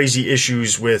some crazy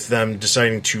issues with them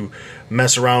deciding to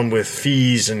mess around with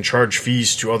fees and charge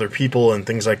fees to other people and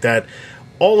things like that.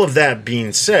 All of that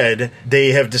being said,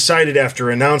 they have decided after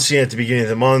announcing it at the beginning of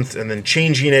the month and then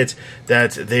changing it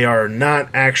that they are not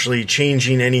actually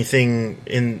changing anything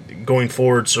in going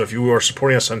forward. So if you are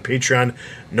supporting us on Patreon,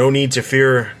 no need to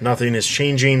fear. Nothing is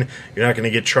changing. You're not going to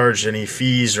get charged any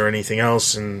fees or anything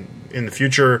else in the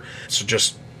future. So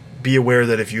just be aware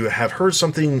that if you have heard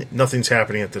something, nothing's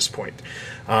happening at this point.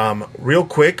 Real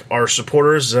quick, our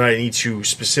supporters that I need to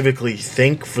specifically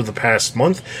thank for the past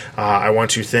month. I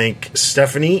want to thank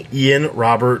Stephanie, Ian,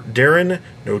 Robert, Darren,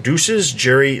 No Deuces,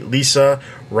 Jerry, Lisa,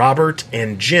 Robert,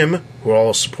 and Jim, who are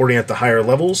all supporting at the higher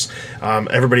levels.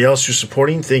 Everybody else who's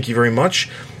supporting, thank you very much.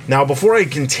 Now, before I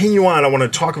continue on, I want to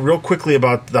talk real quickly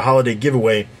about the holiday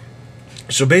giveaway.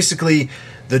 So basically,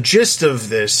 the gist of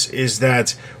this is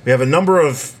that we have a number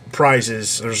of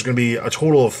prizes. There's going to be a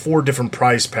total of 4 different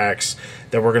prize packs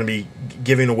that we're going to be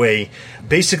giving away.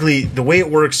 Basically, the way it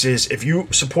works is if you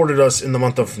supported us in the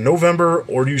month of November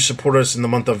or you support us in the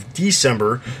month of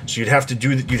December, so you'd have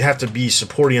to be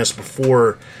supporting us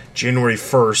before January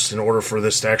 1st in order for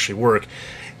this to actually work.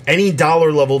 Any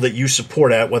dollar level that you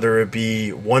support at, whether it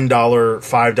be $1,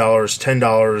 $5,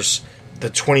 $10, the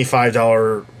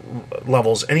 $25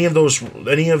 levels, any of those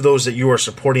that you are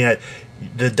supporting at,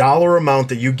 the dollar amount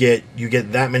that you get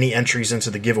that many entries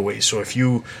into the giveaway. So if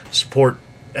you support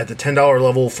at the $10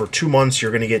 level for 2 months,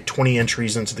 you're going to get 20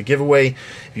 entries into the giveaway.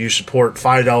 If you support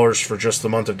 $5 for just the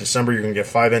month of December, you're going to get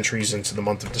 5 entries into the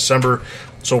month of December,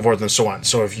 so forth and so on.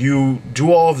 So if you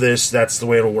do all of this, that's the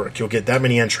way it'll work. You'll get that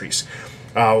many entries.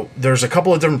 There's a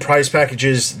couple of different prize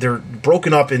packages. They're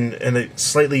broken up in a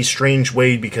slightly strange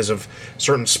way because of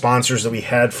certain sponsors that we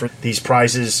had for these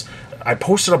prizes. I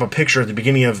posted up a picture at the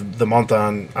beginning of the month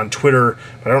on Twitter,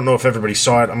 but I don't know if everybody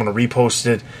saw it. I'm going to repost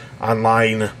it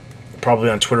online, probably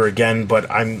on Twitter again, but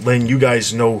I'm letting you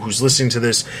guys know who's listening to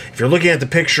this. If you're looking at the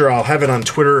picture, I'll have it on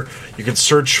Twitter. You can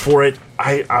search for it.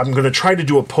 I'm going to try to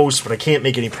do a post, but I can't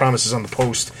make any promises on the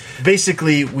post.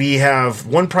 Basically, we have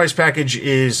one prize package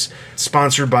is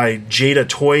sponsored by Jada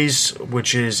Toys,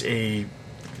 which is a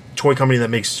toy company that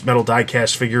makes metal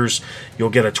die-cast figures. You'll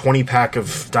get a 20-pack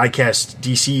of die-cast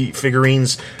DC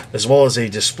figurines, as well as a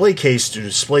display case to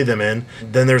display them in.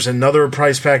 Then there's another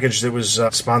prize package that was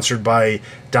sponsored by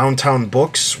Downtown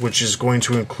Books, which is going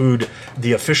to include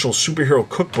the official superhero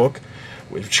cookbook,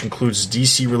 which includes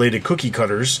DC-related cookie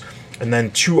cutters, and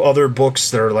then 2 other books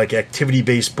that are like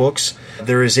activity-based books.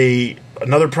 There is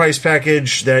another prize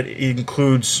package that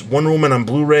includes Wonder Woman on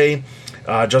Blu-ray,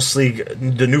 Justice League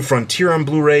The New Frontier on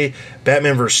Blu-ray,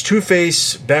 Batman vs.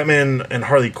 Two-Face, Batman and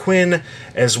Harley Quinn,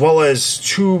 as well as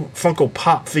 2 Funko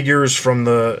Pop figures from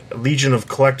the Legion of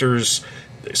Collectors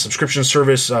subscription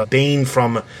service, Bane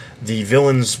from the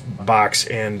Villains box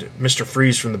and Mr.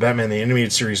 Freeze from the Batman the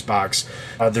Animated Series box.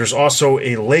 There's also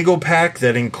a Lego pack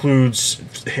that includes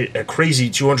a crazy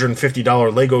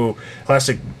 $250 Lego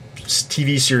classic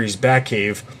TV series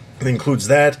Batcave. It includes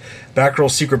that,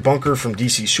 Batgirl's Secret Bunker from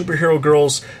DC Superhero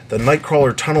Girls, the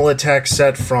Nightcrawler Tunnel Attack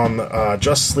set from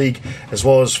Justice League, as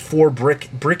well as 4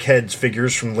 Brickhead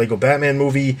figures from the Lego Batman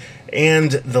movie,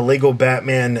 and the Lego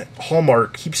Batman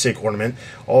Hallmark keepsake ornament.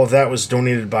 All of that was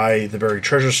donated by the Buried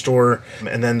Treasure Store.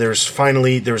 And then there's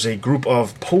a group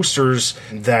of posters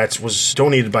that was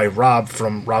donated by Rob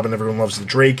from Rob and Everyone Loves the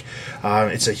Drake.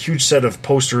 It's a huge set of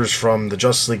posters from the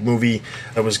Justice League movie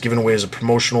that was given away as a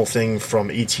promotional thing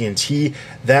from AT&T.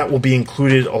 That will be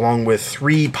included along with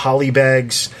 3 poly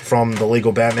bags from the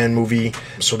Lego Batman movie.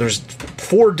 So there's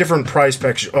 4 different prize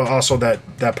packs. Also, that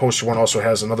poster one also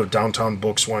has another Downtown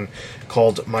Books one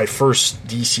called My First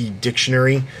DC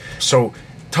Dictionary. So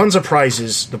tons of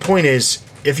prizes. The point is,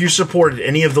 if you supported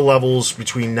any of the levels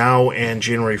between now and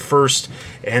January 1st,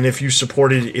 and if you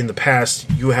supported in the past,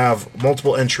 you have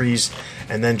multiple entries.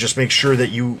 And then just make sure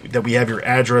that we have your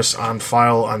address on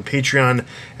file on Patreon,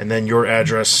 and then your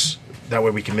address. That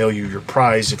way we can mail you your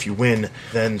prize if you win,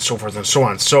 then so forth and so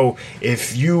on. So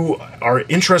if you are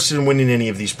interested in winning any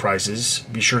of these prizes,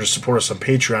 be sure to support us on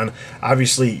Patreon.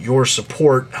 Obviously, your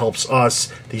support helps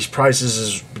us. These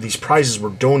prizes were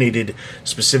donated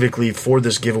specifically for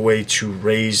this giveaway to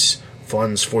raise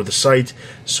funds for the site.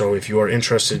 So if you are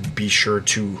interested, be sure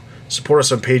to support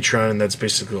us on Patreon, and that's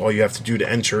basically all you have to do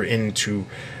to enter in to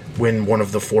win one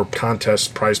of the 4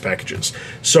 contest prize packages.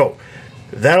 So,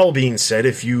 that all being said,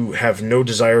 if you have no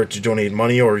desire to donate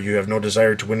money or you have no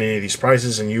desire to win any of these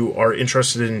prizes and you are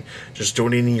interested in just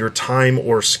donating your time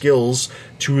or skills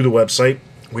to the website,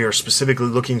 we are specifically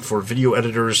looking for video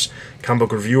editors, comic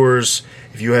book reviewers.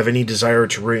 If you have any desire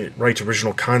to write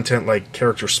original content like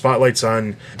character spotlights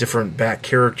on different Bat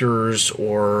characters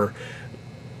or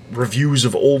reviews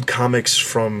of old comics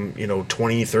from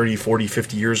 20, 30, 40,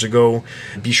 50 years ago,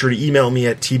 be sure to email me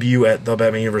at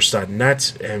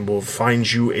tbu@thebatmanuniverse.net and we'll find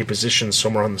you a position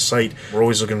somewhere on the site. We're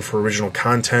always looking for original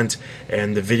content,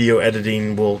 and the video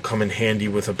editing will come in handy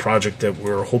with a project that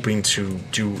we're hoping to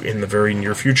do in the very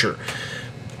near future.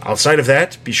 Outside of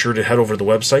that, be sure to head over to the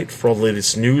website for all the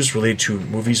latest news related to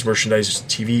movies, merchandise,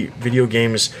 TV, video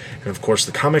games, and of course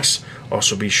the comics.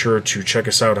 Also be sure to check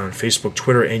us out on Facebook,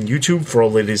 Twitter, and YouTube for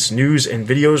all the latest news and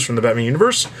videos from the Batman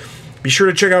universe. Be sure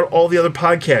to check out all the other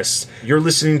podcasts. You're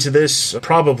listening to this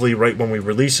probably right when we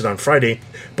release it on Friday,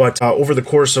 but over the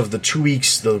course of the 2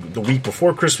 weeks, the week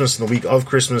before Christmas and the week of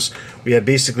Christmas, we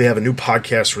basically have a new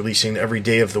podcast releasing every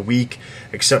day of the week,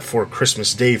 except for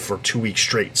Christmas Day for 2 weeks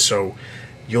straight. So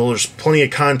there's plenty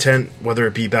of content, whether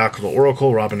it be Battle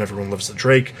Oracle, Robin Everyone Loves the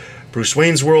Drake, Bruce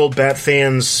Wayne's World, Bat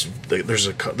Fans. There's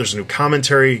a new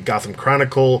commentary, Gotham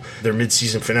Chronicle, their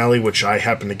mid-season finale, which I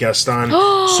happen to guest on.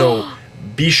 So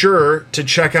be sure to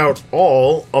check out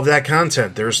all of that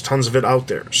content. There's tons of it out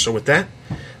there. So with that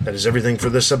is everything for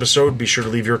this episode. Be sure to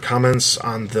leave your comments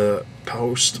on the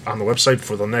post on the website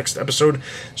for the next episode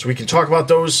so we can talk about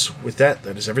those. With that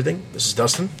is everything. This is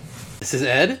Dustin. This is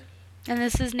Ed. And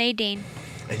this is Nadine.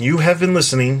 And you have been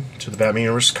listening to the Batman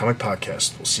Universe Comic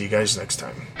Podcast. We'll see you guys next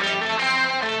time.